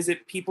 you can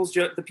visit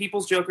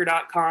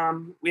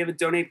thepeoplesjoker.com. We have a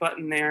donate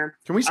button there.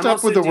 Can we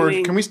stop with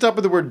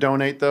the word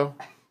donate though?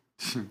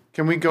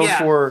 Can we go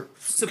for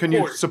support. Can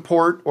you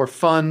support or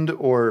fund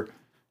or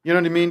you know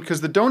what I mean?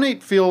 Because the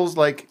donate feels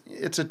like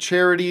it's a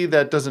charity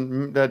that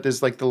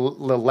is like the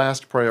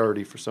last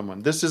priority for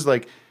someone. This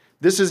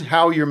is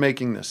how you're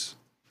making this.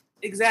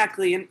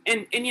 Exactly. And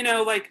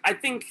like I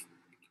think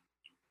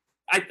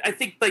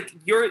like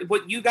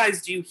what you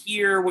guys do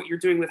here, what you're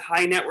doing with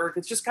High Network,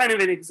 it's just kind of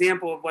an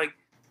example of like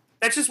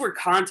that's just where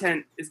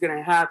content is going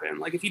to happen.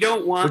 Like if you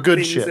don't want good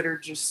things shit. that are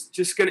just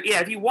going to,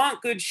 if you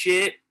want good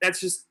shit, that's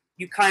just,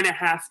 you kind of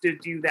have to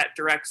do that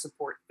direct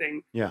support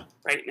thing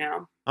right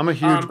now. I'm a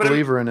huge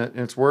believer in it,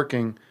 and it's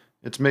working.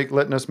 It's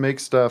letting us make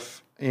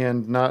stuff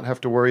and not have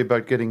to worry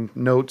about getting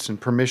notes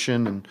and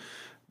permission, and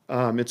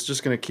it's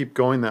just going to keep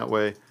going that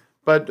way.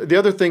 But the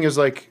other thing is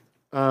like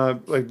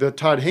the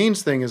Todd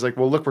Haynes thing is like,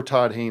 well, look where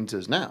Todd Haynes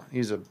is now.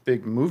 He's a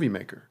big movie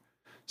maker.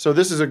 So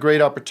this is a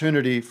great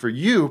opportunity for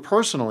you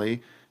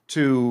personally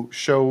to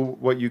show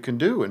what you can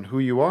do and who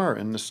you are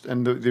and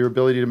your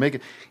ability to make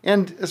it.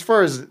 And as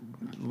far as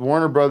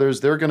Warner Brothers,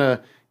 they're going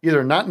to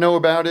either not know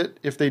about it.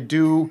 If they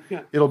do,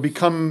 it'll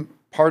become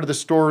part of the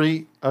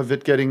story of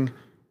it getting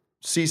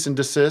cease and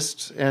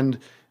desist. And,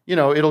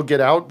 it'll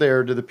get out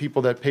there to the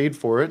people that paid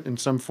for it in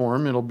some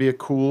form. It'll be a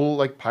cool,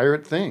 like,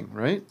 pirate thing,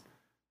 right?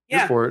 Yeah.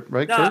 You're for it,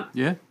 right, Kurt?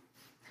 Yeah.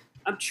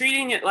 I'm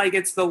treating it like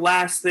it's the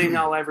last thing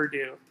I'll ever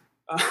do.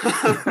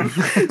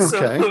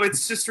 So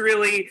it's just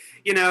really,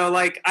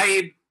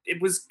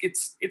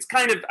 it's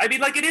kind of, I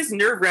mean, like it is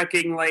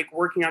nerve-wracking, like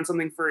working on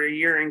something for a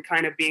year and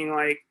kind of being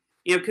like,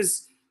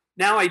 because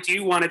now I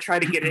do want to try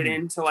to get it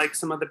into like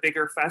some of the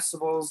bigger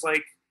festivals.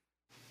 Like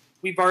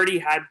we've already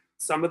had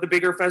some of the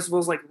bigger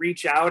festivals like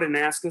reach out and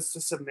ask us to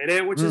submit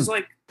it, which is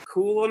like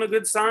cool and a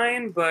good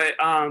sign. But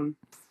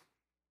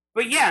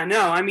yeah,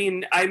 no, I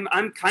mean,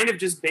 I'm kind of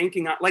just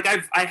banking on, like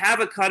I have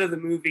a cut of the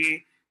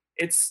movie.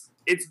 It's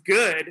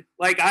good.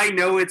 Like I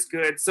know it's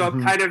good. So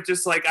I'm kind of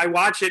just like, I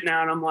watch it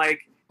now and I'm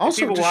like,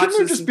 also, shouldn't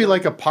there just be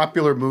like a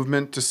popular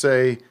movement to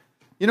say,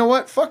 you know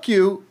what, fuck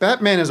you,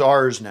 Batman is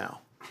ours now.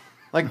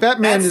 Like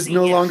Batman is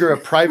no longer a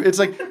private, it's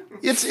like,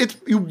 it's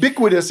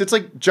ubiquitous. It's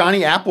like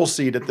Johnny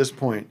Appleseed at this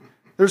point.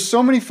 There's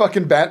so many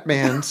fucking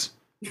Batmans.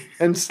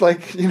 And it's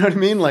like, you know what I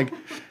mean? Like,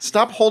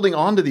 stop holding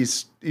on to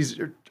these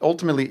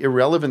ultimately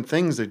irrelevant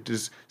things that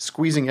just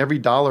squeezing every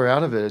dollar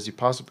out of it as you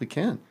possibly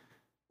can.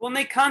 Well, and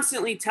they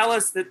constantly tell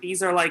us that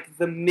these are like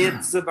the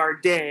myths of our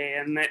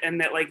day, and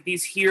that like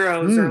these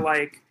heroes are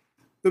like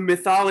the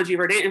mythology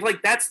of our day. And if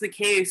like that's the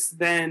case,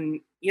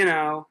 then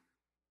Joe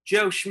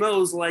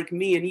Schmoes like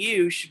me and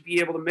you should be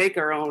able to make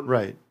our own,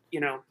 right?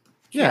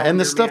 Yeah, and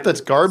the stuff that's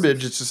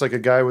garbage, it's just like a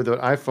guy with an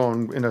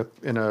iPhone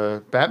in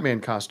a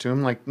Batman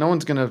costume. Like no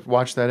one's gonna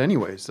watch that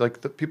anyways. Like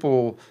the people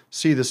will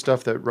see the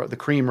stuff that the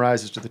cream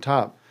rises to the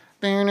top.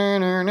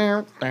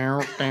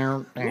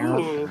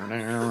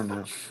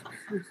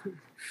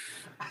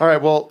 All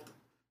right, well,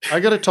 I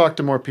got to talk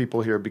to more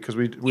people here because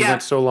we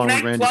went so long.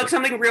 Can I plug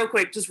something real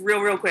quick? Just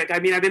real quick. I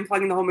mean, I've been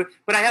plugging the whole movie,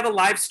 but I have a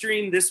live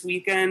stream this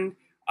weekend,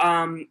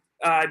 July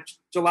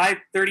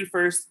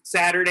 31st,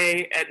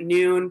 Saturday at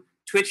noon,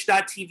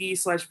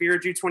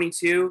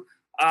 twitch.tv/VeraDrew22.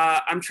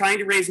 I'm trying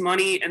to raise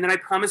money, and then I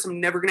promise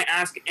I'm never going to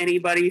ask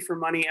anybody for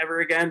money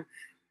ever again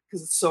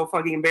because it's so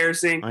fucking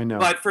embarrassing. I know.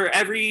 But for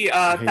every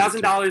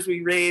 $1,000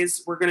 we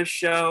raise, we're going to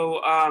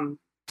show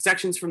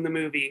sections from the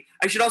movie.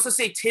 I should also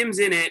say Tim's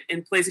in it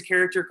and plays a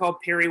character called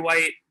Perry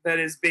White that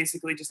is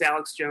basically just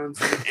Alex Jones,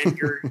 and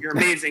you're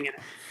amazing in it.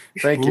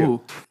 Thank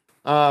you.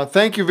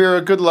 Thank you,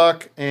 Vera. Good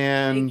luck.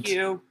 And thank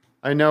you.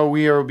 I know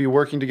we will be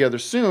working together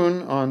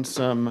soon on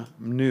some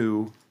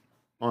new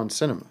on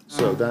cinema.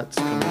 So that's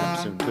coming up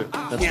soon too.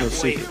 That's no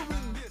secret.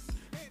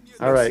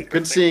 All right.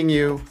 Good seeing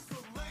you.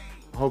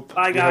 Hope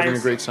you're having a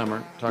great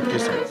summer. Talk to you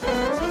soon.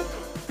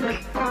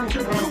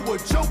 You a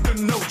joker,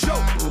 no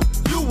joke.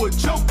 You a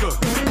joker.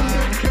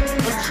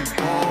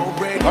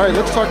 All right,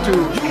 let's talk to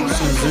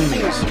some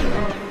Zoomies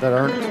that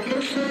aren't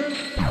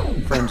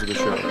friends of the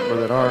show, or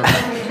that are.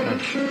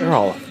 They're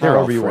all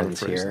friends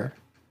here.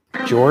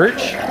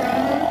 George,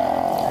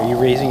 are you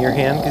raising your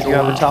hand because you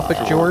have a topic,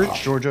 George?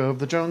 Georgia of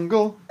the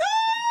Jungle.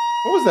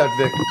 What was that,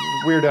 Vic?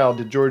 Weird Al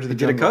did George of the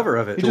Jungle. He did a cover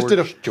of it. He just did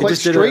a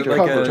straight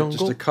cover.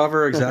 Just a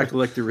cover exactly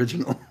like the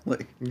original.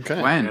 Like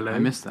when? I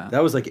missed that.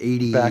 That was like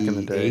 88 back in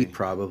the day,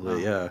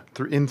 probably. Yeah,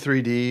 in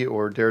 3D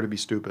or Dare to Be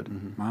Stupid.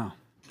 Mm-hmm. Wow.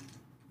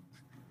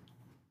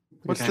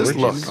 What's this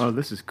look? Oh,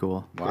 this is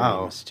cool. Wow,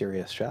 very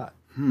mysterious shot.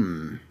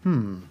 What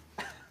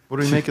do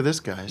we make of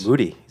this, guys?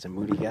 Moody. He's a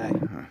moody guy.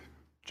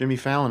 Jimmy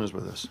Fallon is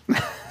with us.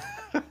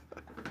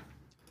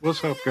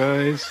 What's up,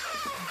 guys?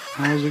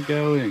 How's it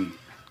going?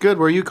 Good.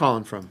 Where are you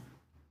calling from?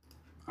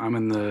 I'm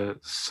in the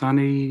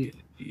sunny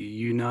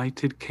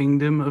United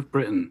Kingdom of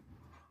Britain.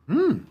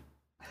 Oh.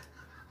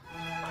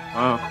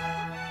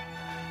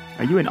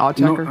 Are you an odd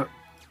tacker? No,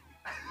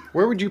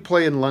 Where would you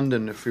play in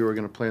London if you were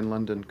going to play in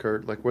London,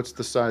 Kurt? Like, what's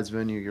the size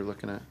venue you're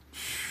looking at?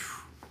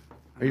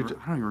 I don't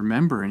even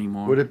remember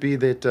anymore. Would it be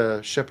that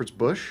Shepherd's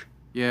Bush?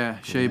 Yeah,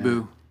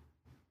 Shebu.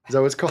 Is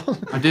that what it's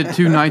called? I did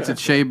 2 nights at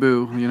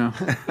Shebu, you know.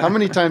 How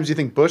many times do you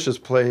think Bush has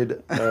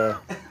played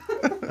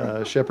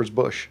Shepherd's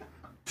Bush?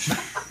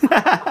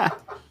 I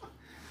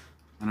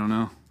don't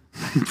know.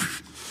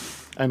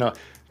 I know.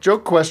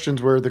 Joke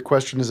questions where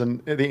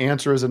the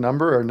answer is a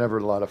number are never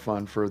a lot of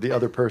fun for the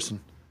other person.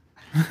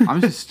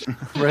 I'm just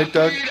right,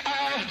 Doug.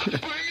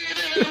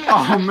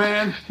 Oh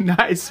man,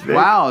 nice. Vic.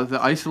 Wow, the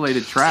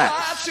isolated track.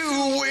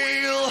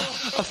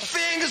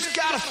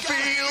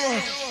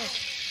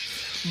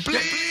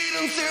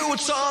 Bleeding through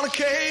what's on a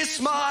case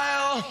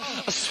smile.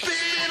 A spin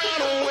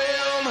on a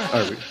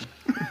whim.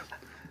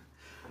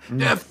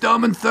 Deaf,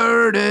 dumb, and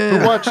 30. Who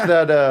watched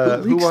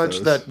that? Who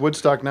watched that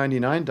Woodstock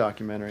 '99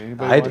 documentary?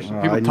 Anybody watch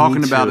it? People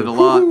talking about it a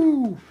lot.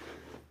 Woo!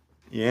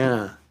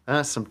 Yeah,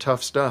 that's some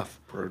tough stuff.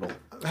 Brutal.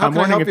 How I'm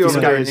can I help wondering you if over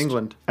these there in guys-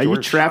 England? Are you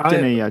George? trapped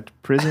in a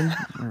prison?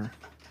 Or?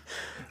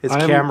 His I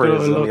haven't camera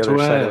got is a on lot the to other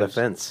side of the add.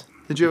 fence.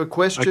 Did you have a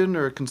question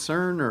or a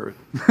concern or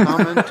a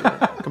comment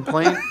or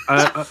complaint?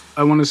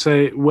 I want to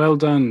say well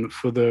done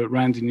for the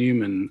Randy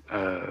Newman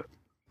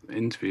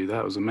interview.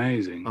 That was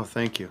amazing. Oh,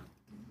 thank you.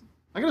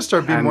 I gotta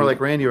start being more And- like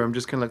Randy, where I'm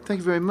just kind of like, thank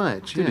you very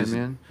much. Dude, Yeah, it's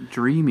man.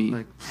 Dreamy.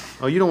 Like,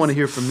 oh, you don't want to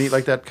hear from me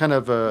like that kind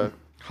of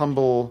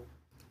humble.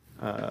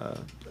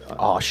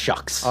 Aw,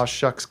 shucks. Aw,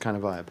 shucks kind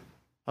of vibe.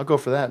 I'll go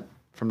for that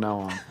from now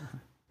on.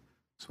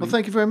 Well,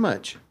 thank you very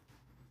much.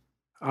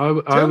 I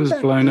was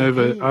blown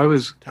over.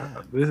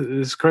 This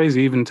is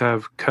crazy even to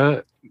have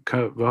Kurt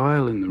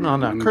Vile in the room.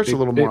 No, I'm Kurt's a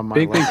little more on my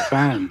big level.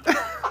 fan.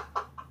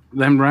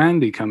 Then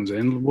Randy comes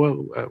in. What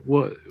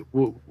do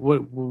you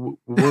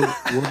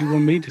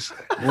want me to say?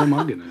 What am I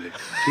gonna do?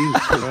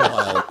 Jesus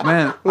Christ.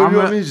 Man, What I'm do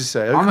you want me to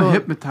say? I'm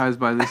hypnotized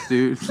by this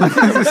dude.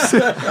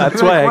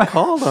 That's why I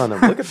called on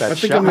him. Look at that I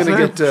think shot. I'm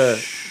gonna get.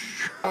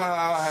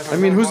 I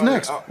mean, who's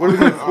next? What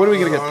are we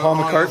gonna get? Paul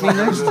McCartney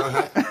next?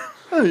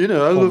 Oh, you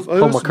know, I was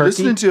McCartney?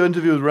 listening to your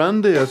interview with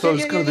Randy. I thought it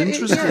was kind of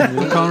interesting. You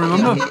know? Can't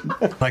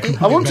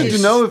remember. I wanted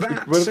to know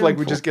if like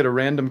we just get a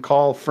random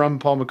call from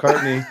Paul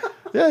McCartney.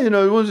 Yeah, you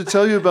know, I wanted to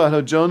tell you about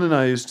how John and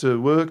I used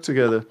to work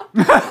together.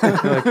 Like,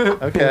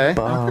 okay.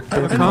 I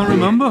can't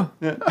remember.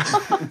 Yeah.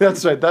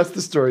 That's right. That's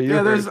the story. You Yeah,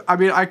 heard. there's. I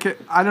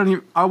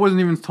mean, I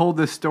wasn't even told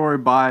this story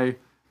by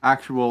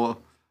actual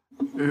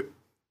the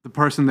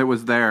person that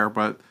was there,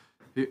 but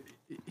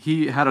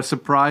he had a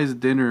surprise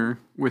dinner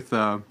with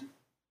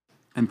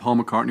and Paul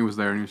McCartney was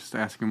there, and he was just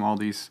asking him all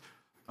these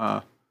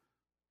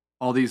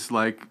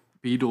like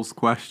Beatles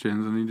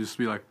questions, and he'd just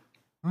be like,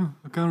 "Oh,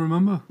 I can't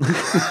remember."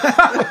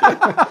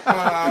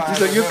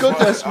 He's like, you've got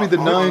to ask me the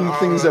 9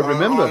 things I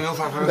remember.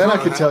 Then I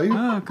could tell you.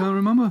 I can't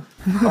remember.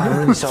 I'm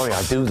really sorry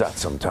I do that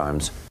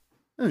sometimes.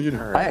 Oh, you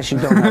know. I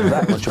actually don't have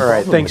that much of a All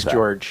right, problem thanks, with that.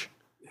 George.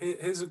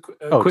 Here's a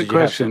Oh, quick did you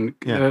have question.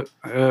 Yeah.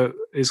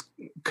 Is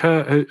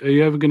Kurt? Are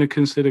you ever going to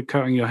consider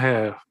cutting your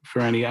hair for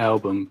any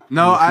album?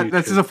 No, in the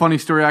this is future? a funny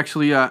story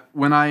actually.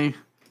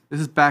 This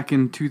is back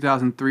in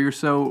 2003 or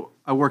so.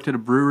 I worked at a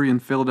brewery in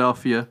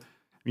Philadelphia.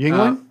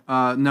 Yingling?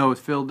 No,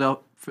 it's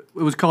Philadelphia.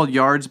 It was called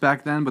Yards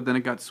back then, but then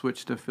it got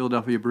switched to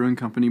Philadelphia Brewing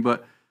Company.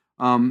 But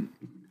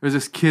there's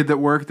this kid that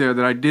worked there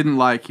that I didn't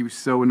like. He was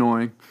so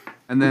annoying.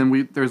 And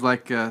then there's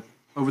like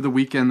over the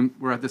weekend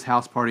we're at this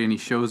house party and he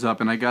shows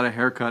up and I got a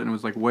haircut and it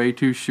was like way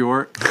too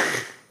short.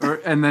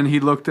 And then he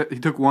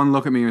took one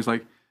look at me and was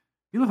like,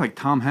 "You look like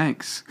Tom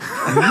Hanks."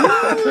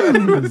 Hey,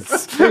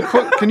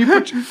 can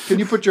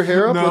you put your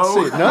hair up? No. Let's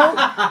see it.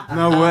 No?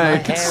 No way. I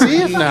can see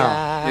it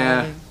now.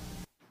 Yeah.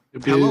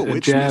 It'd be a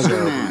jazz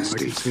album. I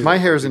can see My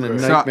that. hair's in a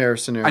So, nightmare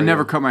scenario. I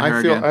never cut my hair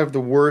I feel again. I have the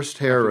worst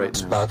hair right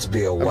now. About to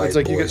be a white It's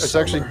like boy it's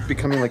actually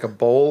becoming like a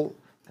bowl.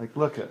 Like,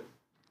 look at.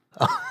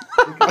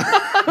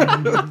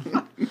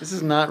 This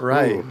is not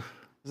right. Ooh.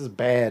 This is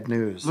bad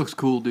news. Looks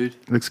cool, dude.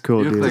 Looks cool,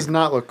 You look dude. Does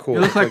not look cool. You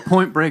look like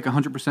Point Break,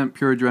 100%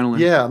 pure adrenaline.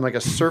 Yeah, I'm like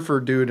a surfer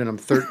dude, and I'm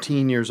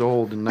 13 years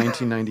old in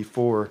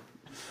 1994.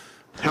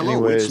 Hello,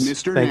 Anyways,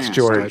 it's Mr. Thanks, Nasty.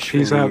 George.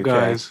 Peace in the out, UK.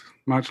 guys.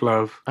 Much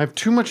love. I have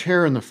too much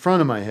hair in the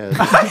front of my head.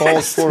 It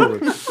falls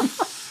forward.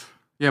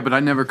 Yeah, but I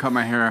never cut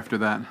my hair after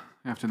that.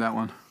 After that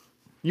one.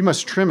 You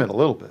must trim it a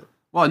little bit.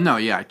 Well, no,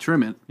 yeah, I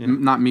trim it.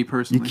 Not me You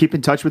personally. keep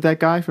in touch with that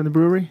guy from the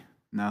brewery?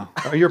 No.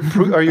 Are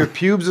your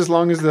pubes as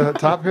long as the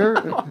top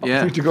hair?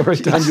 Yeah. To go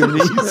right down your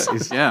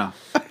knees. Yeah.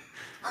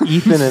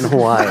 Ethan in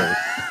Hawaii.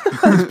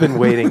 He's been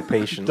waiting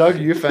patiently. Doug,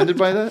 are you offended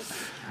by that?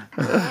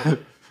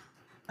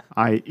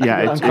 It made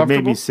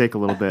Uncomfortable? me sick a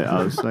little bit.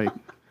 I was like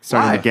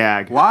starting Why? to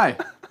gag. Why?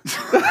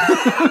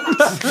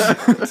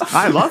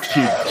 I love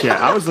pube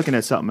chat. I was looking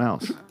at something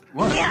else.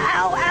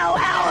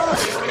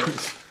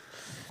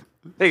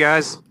 Hey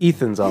guys,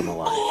 Ethan's on the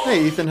line.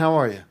 Hey, Ethan, how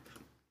are you?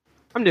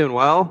 I'm doing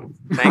well.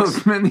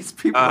 Thanks. Man, these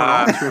people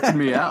are all tripping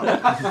me out.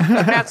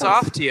 Hats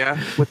off to you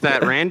with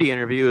that Randy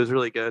interview. It was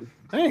really good.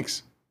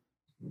 Thanks.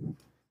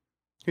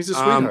 He's a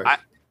sweetheart.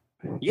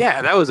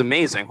 Yeah, that was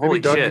amazing. Maybe Holy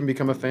Doug shit. can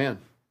become a fan.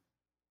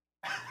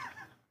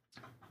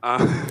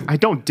 I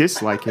don't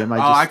dislike him.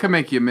 I could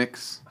make you a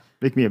mix.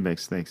 Make me a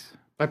mix, thanks.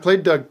 I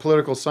played Doug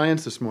political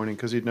science this morning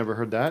because he'd never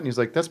heard that, and he's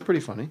like, "That's pretty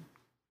funny."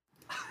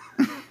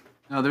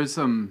 No, there's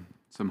some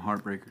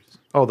heartbreakers.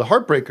 Oh, the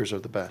Heartbreakers are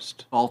the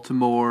best.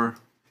 Baltimore,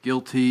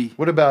 Guilty.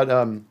 What about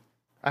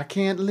I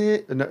can't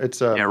live? No, it's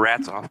Yeah,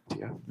 rats off to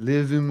you.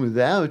 living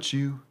without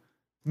you.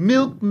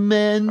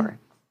 Milkman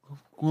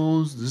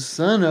calls the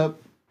sun up.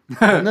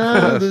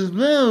 Another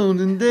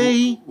mountain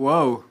day.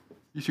 Whoa,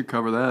 you should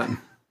cover that.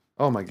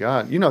 Oh my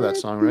God, you know that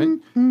song, right?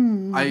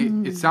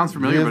 It sounds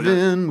familiar, but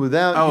Living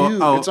without you.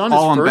 It's on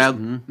all his on first.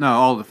 bad. No,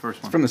 all the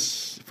first one. From the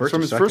It's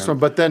from his first one,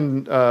 but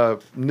then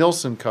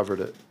Nilsson covered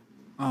it.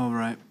 Oh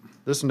right.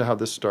 Listen to how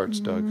this starts,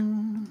 Doug.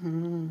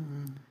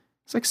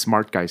 It's like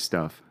smart guy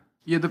stuff.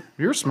 Yeah,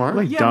 you're smart.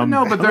 Like yeah, dumb.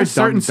 but no, but I there's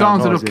like certain dumb songs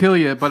that'll music. kill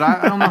you. But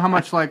I don't know how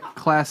much like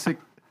classic.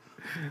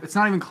 It's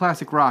not even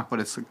classic rock, but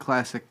it's a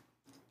classic.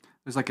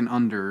 There's like an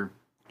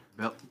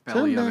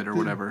belly of it or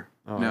whatever.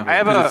 Oh, no, I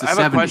have because it's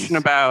the a 70s. question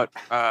about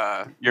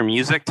your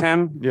music,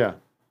 Tim. Yeah.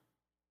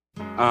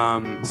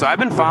 So I've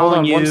been Hold following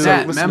on, you. one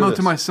sec. Listen Memo this.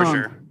 to my For son.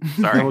 sure.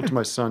 Sorry. Memo to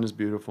my son is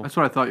beautiful. That's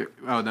what I thought.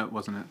 Oh, that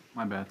wasn't it.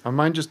 My bad.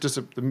 Mine just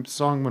the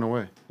song went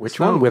away. Which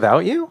one?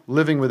 Without You?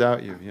 Living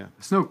Without You. Yeah.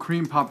 It's no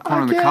cream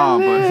popcorn on the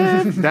cob,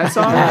 but That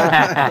song.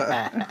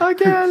 I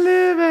can't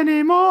live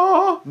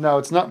anymore. No,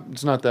 it's not.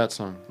 It's not that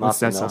song. What's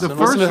that song? the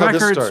Listen first to how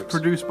this record's starts.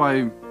 produced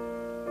by.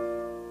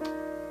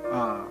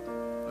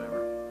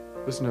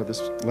 Listen to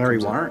this. Larry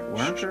comes in.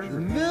 Warner? The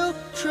milk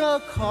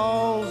truck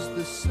hauls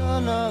the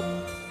sun up.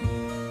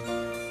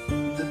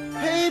 The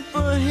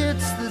paper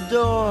hits the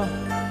door.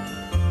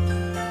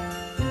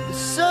 The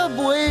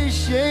subway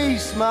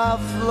shakes my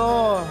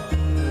floor.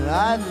 And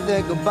I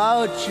think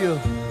about you.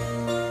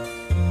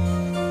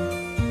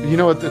 You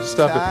know what?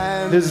 Stop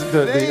Time it. His to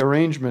the fade.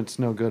 arrangement's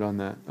no good on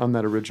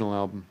that original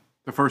album.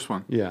 The first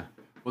one. Yeah.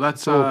 Well,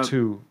 that's It's a little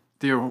too.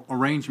 The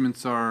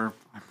arrangements are.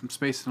 I'm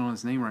spacing on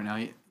his name right now.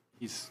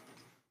 He's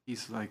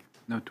like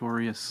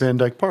notorious. Van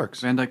Dyke Parks.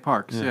 Van Dyke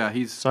Parks. Yeah,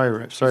 he's.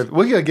 Sorry.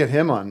 We gotta get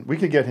him on. We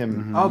could get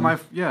him. Oh I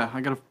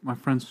got my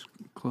friend's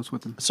close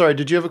with him. Sorry.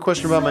 Did you have a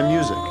question about my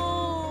music?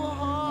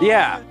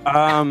 Yeah.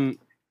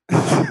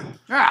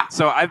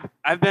 So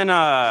I've been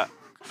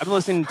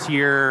listening to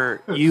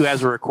you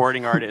as a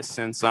recording artist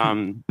since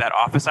that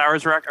Office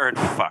Hours record,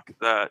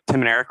 the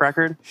Tim and Eric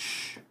record.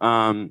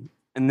 And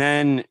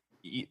then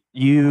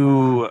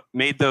you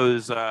made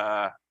those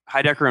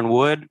Heidecker and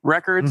Wood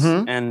records,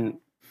 Mhm. and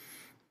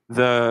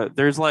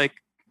there's like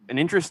an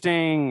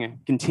interesting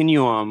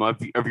continuum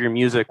of your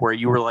music where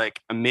you were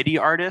like a MIDI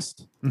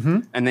artist,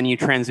 Mhm. and then you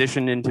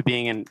transitioned into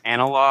being an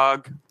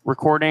analog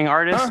recording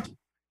artist.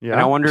 Yeah.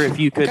 And I wonder if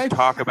you could Okay.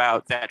 talk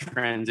about that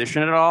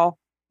transition at all,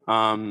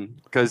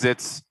 because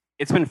it's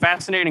been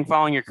fascinating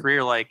following your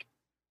career. Like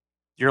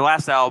your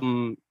last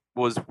album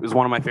was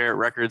one of my favorite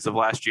records of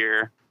last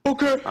year.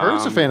 Okay.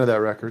 Eric's a fan of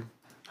that record.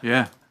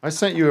 Yeah. I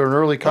sent you an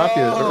early copy,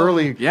 an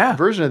early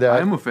version of that. I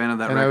am a fan of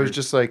that And I was record.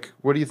 just like,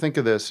 "What do you think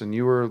of this?" And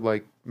you were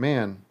like,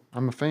 "Man,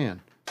 I'm a fan."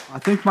 I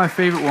think my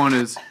favorite one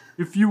is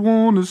 "If You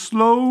Wanna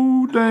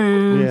Slow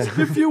Dance."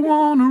 Yeah. If you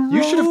wanna.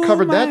 You should have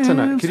covered that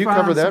tonight. romance, Could you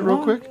cover find that real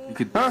someone. quick?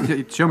 You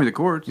could show me the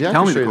chords. Yeah, I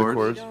Tell can me show the you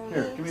chords.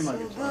 Here, give me my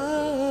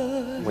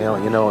guitar. Well,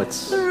 you know,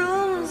 it's. We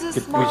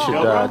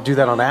should do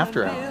that on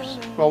After Hours.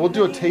 Well, we'll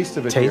do a taste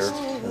of it Taste?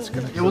 here. That's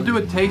good. Yeah, we'll do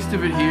a taste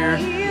of it here.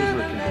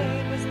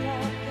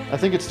 I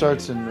think it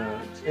starts in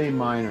A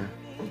minor.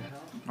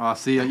 Oh,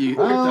 see, you.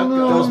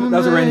 That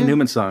was a Randy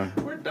Newman song.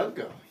 Where'd Doug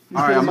go? He's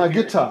All right, getting I'm- my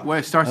guitar. Wait,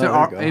 it starts Oh, at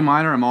there you go. A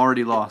minor. I'm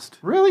already lost.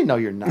 Really? No,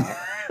 you're not. Wait,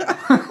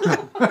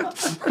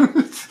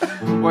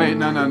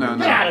 no.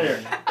 Get out of here.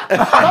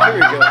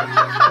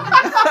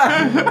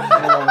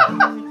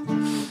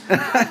 He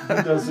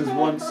does his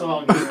one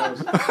song. He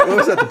knows. What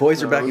was that? The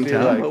Boys Are Back in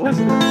Town? What was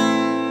it?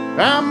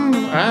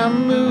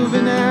 I'm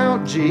moving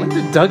out, G. When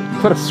did Doug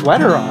put a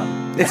sweater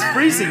on? It's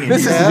freezing in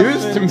This is here.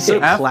 news to me. So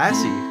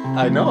classy.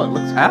 I know, it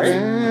looks great.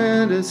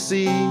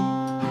 Fantasy.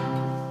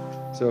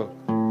 So,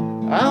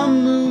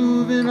 I'm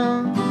moving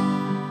on.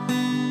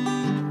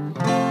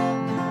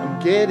 I'm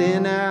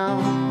getting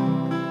out.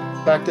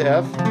 Back to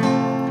F.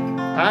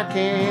 I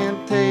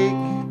can't take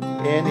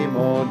any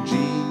more G.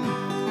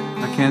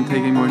 I can't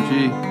take any more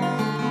G.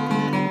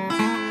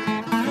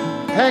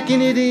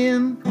 Packing it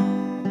in.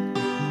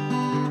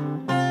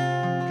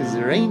 'Cause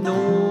there ain't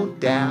no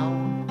doubt.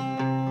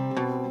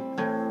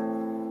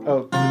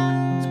 Oh,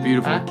 It's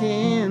beautiful. I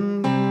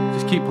can't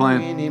Just keep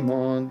playing. any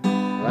more line.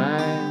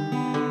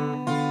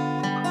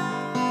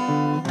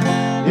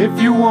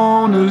 If you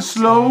wanna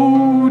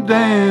slow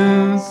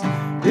dance,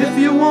 if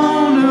you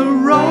wanna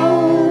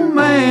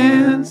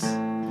romance,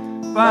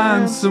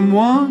 find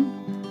someone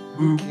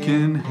who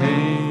can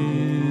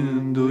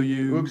handle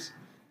you. Oops.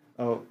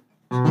 Oh.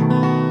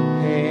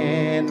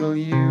 Handle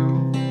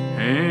you.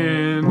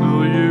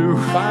 Handle you.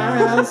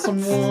 Find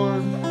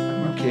someone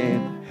who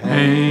can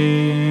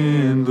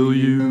Handle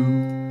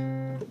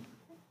you.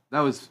 That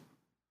was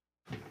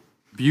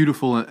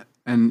beautiful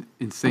and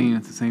insane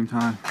at the same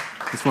time.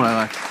 That's what I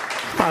like.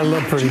 I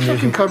love pretty You can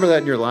music. cover that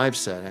in your live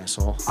set,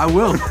 asshole. I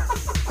will.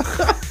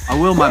 I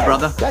will, my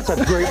brother. That's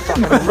a great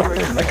fucking record.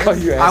 I call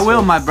you I asshole.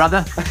 will, my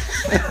brother.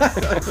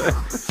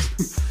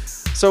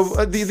 So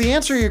the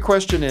answer to your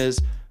question is,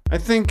 I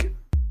think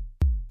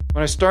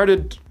when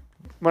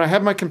I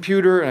had my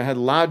computer and I had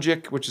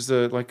Logic, which is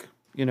a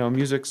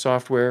music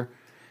software,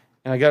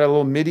 and I got a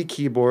little MIDI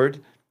keyboard,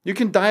 you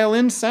can dial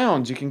in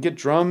sounds. You can get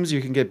drums,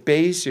 you can get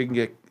bass, you can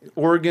get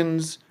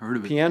organs, Heard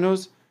of it.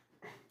 pianos,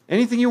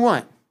 anything you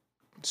want.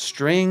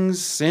 Strings,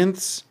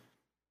 synths.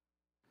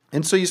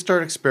 And so you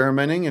start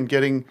experimenting and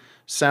getting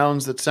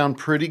sounds that sound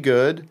pretty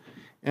good.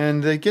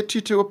 And they get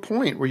you to a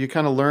point where you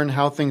kind of learn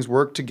how things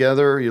work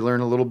together. You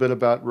learn a little bit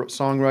about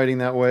songwriting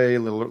that way,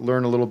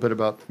 learn a little bit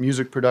about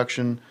music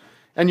production.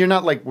 and you're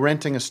not like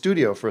renting a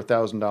studio for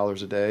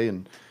 $1,000 a day.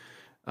 And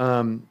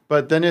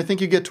but then I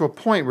think you get to a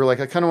point where like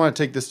I kind of want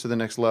to take this to the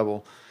next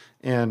level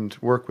and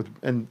work with,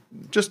 and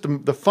just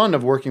the fun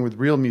of working with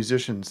real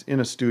musicians in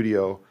a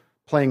studio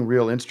playing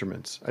real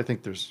instruments. I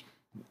think there's,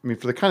 I mean,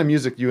 for the kind of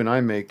music you and I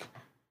make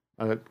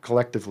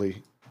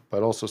collectively,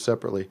 but also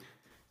separately,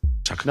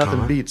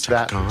 nothing beats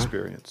that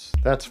experience.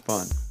 That's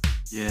fun.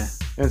 Yeah.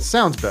 And it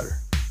sounds better.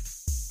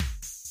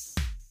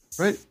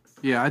 Right?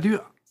 Yeah, I do.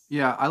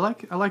 Yeah, I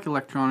like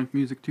electronic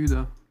music too,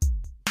 though.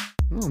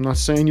 No, I'm not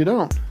saying you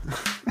don't.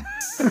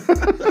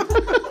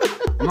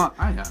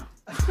 I know.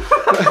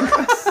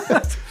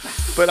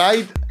 But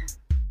I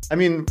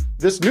mean,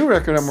 this new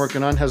record I'm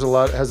working on has a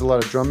lot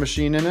of drum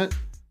machine in it,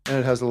 and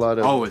it has a lot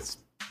of. Oh, it's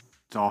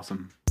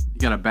awesome. You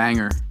got a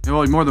banger.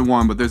 Well, more than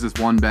one, but there's this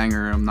one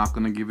banger. I'm not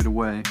gonna give it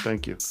away.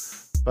 Thank you.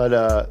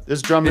 But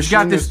this drum It's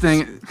machine. got this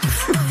thing.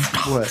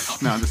 What?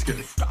 No, I'm just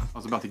kidding. I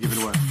was about to give it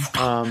away.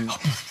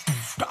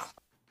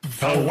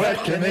 How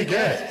wet can they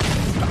get?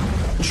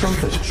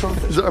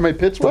 Trumpet. Are my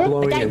pits wet?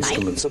 Blowing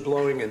instruments. A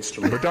blowing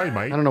instrument.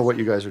 I don't know what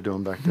you guys are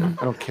doing back there.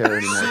 I don't care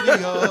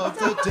anymore.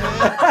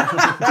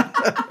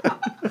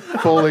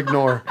 Full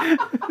ignore.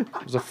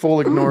 There's a full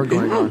ignore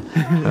going on.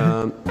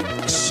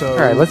 All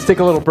right, let's take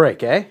a little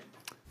break, eh?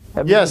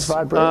 Yes.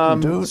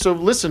 So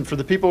listen, for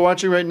the people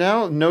watching right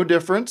now, no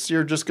difference.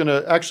 You're just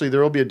gonna actually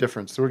there will be a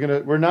difference. So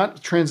we're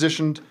not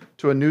transitioned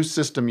to a new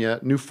system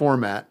yet, new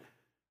format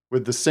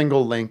with the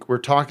single link. We're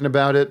talking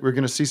about it. We're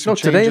gonna see some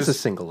changes. Today is a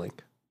single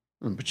link.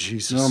 Oh, but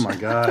Jesus. Oh my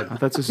God. I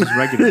thought this was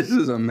regular. This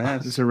is a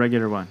mess. This is a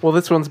regular one. Well,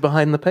 this one's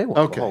behind the paywall.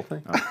 Okay. The whole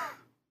thing.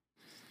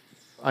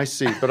 I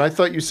see. But I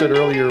thought you said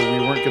earlier we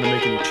weren't gonna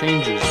make any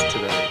changes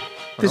today.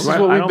 This is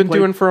what we've been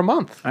doing for a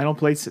month. I don't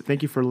play.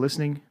 Thank you for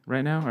listening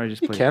right now. Or I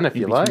just You play can if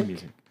you in-between like.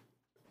 music.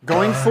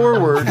 Going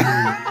forward,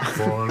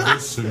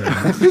 This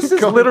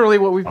is literally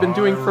what we've been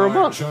doing for a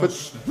month.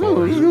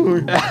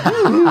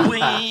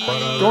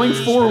 going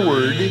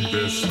forward,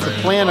 the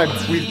plan,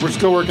 we're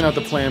still working out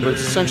the plan, but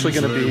it's essentially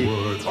going to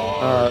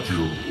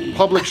be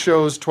public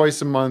shows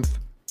twice a month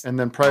and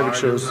then private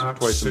shows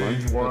twice a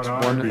month. That's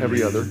one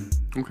every other.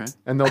 Okay.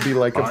 And there'll be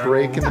like a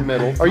break in the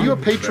middle. Are you a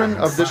patron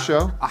of this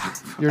show?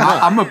 You're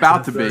not. I'm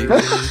about to be.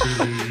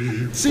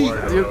 See,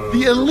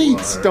 the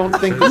elites don't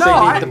think that No,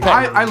 they need to pay.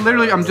 I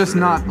literally, I'm just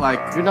not like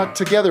You're not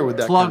together with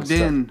that plugged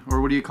kind of in, or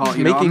what do you call it?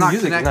 You Making know, I'm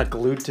music, not not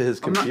glued to his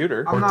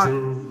computer. I'm not.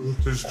 You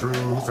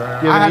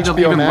I have had an to HBO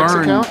even Max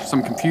learn account?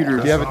 some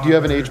computers. Do you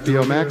have an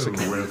HBO Max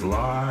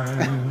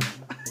account?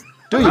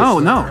 Do you?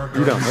 No.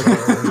 You don't. Okay.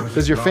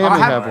 Does your family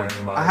have one?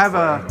 I have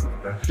a.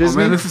 Disney? Oh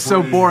man, this is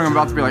so boring. I'm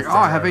about to be like, oh,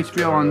 I have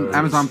HBO on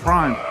Amazon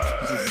Prime.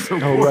 This is so Oh,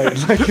 boring. right.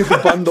 Like the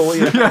bundle,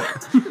 yeah.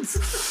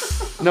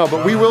 No,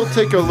 but we will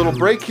take a little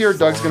break here.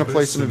 Doug's going to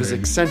play some of his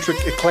eccentric,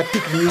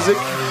 eclectic music.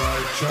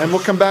 And we'll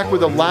come back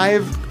with a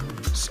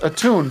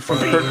tune from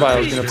Kurt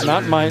Weill.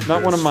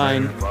 Not one of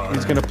mine.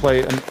 He's going to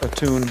play a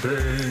tune,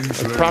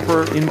 a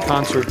proper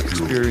in-concert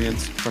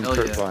experience from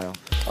Kurt Weill.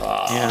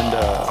 And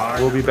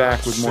we'll be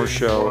back with more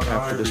show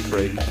after this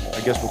break. I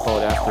guess we'll call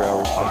it After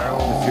Hours, but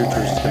in the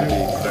future it's going to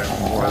be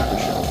more of the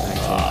show.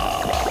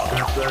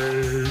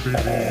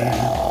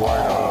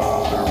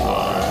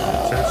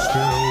 Thanks,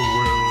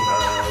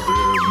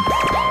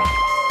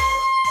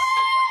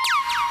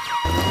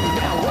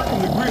 Now, welcome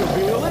to Grill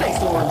Bill. It ain't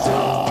so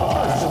until.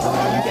 First of all,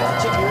 you gotta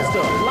check your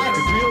stuff. Like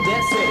a grill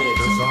that said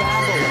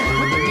 250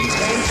 with the beef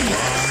and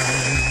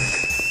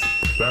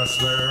cheese. That's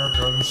their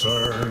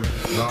concern,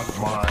 not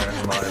mine,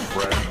 my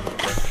friend.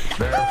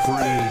 They're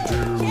free to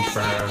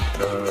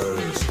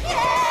fantasize.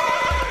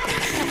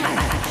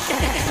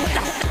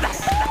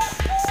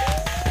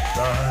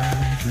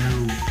 Thank you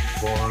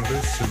for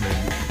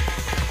listening.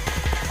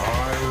 I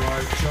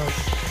write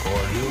just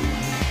for you.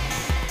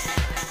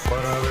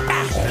 But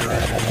others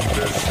hearing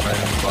this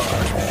man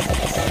find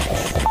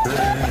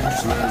things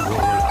they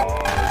would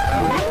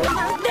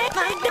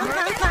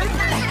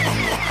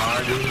I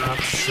do not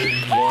sing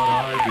what I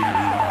do.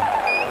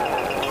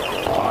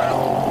 I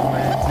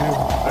only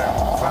give them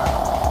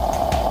fact.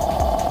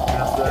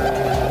 If they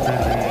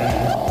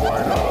believe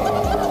quite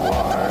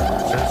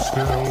otherwise, it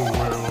still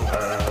will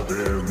have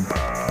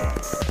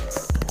impact.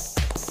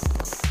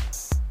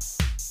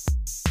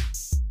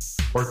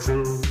 For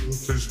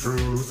truth is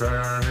truth,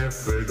 and if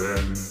they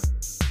then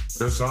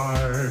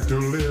decide to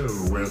live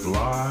with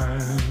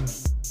lies,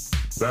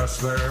 that's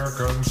their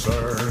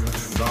concern,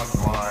 not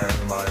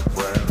mine, my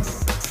friend.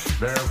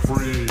 They're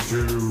free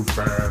to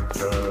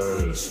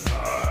fantasize.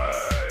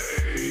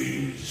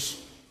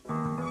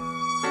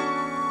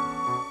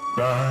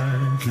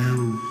 Thank you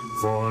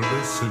for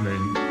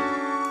listening.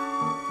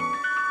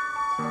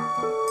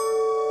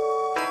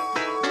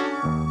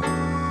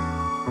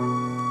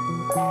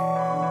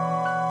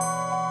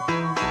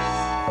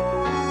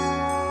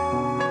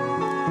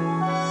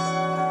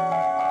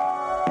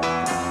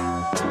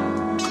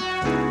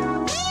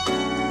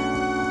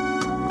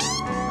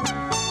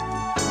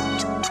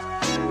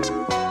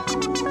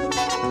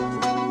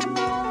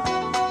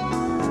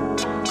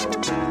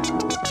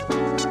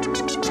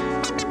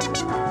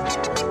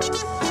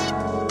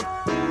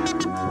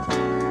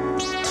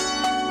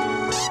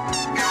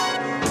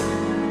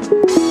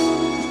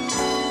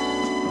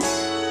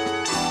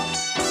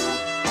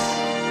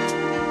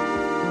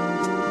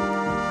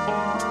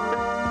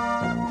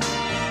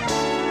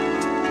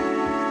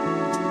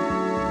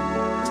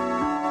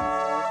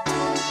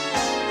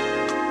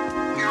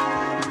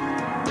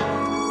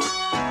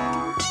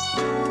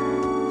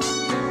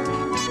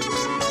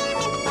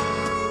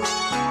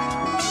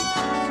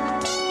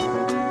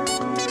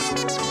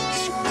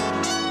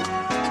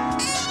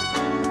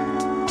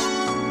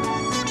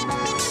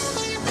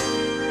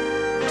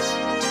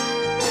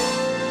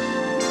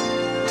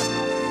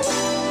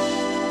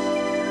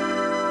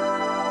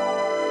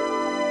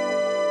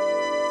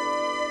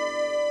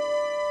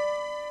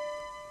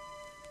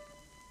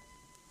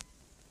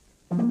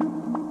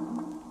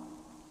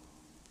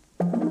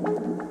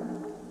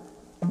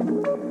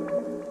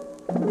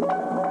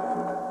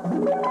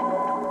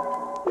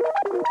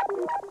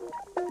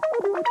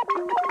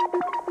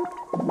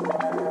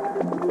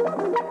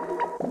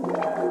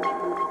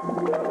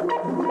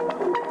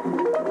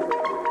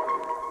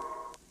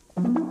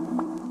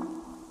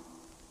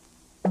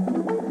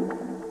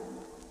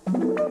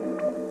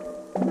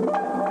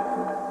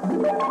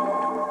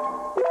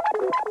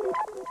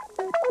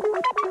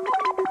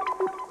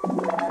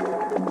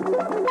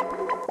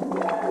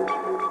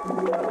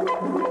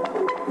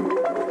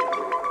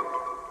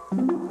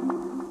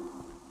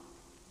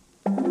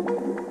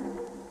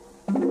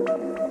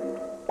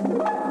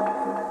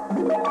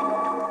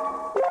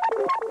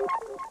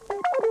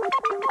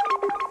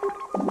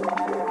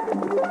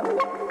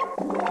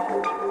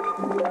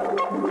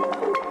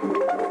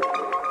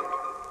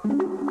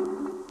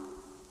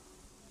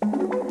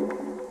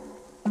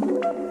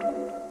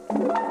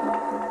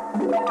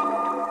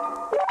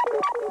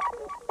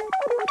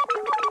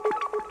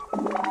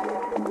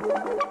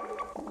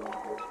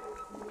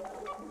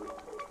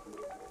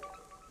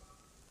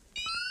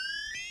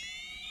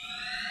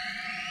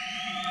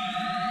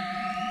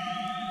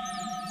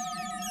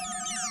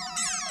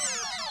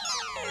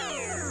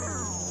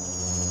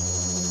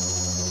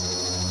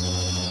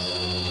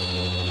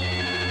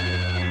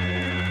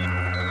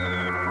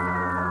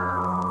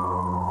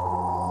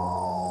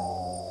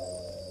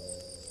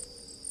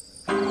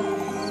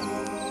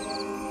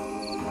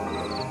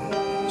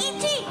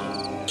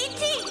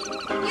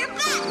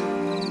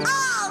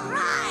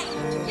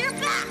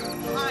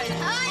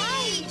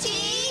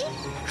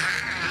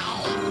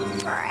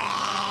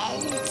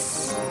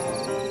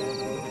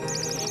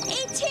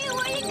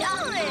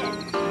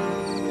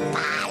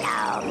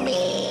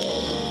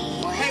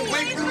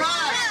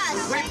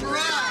 Wait for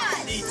us!